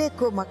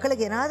ಬರಬೇಕು,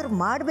 ಮಕ್ಕಳಿಗೆ ಏನಾದರೂ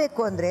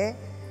ಮಾಡಬೇಕು ಅಂದರೆ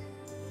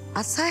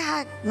ಅಸಹ್ಯ,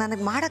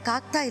 ನನಗೆ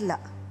ಮಾಡೋಕ್ಕಾಗ್ತಾ ಇಲ್ಲ.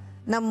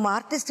 ನಮ್ಮ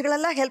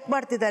ಆರ್ಟಿಸ್ಟ್ಗಳೆಲ್ಲ ಹೆಲ್ಪ್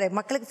ಮಾಡ್ತಿದ್ದಾರೆ.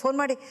 ಮಕ್ಕಳಿಗೆ ಫೋನ್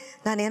ಮಾಡಿ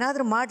ನಾನು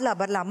ಏನಾದರೂ ಮಾಡಲಾ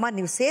ಬರಲ್ಲ, ಅಮ್ಮ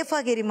ನೀವು ಸೇಫ್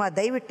ಆಗಿರಿಮ್ಮ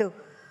ದಯವಿಟ್ಟು.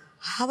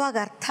 ಆವಾಗ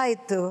ಅರ್ಥ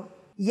ಆಯಿತು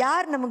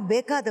ಯಾರು ನಮಗೆ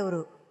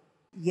ಬೇಕಾದವರು,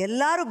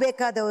 ಎಲ್ಲರೂ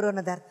ಬೇಕಾದವರು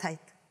ಅನ್ನೋದು ಅರ್ಥ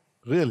ಆಯಿತು.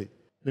 ರಿಯಲಿ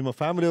ನಿಮ್ಮ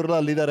ಫ್ಯಾಮಿಲಿಯವರೆಲ್ಲ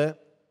ಅಲ್ಲಿದ್ದಾರೆ.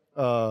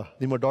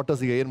 ನಿಮ್ಮ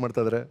ಡಾಟರ್ಸ್ ಈಗ ಏನು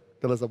ಮಾಡ್ತಾ ಇದ್ದಾರೆ?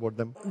 Tell us about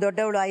them.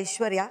 ದೊಡ್ಡವಳು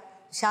ಐಶ್ವರ್ಯ,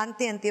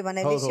 ಶಾಂತಿ ಅಂತೀವಿ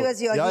ಮನೆಯಲ್ಲಿ.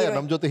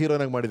 ನಮ್ಮ ಜೊತೆ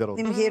ಹೀರೋಯಿನ್ ಆಗಿ ಮಾಡಿದ್ದಾರೆ.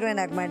 ನಿಮ್ಮ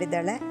ಹೀರೋಯಿನ್ ಆಗಿ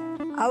ಮಾಡಿದ್ದಾಳೆ.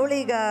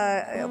 ಅವಳೀಗ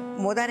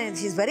ಮೊದಲನೇ,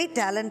 she is very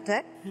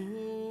talented.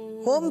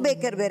 Home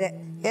baker ಬೇರೆ.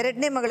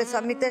 ಎರಡನೇ ಮಗಳು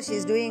ಸಂಹಿತಾ, she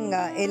is doing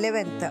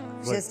 11th.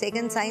 She has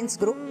taken science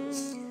group.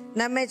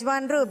 ನಮ್ಮ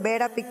ಯಜಮಾನ್ರು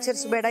ಬೇಡ,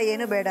 ಪಿಕ್ಚರ್ಸ್ ಬೇಡ,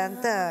 ಏನು ಬೇಡ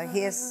ಅಂತ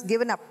ಹಿ ಹಸ್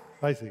ಗಿವನ್ ಅಪ್.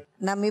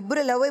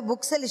 ನಮ್ಮಿಬ್ಬರು ಲವ್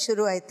ಬುಕ್ಸಲ್ಲಿ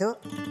ಶುರು ಆಯಿತು.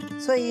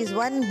 So is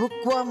one book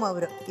worm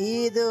ಅವರು.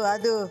 ಇದು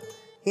ಅದು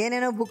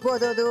ಏನೇನೋ ಬುಕ್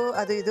ಓದೋದು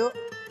ಅದು ಇದು.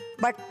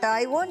 But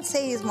I won't say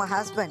is my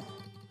husband,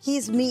 he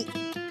is me.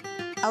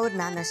 ಅವ್ರು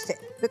ನಾನಷ್ಟೇ.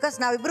 ಬಿಕಾಸ್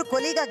ನಾವಿಬ್ಬರು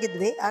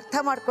ಕೊಲೀಗಾಗಿದ್ವಿ, ಅರ್ಥ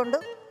ಮಾಡಿಕೊಂಡು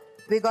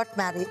ವಿ ಗಾಟ್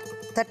ಮ್ಯಾರಿಡ್.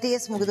 30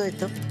 years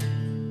ಮುಗಿದೋಯ್ತು.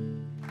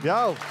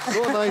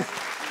 So nice.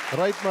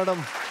 ರೈಟ್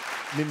ಮೇಡಮ್,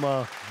 ನಿಮ್ಮ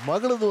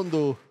ಮಗಳದು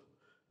ಒಂದು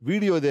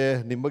ವಿಡಿಯೋ ಇದೆ,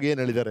 ನಿಮ್ಮ ಬಗ್ಗೆ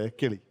ಏನು ಹೇಳಿದ್ದಾರೆ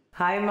ಕೇಳಿ.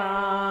 Hi ma.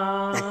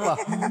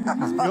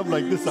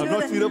 Like this, I'm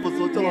not serious, but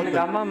so எனக்கு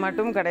அம்மா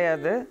மட்டும்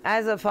கிடையாது.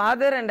 As a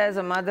father and as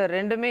a mother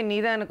ரெண்டுமே நீ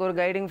தான் எனக்கு ஒரு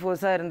கைடிங்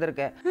ஃபோர்ஸா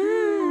இருந்திருக்க.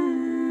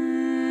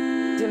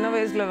 சின்ன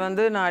வயசுல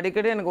வந்து நான்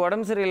அடிக்கடி எனக்கு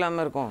உடம்பு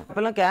சரியில்லாம இருக்கும்.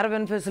 அப்பெல்லாம்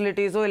கேரவன்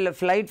ஃபெசிலிட்டிஸோ இல்ல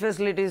ஃப்ளைட்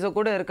ஃபெசிலிட்டிஸோ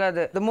கூட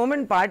இருக்காது. The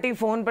moment பார்ட்டி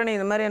ஃபோன் பண்ணி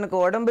இந்த மாதிரி எனக்கு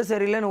உடம்பு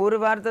சரியில்லைன்னு ஒரு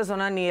வார்த்தை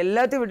சொன்னா நீ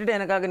எல்லாத்தையும் விட்டுட்டு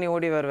எனக்காக நீ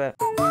ஓடி வருவ.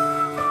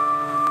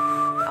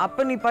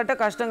 அப்போ நீ பட்ட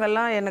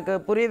கஷ்டங்கள்லாம் எனக்கு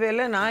புரியவே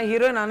இல்லை. நான்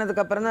ஹீரோயின்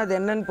ஆனதுக்கு அப்புறம் தான் அது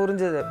என்னன்னு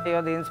புரிஞ்சது. You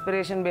are the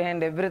inspiration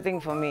behind everything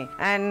for me.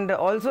 And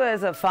also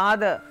as a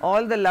father,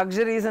 all the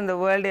luxuries in the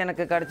world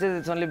எனக்கு கிடைச்சது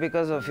it's only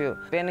because of you.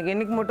 எனக்கு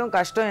இன்னைக்கு மட்டும்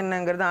கஷ்டம்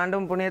என்னங்கிறது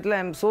ஆண்டவன் புண்ணியத்தில்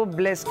I am so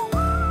blessed.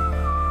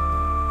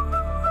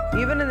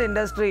 Even in the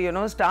industry, you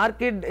know, star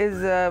kid is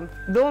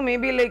though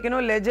maybe like, you know,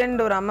 legend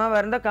or amma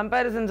varanda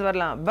comparisons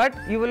varlam, but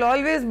you will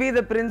always be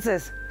the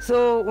princess. So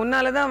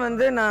unnala da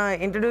vandu na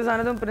introduce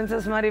anadum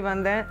princess mari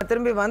vanden,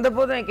 thirumbi vanda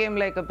podum I came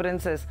like a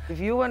princess.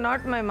 If you were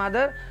not my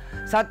mother,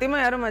 satyama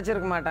yarum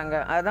vachirukka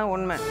maatanga. adha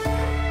unma.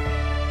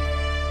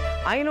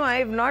 I know I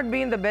have not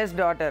been the best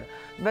daughter,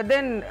 but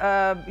then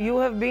you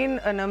have been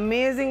an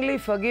amazingly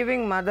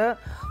forgiving mother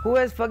who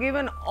has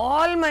forgiven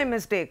all my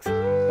mistakes.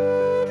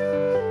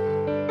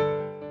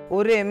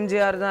 ஒரு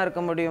எம்ஜிஆர் தான்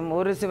இருக்க முடியும்,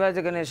 ஒரு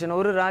சிவாஜி கணேசன்,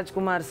 ஒரு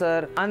Rajkumar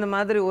sir, அந்த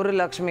மாதிரி ஒரு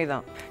லக்ஷ்மி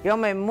தான். You are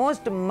my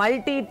most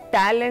multi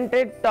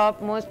talented top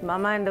most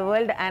மமா in the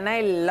world and I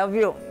love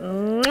you.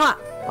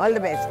 All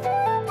the best.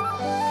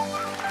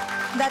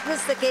 That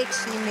was the cake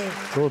she made.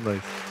 So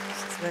nice.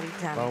 It's very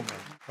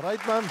talented.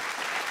 Right ma'am.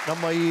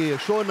 ನಮ್ಮ ಈ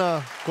ಶೋನ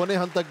ಕೊನೆ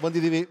ಹಂತಕ್ಕೆ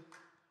ಬಂದಿದ್ದೀವಿ.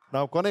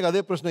 ನಾವು ಕೊನೆಗೆ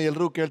ಅದೇ ಪ್ರಶ್ನೆ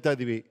ಎಲ್ಲರೂ ಕೇಳ್ತಾ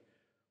ಇದ್ದೀವಿ.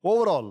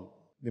 ಓವರ್ ಆಲ್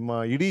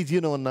ನಿಮ್ಮ ಇಡೀ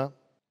ಜೀವನವನ್ನು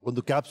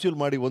ಒಂದು ಕ್ಯಾಪ್ಸ್ಯೂಲ್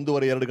ಮಾಡಿ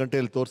 1.5-2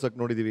 ಗಂಟೆಯಲ್ಲಿ ತೋರ್ಸಕ್ಕೆ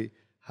ನೋಡಿದ್ದೀವಿ.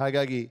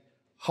 ಹಾಗಾಗಿ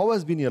how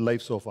has been your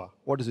life so for?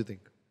 What does you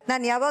think?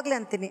 ನಾನು ಯಾವಾಗಲೂ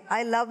ಅಂತೀನಿ ಐ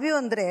ಲವ್ ಯು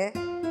ಅಂದರೆ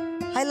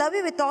I love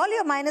you with all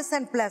your minus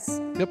and plus.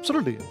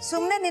 Absolutely.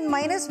 ಸುಮ್ಮನೆ ನಿನ್ನ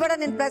ಮೈನಸ್ ಬೇಡ,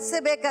 ನಿನ್ನ ಪ್ಲಸ್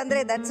ಬೇಕಂದ್ರೆ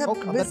ದಟ್ಸ್ ಅ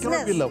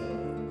ಬಿಸ್ನೆಸ್.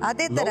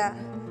 ಅದೇ ಥರ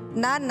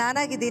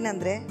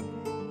ನಾನಾಗಿದ್ದೀನಂದ್ರೆ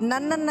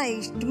ನನ್ನನ್ನು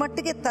ಇಷ್ಟು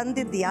ಮಟ್ಟಿಗೆ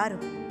ತಂದಿದ್ದು ಯಾರು?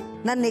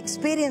 ನನ್ನ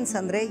ಎಕ್ಸ್ಪೀರಿಯನ್ಸ್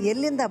ಅಂದರೆ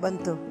ಎಲ್ಲಿಂದ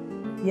ಬಂತು?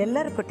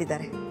 ಎಲ್ಲರೂ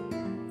ಕೊಟ್ಟಿದ್ದಾರೆ.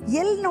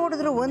 ಎಲ್ಲಿ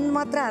ನೋಡಿದ್ರು ಒಂದು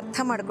ಮಾತ್ರ ಅರ್ಥ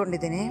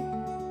ಮಾಡ್ಕೊಂಡಿದ್ದೀನಿ.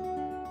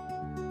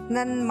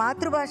 ನನ್ನ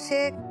ಮಾತೃಭಾಷೆ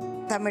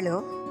ತಮಿಳು,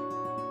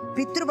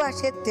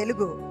 ಪಿತೃಭಾಷೆ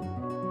ತೆಲುಗು,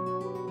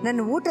 ನನ್ನ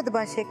ಊಟದ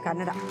ಭಾಷೆ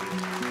ಕನ್ನಡ.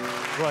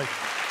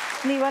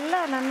 ನೀವೆಲ್ಲ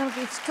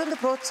ನನಗೆ ಇಷ್ಟೊಂದು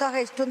ಪ್ರೋತ್ಸಾಹ,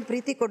 ಇಷ್ಟೊಂದು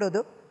ಪ್ರೀತಿ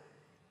ಕೊಡೋದು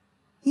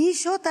ಈ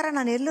ಶೋ ಥರ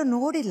ನಾನು ಎಲ್ಲೂ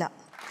ನೋಡಿಲ್ಲ.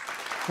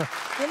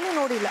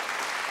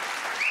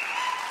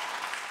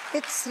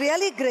 It's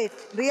really great,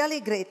 really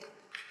great.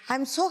 I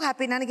am so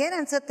happy. ನನಗೇನು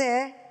ಅನಿಸುತ್ತೆ,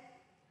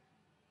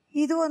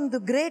 ಇದು ಒಂದು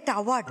ಗ್ರೇಟ್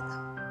ಅವಾರ್ಡ್.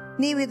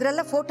 ನೀವು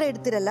ಇದರೆಲ್ಲ ಫೋಟೋ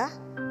ಇಡ್ತೀರಲ್ಲ,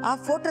 ಆ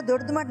ಫೋಟೋ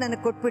ದೊಡ್ಡದು ಮಾಡಿ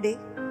ನನಗೆ ಕೊಟ್ಬಿಡಿ,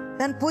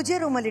 ನಾನು ಪೂಜೆ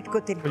ರೂಮಲ್ಲಿ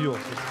ಇಟ್ಕೋತೀನಿ.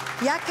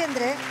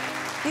 ಯಾಕೆಂದರೆ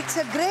it's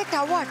a great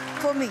award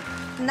for me.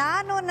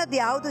 ನಾನು ಅನ್ನೋದು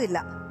ಯಾವುದೂ ಇಲ್ಲ,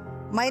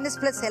 ಮೈನಸ್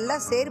ಪ್ಲಸ್ ಎಲ್ಲ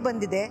ಸೇರಿ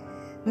ಬಂದಿದೆ.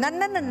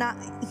 ನನ್ನನ್ನು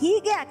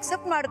ಹೀಗೆ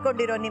ಅಕ್ಸೆಪ್ಟ್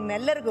ಮಾಡ್ಕೊಂಡಿರೋ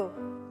ನಿಮ್ಮೆಲ್ಲರಿಗೂ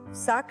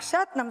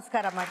ಸಾಕ್ಷಾತ್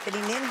ನಮಸ್ಕಾರ ಮಾಡ್ತೀನಿ.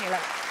 ಇನ್ನೇನು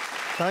ಹೇಳಲ್ಲ.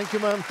 Thank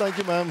you ma'am, thank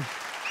you ma'am.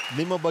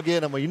 ನಿಮ್ಮ ಬಗ್ಗೆ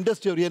ನಮ್ಮ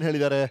ಇಂಡಸ್ಟ್ರಿ ಅವ್ರು ಏನು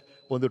ಹೇಳಿದ್ದಾರೆ,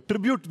 ಒಂದು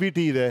ಟ್ರಿಬ್ಯೂಟ್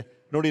ವಿಟಿ ಇದೆ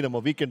ನೋಡಿ ನಮ್ಮ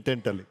ವೀಕೆಂಡ್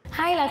ಟೆಂಟಲ್ಲಿ.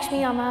 ಹಾಯ್ ಲಕ್ಷ್ಮಿ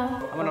ಅಮ್ಮ.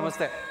 ಅಮ್ಮ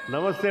ನಮಸ್ತೆ.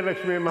 ನಮಸ್ತೆ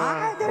ಲಕ್ಷ್ಮಿ ಅಮ್ಮ.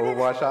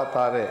 ಬಹುಭಾಷಾ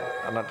ತಾರೆ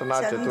ನಟನಾ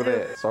ಚತುರೆ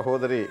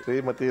ಸಹೋದರಿ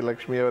ಶ್ರೀಮತಿ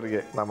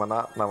ಲಕ್ಷ್ಮಿಯವರಿಗೆ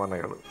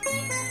ನಮನಗಳು.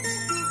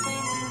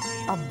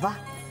 ಅಬ್ಬಾ,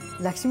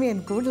 ಲಕ್ಷ್ಮಿ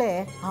ಅಂದ ಕೂಡಲೇ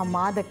ಆ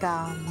ಮಾದಕ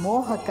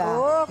ಮೋಹಕ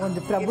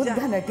ಒಂದು ಪ್ರಬುದ್ಧ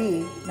ನಟಿ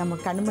ನಮ್ಮ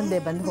ಕಣ್ಮುಂದೆ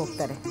ಬಂದು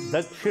ಹೋಗ್ತಾರೆ.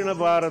 ದಕ್ಷಿಣ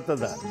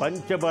ಭಾರತದ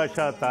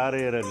ಪಂಚಭಾಷಾ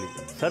ತಾರೆಯರಲ್ಲಿ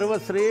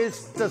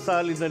ಸರ್ವಶ್ರೇಷ್ಠ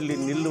ಸಾಲಿನಲ್ಲಿ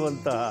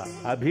ನಿಲ್ಲುವಂತಹ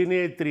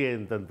ಅಭಿನೇತ್ರಿ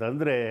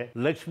ಅಂತಂತಂದ್ರೆ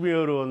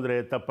ಲಕ್ಷ್ಮಿಯವರು ಅಂದ್ರೆ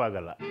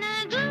ತಪ್ಪಾಗಲ್ಲ.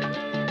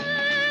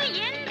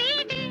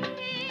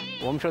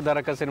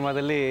 ವಂಶಧಾರಕ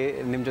ಸಿನಿಮಾದಲ್ಲಿ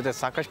ನಿಮ್ಮ ಜೊತೆ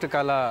ಸಾಕಷ್ಟು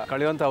ಕಾಲ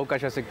ಕಳೆಯುವಂಥ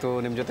ಅವಕಾಶ ಸಿಕ್ತು,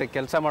 ನಿಮ್ಮ ಜೊತೆ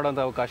ಕೆಲಸ ಮಾಡುವಂಥ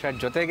ಅವಕಾಶ,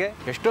 ಜೊತೆಗೆ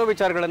ಎಷ್ಟೋ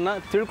ವಿಚಾರಗಳನ್ನು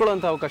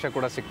ತಿಳ್ಕೊಳ್ಳುವಂಥ ಅವಕಾಶ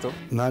ಕೂಡ ಸಿಕ್ತು.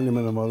 ನಾನು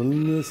ನಿಮ್ಮನ್ನು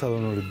ಮೊದಲನೇ ಸಲ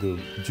ನೋಡಿದ್ದು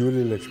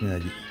ಜೂಲಿ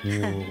ಲಕ್ಷ್ಮಿಯಾಗಿ.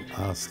 ನೀವು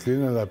ಆ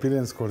ಸ್ಕ್ರೀನಲ್ಲಿ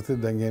ಅಪಿರಿಯನ್ಸ್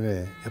ಕೊಡ್ತಿದ್ದಂಗೆನೆ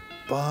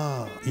ಯಪ್ಪ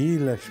ಈ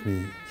ಲಕ್ಷ್ಮಿ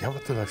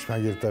ಯಾವತ್ತೂ ಲಕ್ಷ್ಮಿ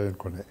ಆಗಿರ್ತಾರೆ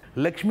ಅಂದ್ಕೊಂಡೆ.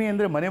 ಲಕ್ಷ್ಮಿ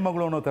ಅಂದರೆ ಮನೆ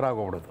ಮಗಳು ಅನ್ನೋ ಥರ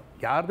ಆಗೋಗ್ಬಿಡೋದು.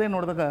 ಯಾರದೇ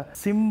ನೋಡಿದಾಗ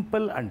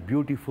ಸಿಂಪಲ್ ಆ್ಯಂಡ್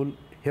ಬ್ಯೂಟಿಫುಲ್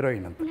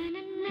ಹೀರೋಯಿನ್ ಅಂತ.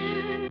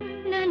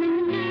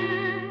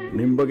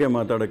 ನಿಮ್ಮ ಬಗ್ಗೆ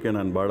ಮಾತಾಡೋಕ್ಕೆ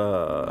ನಾನು ಭಾಳ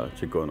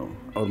ಚಿಕ್ಕವನು.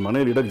 ಅವ್ರ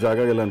ಮನೇಲಿ ಇಡೋಕ್ಕೆ ಜಾಗ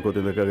ಇಲ್ಲ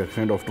ಅನ್ಕೋತಿದ್ದೆ.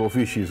 Kind of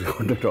trophy she's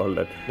all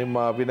that. ನಿಮ್ಮ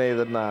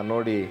ಅಭಿನಯದನ್ನ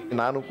ನೋಡಿ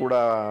ನಾನು ಕೂಡ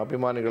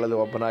ಅಭಿಮಾನಿಗಳಲ್ಲಿ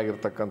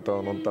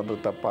ಒಬ್ಬನಾಗಿರ್ತಕ್ಕಂಥವನು ಅಂತಂದ್ರೆ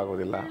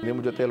ತಪ್ಪಾಗೋದಿಲ್ಲ. ನಿಮ್ಮ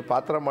ಜೊತೆಯಲ್ಲಿ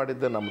ಪಾತ್ರ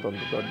ಮಾಡಿದ್ದೆ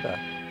ನಮ್ಮದೊಂದು ದೊಡ್ಡ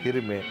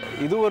ಹಿರಿಮೆ.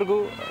 ಇದುವರೆಗೂ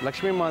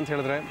ಲಕ್ಷ್ಮೀಮ್ಮ ಅಂತ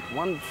ಹೇಳಿದ್ರೆ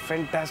one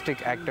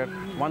fantastic actor,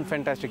 one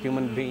fantastic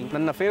human being.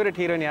 ನನ್ನ ಫೇವ್ರೆಟ್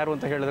ಹೀರೋಯಿನ್ ಯಾರು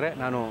ಅಂತ ಹೇಳಿದ್ರೆ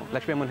ನಾನು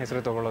ಲಕ್ಷ್ಮೀಮ್ಮನ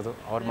ಹೆಸರು ತೊಗೊಳ್ಳೋದು.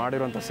 ಅವ್ರು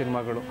ಮಾಡಿರುವಂಥ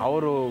ಸಿನಿಮಾಗಳು,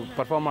 ಅವರು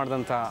ಪರ್ಫಾರ್ಮ್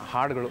ಮಾಡಿದಂಥ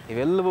ಹಾಡುಗಳು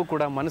ಇವೆಲ್ಲವೂ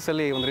ಕೂಡ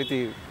ಮನಸ್ಸಲ್ಲಿ ಒಂದು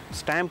ರೀತಿ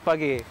ಸ್ಟ್ಯಾಂಪ್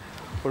ಆಗಿ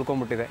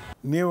ಉಳ್ಕೊಂಡ್ಬಿಟ್ಟಿದೆ.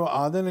 ನೀವು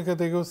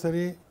ಆಧುನಿಕತೆಗೂ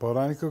ಸರಿ,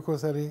 ಪೌರಾಣಿಕಕ್ಕೂ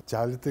ಸರಿ,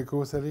 ಚಾಲಿತ್ಯಕ್ಕೂ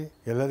ಸರಿ,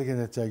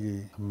 ಎಲ್ಲರಿಗಿಂತ ಹೆಚ್ಚಾಗಿ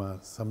ನಮ್ಮ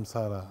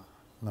ಸಂಸಾರ,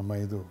 ನಮ್ಮ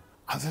ಇದು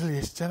ಅದರಲ್ಲಿ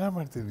ಎಷ್ಟು ಚೆನ್ನಾಗಿ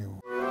ಮಾಡ್ತೀರಿ ನೀವು.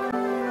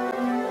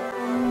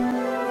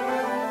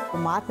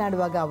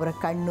 ಮಾತನಾಡುವಾಗ ಅವರ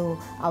ಕಣ್ಣು,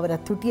 ಅವರ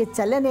ತುಟಿಯ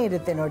ಚಲನೆ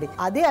ಇರುತ್ತೆ ನೋಡಿ,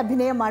 ಅದೇ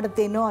ಅಭಿನಯ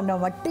ಮಾಡುತ್ತೇನೋ ಅನ್ನೋ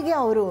ಮಟ್ಟಿಗೆ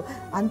ಅವರು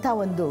ಅಂಥ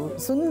ಒಂದು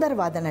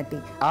ಸುಂದರವಾದ ನಟಿ.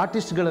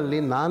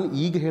 ಆರ್ಟಿಸ್ಟ್ಗಳಲ್ಲಿ ನಾನು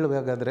ಈಗ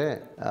ಹೇಳಬೇಕಾದ್ರೆ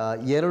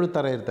ಎರಡು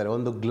ಥರ ಇರ್ತಾರೆ.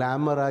 ಒಂದು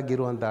ಗ್ಲಾಮರ್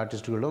ಆಗಿರುವಂಥ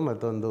ಆರ್ಟಿಸ್ಟ್ಗಳು,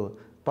 ಮತ್ತೊಂದು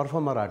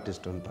ಪರ್ಫಾರ್ಮರ್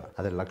ಆರ್ಟಿಸ್ಟ್ ಅಂತ.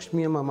 ಆದರೆ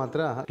ಲಕ್ಷ್ಮಿ ಅಮ್ಮ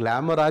ಮಾತ್ರ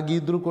ಗ್ಲಾಮರ್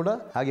ಆಗಿದ್ರು ಕೂಡ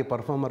ಹಾಗೆ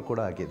ಪರ್ಫಾರ್ಮರ್ ಕೂಡ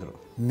ಆಗಿದ್ರು.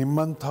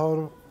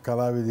 ನಿಮ್ಮಂಥವ್ರು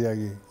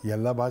ಕಲಾವಿದೆಯಾಗಿ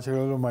ಎಲ್ಲ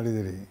ಭಾಷೆಗಳಲ್ಲೂ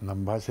ಮಾಡಿದಿರಿ, ನಮ್ಮ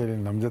ಭಾಷೆಯಲ್ಲಿ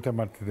ನಮ್ಮ ಜೊತೆ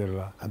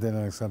ಮಾಡ್ತಿದ್ದೀರಲ್ಲ, ಅದೇ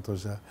ನನಗೆ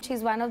ಸಂತೋಷ. She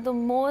is one of the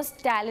most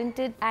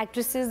talented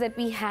actresses that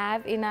we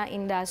have in our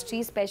industry,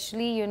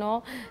 especially, you know,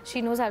 she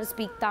knows how to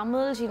speak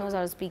Tamil, she knows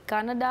how to speak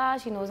Kannada,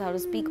 she knows how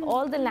to speak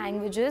all the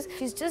languages.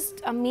 She's just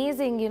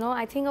amazing, you know.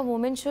 I think a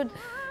woman should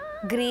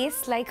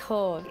grace like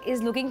her is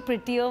looking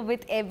prettier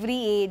with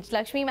every age.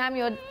 Lakshmi ma'am,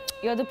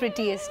 you're the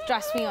prettiest,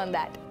 trust me on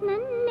that.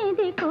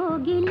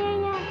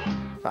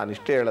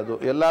 ನಾನಿಷ್ಟೇ ಹೇಳೋದು,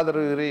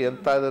 ಎಲ್ಲಾದರೂ ಇರಿ,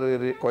 ಎಂತಾದರೂ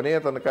ಇರಿ, ಕೊನೆಯ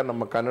ತನಕ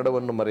ನಮ್ಮ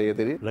ಕನ್ನಡವನ್ನು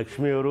ಮರೆಯದಿರಿ.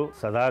 ಲಕ್ಷ್ಮಿಯವರು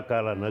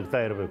ಸದಾಕಾಲ ನಗ್ತಾ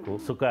ಇರಬೇಕು,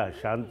 ಸುಖ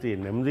ಶಾಂತಿ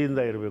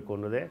ನೆಮ್ಮದಿಯಿಂದ ಇರಬೇಕು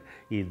ಅನ್ನೋದೇ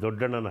ಈ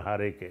ದೊಡ್ಡಣ್ಣನ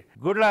ಹಾರೈಕೆ.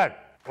 Good luck,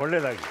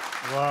 ಒಳ್ಳೇದಾಗಿ.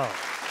 ವಾವ್,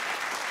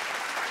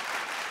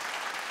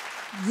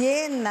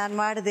 ಏನು ನಾನು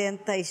ಮಾಡಿದೆ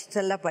ಅಂತ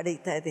ಇಷ್ಟೆಲ್ಲ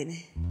ಪಡೀತಾ ಇದ್ದೀನಿ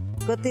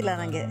ಗೊತ್ತಿಲ್ಲ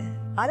ನನಗೆ.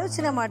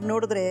 ಆಲೋಚನೆ ಮಾಡಿ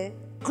ನೋಡಿದ್ರೆ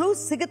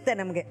ಕ್ಲೂಸ್ ಸಿಗುತ್ತೆ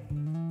ನಮಗೆ.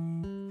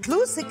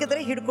 ಕ್ಲೂಸ್ ಸಿಕ್ಕಿದ್ರೆ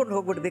ಹಿಡ್ಕೊಂಡು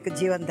ಹೋಗ್ಬಿಡ್ಬೇಕು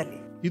ಜೀವನದಲ್ಲಿ.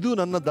 ಇದು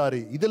ನನ್ನ ದಾರಿ,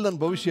 ಇದೆಲ್ಲ ನನ್ನ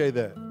ಭವಿಷ್ಯ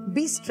ಇದೆ.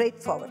 B straight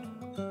forward.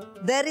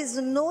 There is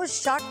no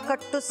short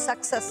cut to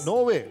success. No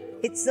way.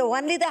 It's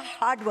only the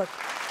hard work.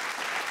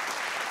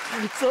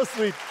 It's so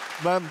sweet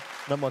ma'am.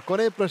 ನಮ್ಮ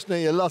ಕೊನೆ ಪ್ರಶ್ನೆ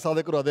ಎಲ್ಲ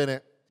ಸಾಧಕರು ಅದೇನೆ.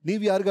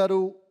 ನೀವು ಯಾರಿಗಾರು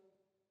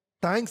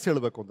ಥ್ಯಾಂಕ್ಸ್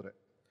ಹೇಳಬೇಕು ಅಂದರೆ,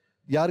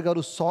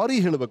 ಯಾರಿಗಾರು ಸಾರಿ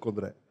ಹೇಳಬೇಕು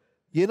ಅಂದರೆ,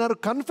 ಏನಾದ್ರು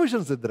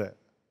ಕನ್ಫ್ಯೂಷನ್ಸ್ ಇದ್ದರೆ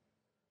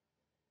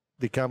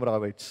ದಿ ಕ್ಯಾಮ್ರಾ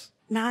ವೈಟ್ಸ್.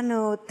 ನಾನು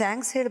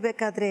ಥ್ಯಾಂಕ್ಸ್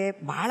ಹೇಳಬೇಕಾದ್ರೆ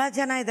ಭಾಳ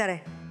ಜನ ಇದ್ದಾರೆ,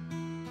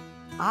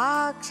 ಆ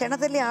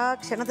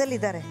ಕ್ಷಣದಲ್ಲಿ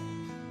ಇದ್ದಾರೆ.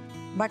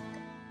 ಬಟ್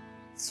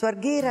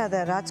ಸ್ವರ್ಗೀಯರಾದ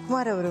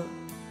ರಾಜ್ಕುಮಾರ್ ಅವರು,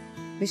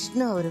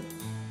 ವಿಷ್ಣು ಅವರು,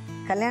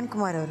 ಕಲ್ಯಾಣ್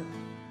ಕುಮಾರ್ ಅವರು,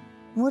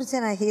 3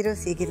 ಜನ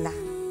ಹೀರೋಸ್ ಈಗಿಲ್ಲ.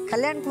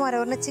 ಕಲ್ಯಾಣ್ ಕುಮಾರ್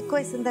ಅವ್ರನ್ನ ಚಿಕ್ಕ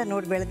ವಯಸ್ಸಿಂದ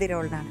ನೋಡಿ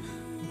ಬೆಳೆದಿರೋಳು ನಾನು.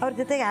 ಅವ್ರ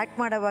ಜೊತೆಗೆ ಆ್ಯಕ್ಟ್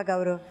ಮಾಡೋವಾಗ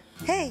ಅವರು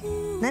ಹೇ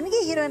ನನಗೆ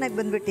ಹೀರೋಯಿನ್ ಆಗಿ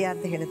ಬಂದ್ಬಿಟ್ಟಿಯಾ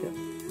ಅಂತ ಹೇಳಿದ್ರು.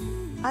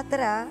 ಆ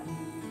ಥರ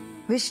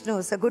Vishnu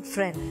is a good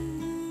friend.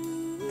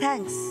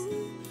 Thanks,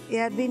 you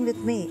have been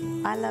with me.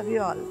 I love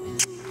you all.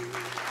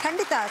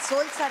 ಖಂಡಿತ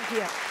ಸೋಲ್ಸ್ ಆರ್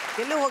ಹಿಯರ್,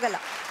 ಎಲ್ಲೂ ಹೋಗಲ್ಲ.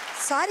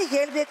 ಸಾರಿ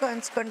ಹೇಳಬೇಕು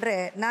ಅನ್ಸ್ಕೊಂಡ್ರೆ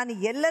ನಾನು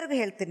ಎಲ್ಲರಿಗೂ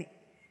ಹೇಳ್ತೀನಿ,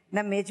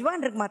 ನಮ್ಮ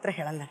ಯಜಮಾನ್ರಿಗೆ ಮಾತ್ರ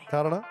ಹೇಳಲ್ಲ.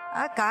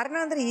 ಕಾರಣ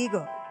ಅಂದರೆ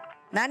ಈಗೋ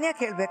ನಾನು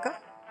ಯಾಕೆ ಹೇಳಬೇಕು?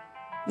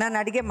 ನಾನು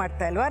ಅಡುಗೆ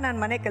ಮಾಡ್ತಾ ಇಲ್ವಾ, ನಾನು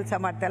ಮನೆ ಕೆಲಸ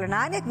ಮಾಡ್ತಾ ಇಲ್ಲ,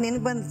 ನಾನು ಯಾಕೆ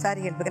ನಿನಗೆ ಬಂದು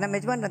ಸಾರಿ ಹೇಳ್ಬೇಕು? ನಮ್ಮ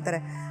ಯಜಮಾನ್ರು ಅಂತಾರೆ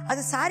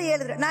ಅದು ಸಾರಿ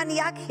ಹೇಳಿದ್ರೆ ನಾನು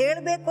ಯಾಕೆ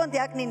ಹೇಳಬೇಕು ಅಂತ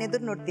ಯಾಕೆ ನೀನು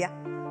ಎದುರು ನೋಡ್ತೀಯಾ?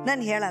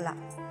 ನಾನು ಹೇಳಲ್ಲ.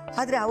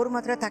 ಆದರೆ ಅವ್ರು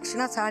ಮಾತ್ರ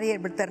ತಕ್ಷಣ ಸಾರಿ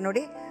ಹೇಳ್ಬಿಡ್ತಾರೆ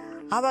ನೋಡಿ.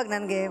 ಆವಾಗ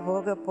ನನಗೆ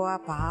ಹೋಗಪ್ಪ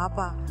ಪಾಪ,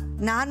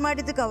 ನಾನು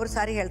ಮಾಡಿದ್ದಕ್ಕೆ ಅವ್ರು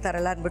ಸಾರಿ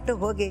ಹೇಳ್ತಾರಲ್ಲ ಅಂದ್ಬಿಟ್ಟು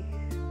ಹೋಗಿ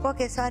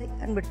ಓಕೆ ಸಾರಿ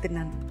ಅಂದ್ಬಿಡ್ತೀನಿ.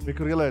 ನಾನು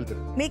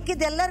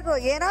ಮಿಕ್ಕಿದ್ದೆಲ್ಲರಿಗೂ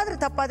ಏನಾದರೂ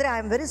ತಪ್ಪಾದರೆ I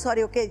am very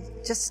sorry, okay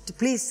just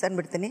please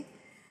ಅಂದ್ಬಿಡ್ತೀನಿ.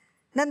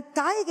 ನನ್ನ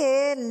ತಾಯಿಗೆ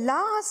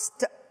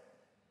ಲಾಸ್ಟ್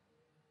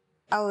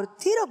ಅವ್ರು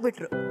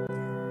ತೀರೋಗ್ಬಿಟ್ರು,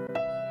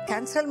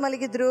 ಕ್ಯಾನ್ಸರಲ್ಲಿ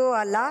ಮಲಗಿದ್ರು.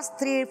 ಆ ಲಾಸ್ಟ್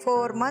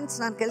 3-4 ಮಂತ್ಸ್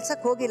ನಾನು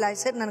ಕೆಲ್ಸಕ್ಕೆ ಹೋಗಿಲ್ಲ.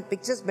 ಸರ್ ನನಗೆ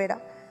ಪಿಕ್ಚರ್ಸ್ ಬೇಡ,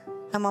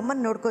 ನಮ್ಮ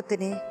ಅಮ್ಮನ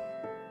ನೋಡ್ಕೋತೀನಿ.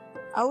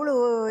 ಅವಳು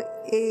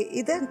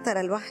ಇದೆ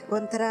ಅಂತಾರಲ್ವಾ,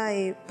 ಒಂಥರ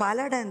ಈ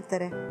ಪಾಲಾಡ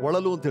ಅಂತಾರೆ,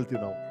 ಒಳಲು ಅಂತ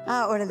ಹೇಳ್ತೀವಿ ನಾವು.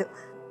 ಒಳಲು.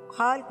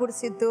 ಹಾಲು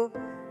ಕುಡಿಸಿದ್ದು,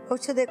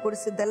 ಔಷಧಿ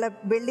ಕುಡಿಸಿದ್ದೆಲ್ಲ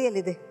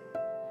ಬೆಳ್ಳಿಯಲ್ಲಿದೆ,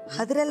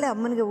 ಅದರಲ್ಲೇ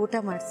ಅಮ್ಮನಿಗೆ ಊಟ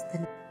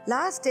ಮಾಡಿಸ್ತೇನೆ.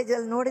 ಲಾಸ್ಟ್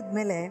ಸ್ಟೇಜಲ್ಲಿ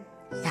ನೋಡಿದ್ಮೇಲೆ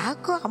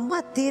ಯಾಕೋ ಅಮ್ಮ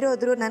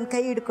ತೀರೋದ್ರು, ನನ್ನ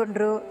ಕೈ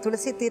ಹಿಡ್ಕೊಂಡ್ರು,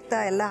 ತುಳಸಿ ತೀರ್ಥ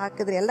ಎಲ್ಲ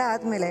ಹಾಕಿದ್ರು. ಎಲ್ಲ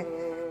ಆದಮೇಲೆ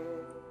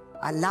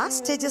ಆ last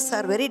stages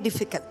are very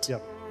difficult.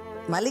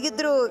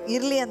 ಮಲಗಿದ್ರು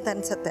ಇರಲಿ ಅಂತ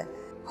ಅನ್ಸುತ್ತೆ.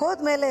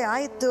 ಹೋದ್ಮೇಲೆ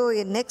ಆಯಿತು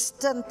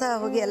ನೆಕ್ಸ್ಟ್ ಅಂತ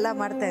ಹೋಗಿ ಎಲ್ಲ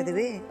ಮಾಡ್ತಾ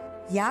ಇದ್ದೀವಿ.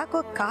 ಯಾಕೋ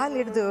ಕಾಲು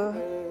ಹಿಡ್ದು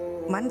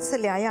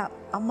ಮನಸ್ಸಲ್ಲಿ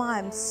ಅಮ್ಮ ಐ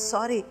ಆಮ್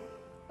ಸಾರಿ,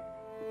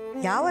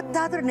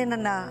 ಯಾವತ್ತಾದರೂ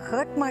ನಿನ್ನನ್ನು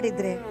ಹರ್ಟ್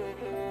ಮಾಡಿದರೆ,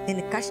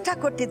 ನಿನಗೆ ಕಷ್ಟ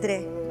ಕೊಟ್ಟಿದ್ರೆ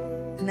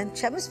ನನ್ನ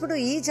ಕ್ಷಮಿಸ್ಬಿಡು.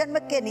 ಈ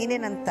ಜನ್ಮಕ್ಕೆ ನೀನೇ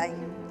ನನ್ನ ತಾಯಿ,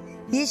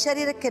 ಈ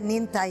ಶರೀರಕ್ಕೆ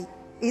ನೀನು ತಾಯಿ,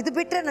 ಇದು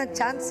ಬಿಟ್ಟರೆ ನನ್ನ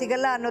ಚಾನ್ಸ್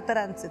ಸಿಗಲ್ಲ ಅನ್ನೋ ಥರ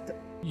ಅನಿಸಿತ್ತು.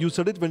 You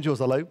said it when she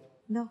was alive?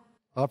 No.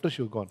 After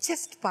she was gone?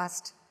 Just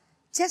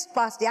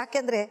past.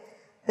 ಯಾಕೆಂದರೆ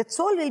that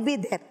soul will be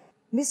there.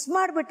 Miss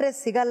ಮಾಡಿಬಿಟ್ರೆ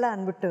ಸಿಗಲ್ಲ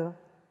ಅಂದ್ಬಿಟ್ಟು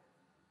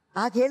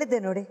ಆಗ ಹೇಳಿದ್ದೆ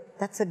ನೋಡಿ,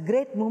 that's a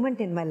great moment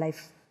in my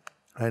life.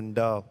 And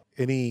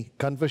any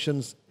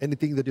confessions,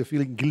 anything that you're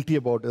feeling guilty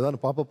about? ನಾನು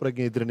ಪಾಪ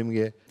ಪ್ರಜ್ಞೆ ಇದ್ರೆ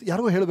ನಿಮಗೆ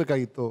ಯಾರಿಗೂ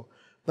ಹೇಳಬೇಕಾಗಿತ್ತು,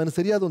 ನಾನು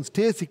ಸರಿಯಾದ ಒಂದು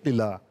ಸ್ಟೇ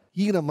ಸಿಕ್ಲಿಲ್ಲ,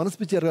 ಈಗ ನಮ್ಮ ಮನಸ್ಸು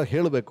ಬಿಚ್ಚಿ ಯಾರಿಗ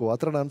ಹೇಳಬೇಕು, ಆ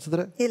ಥರ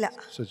ಅನ್ಸಿದ್ರೆ? ಇಲ್ಲ,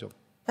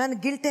 ನಾನು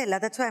ಗಿಲ್ಟೇ ಇಲ್ಲ.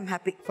 That's why I am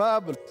happy.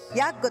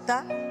 ಯಾಕೆ ಗೊತ್ತಾ,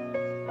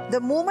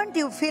 the moment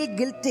you feel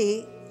guilty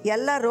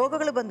ಎಲ್ಲ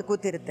ರೋಗಗಳು ಬಂದು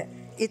ಕೂತಿರುತ್ತೆ.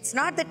 It's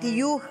not that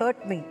you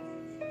hurt me,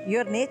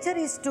 your nature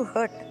is to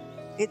hurt.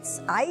 It's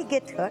I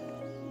get hurt,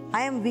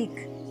 I am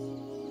weak.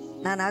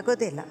 ನಾನು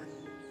ಆಗೋದೇ ಇಲ್ಲ.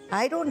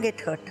 I don't get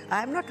hurt. I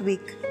am not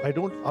weak. I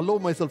don't allow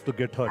myself to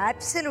get hurt.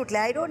 Absolutely,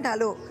 I don't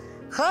allow.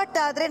 Hurt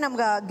ಆದರೆ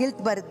ನಮ್ಗೆ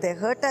guilt ಬರುತ್ತೆ.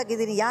 Hurt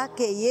ಆಗಿದ್ದೀನಿ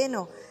ಯಾಕೆ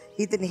ಏನು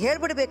ಇದನ್ನು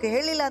ಹೇಳ್ಬಿಡ್ಬೇಕು,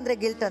 ಹೇಳಿಲ್ಲ ಅಂದರೆ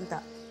ಗಿಲ್ಟ್ ಅಂತ.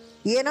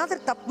 ಏನಾದರೂ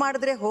ತಪ್ಪು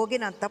ಮಾಡಿದ್ರೆ ಹೋಗಿ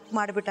ನಾನು ತಪ್ಪು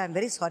ಮಾಡಿಬಿಟ್ಟು I am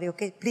very sorry,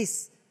 okay please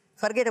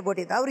forget about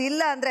it. ಅವ್ರು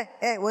ಇಲ್ಲ ಅಂದರೆ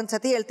ಒಂದು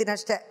ಸತಿ ಹೇಳ್ತೀನಿ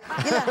ಅಷ್ಟೇ,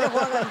 ಇಲ್ಲ ಅಂದರೆ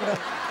ಹೋಗಂದ್ರು.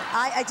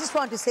 I just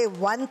want to say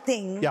one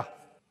thing.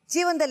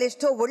 ಜೀವನದಲ್ಲಿ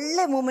ಎಷ್ಟೋ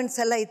ಒಳ್ಳೆ ಮೂಮೆಂಟ್ಸ್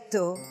ಎಲ್ಲ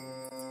ಇತ್ತು.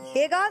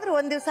 ಹೇಗಾದರೂ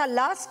ಒಂದು ದಿವಸ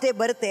ಲಾಸ್ಟ್ ಡೇ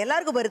ಬರುತ್ತೆ,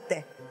 ಎಲ್ಲರಿಗೂ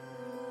ಬರುತ್ತೆ.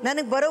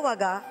 ನನಗೆ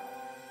ಬರೋವಾಗ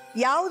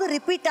ಯಾವುದು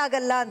ರಿಪೀಟ್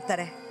ಆಗಲ್ಲ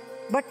ಅಂತಾರೆ,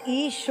 ಬಟ್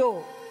ಈ ಶೋ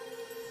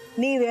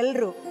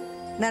ನೀವೆಲ್ಲರೂ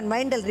ನನ್ನ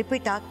ಮೈಂಡಲ್ಲಿ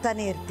ರಿಪೀಟ್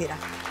ಆಗ್ತಾನೆ ಇರ್ತೀರ.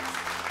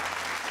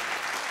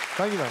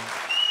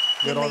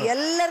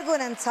 ಎಲ್ಲರಿಗೂ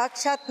ನಾನು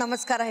ಸಾಕ್ಷಾತ್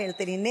ನಮಸ್ಕಾರ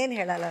ಹೇಳ್ತೀನಿ, ಇನ್ನೇನು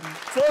ಹೇಳಲ್ಲ ನಾನು.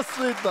 So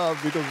sweet, ma'am.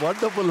 It was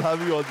wonderful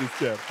having you on this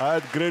chair. I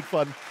had great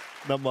fun.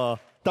 ನಮ್ಮ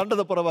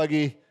ತಂಡದ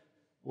ಪರವಾಗಿ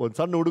ಒಂದು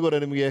ಸಣ್ಣ ಉಡುಗೊರೆ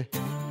ನಿಮಗೆ.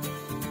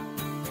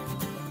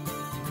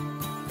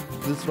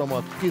 This is from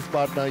our cookies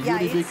partner,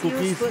 Unique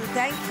Cookies.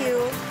 Thank you.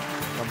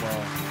 ನಮ್ಮ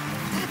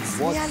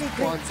ವಾಚ್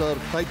ಸ್ಪಾನ್ಸರ್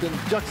ಟೈಟನ್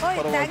ಜಕ್ಸ್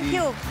ಪರವಾಗಿ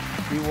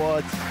ಈ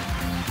ವಾಚ್.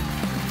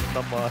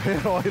 ನಮ್ಮ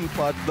hair oil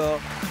partner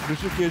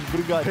Rishikesh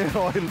Bringha hair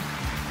oil.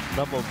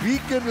 ನಮ್ಮ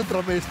ವೀಕೆಂಡ್ ವಿತ್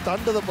ರಮೇಶ್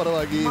ತಂಡದ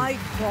ಪರವಾಗಿ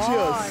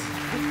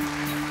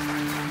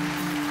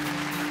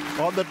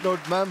ಆನ್ ದಟ್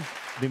ನೋಟ್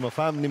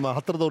ಮ್ಯಾಮ್, ನಿಮ್ಮ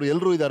ಹತ್ತಿರದವರು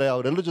ಎಲ್ಲರೂ ಇದ್ದಾರೆ,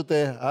 ಅವರೆಲ್ಲರ ಜೊತೆ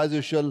ಆಸ್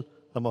ಯೂಶುವಲ್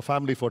ನಮ್ಮ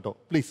ಫ್ಯಾಮಿಲಿ ಫೋಟೋ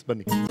ಪ್ಲೀಸ್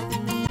ಬನ್ನಿ.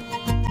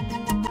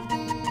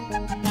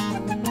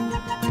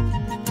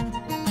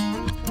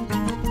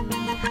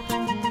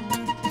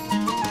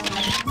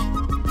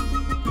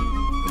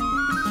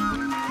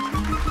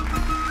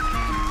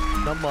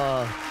 ನಮ್ಮ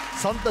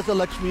ಸಂತಸ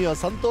ಲಕ್ಷ್ಮಿಯ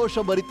ಸಂತೋಷ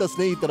ಭರಿತ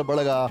ಸ್ನೇಹಿತರ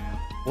ಬಳಗ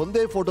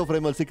ಒಂದೇ ಫೋಟೋ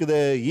ಫ್ರೇಮಲ್ಲಿ ಸಿಕ್ಕಿದೆ.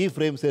 ಈ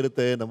ಫ್ರೇಮ್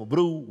ಸೇರುತ್ತೆ ನಮ್ಮ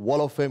ಬ್ರೂ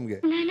ವಾಲ್ ಆಫ್ ಫೇಮ್ಗೆ.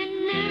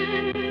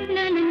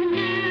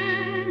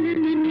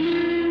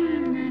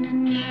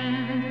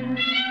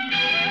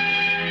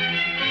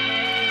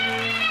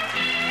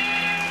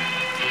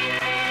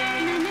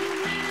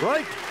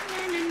 ರೈಟ್,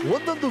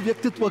 ಒಂದೊಂದು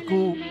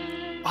ವ್ಯಕ್ತಿತ್ವಕ್ಕೂ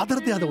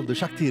ಅದರದೇ ಆದ ಒಂದು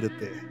ಶಕ್ತಿ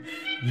ಇರುತ್ತೆ.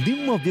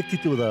 ನಿಮ್ಮ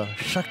ವ್ಯಕ್ತಿತ್ವದ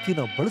ಶಕ್ತಿನ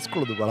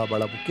ಬಳಸ್ಕೊಳ್ಳೋದು ಬಹಳ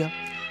ಬಹಳ ಮುಖ್ಯ.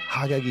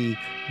 ಹಾಗಾಗಿ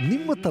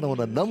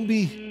ನಿಮ್ಮತನವನ್ನು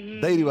ನಂಬಿ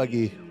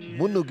ಧೈರ್ಯವಾಗಿ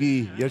ಮುನ್ನುಗ್ಗಿ,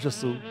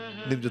 ಯಶಸ್ಸು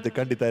ನಿಮ್ಮ ಜೊತೆ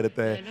ಖಂಡಿತ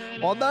ಇರುತ್ತೆ.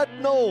 ಆನ್ ದಟ್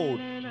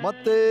ನೋಟ್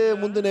ಮತ್ತೆ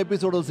ಮುಂದಿನ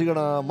ಎಪಿಸೋಡಲ್ಲಿ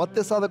ಸಿಗೋಣ.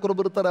 ಮತ್ತೆ ಸಾಧಕರು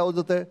ಬರುತ್ತಾರೆ, ಅವ್ರ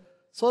ಜೊತೆ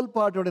ಸ್ವಲ್ಪ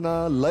ಆಟೋಡಿನ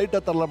ಲೈಟ್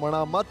ತರಲ ಮಾಡೋಣ.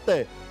 ಮತ್ತೆ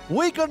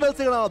ವೀಕೆಂಡ್ ಅಲ್ಲಿ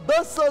ಸಿಗೋಣ.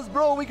 This is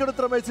bro weekend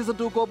with Ramesh season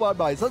 2 co-powered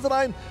by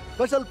Sunshine.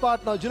 Special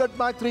partner Gillette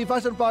Mac 3,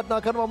 fashion partner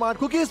Kanva Mart,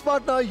 cookies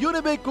partner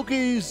Unique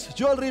Cookies,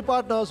 jewelry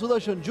partner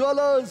Sudarshan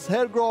Jewelers,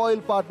 hair grow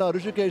oil partner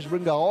Rishikesh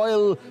Bringa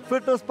Oil,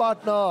 fitness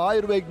partner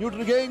Ayurved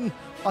Nutrigain,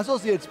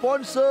 associate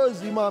sponsors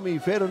Imami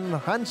Fair and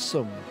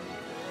Handsome,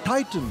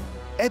 Titan,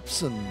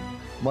 Epson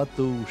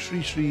ಮತ್ತು ಶ್ರೀ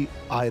ಶ್ರೀ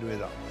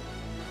ಆಯುರ್ವೇದ.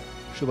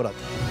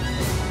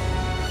 ಶುಭರಾತ್ರಿ.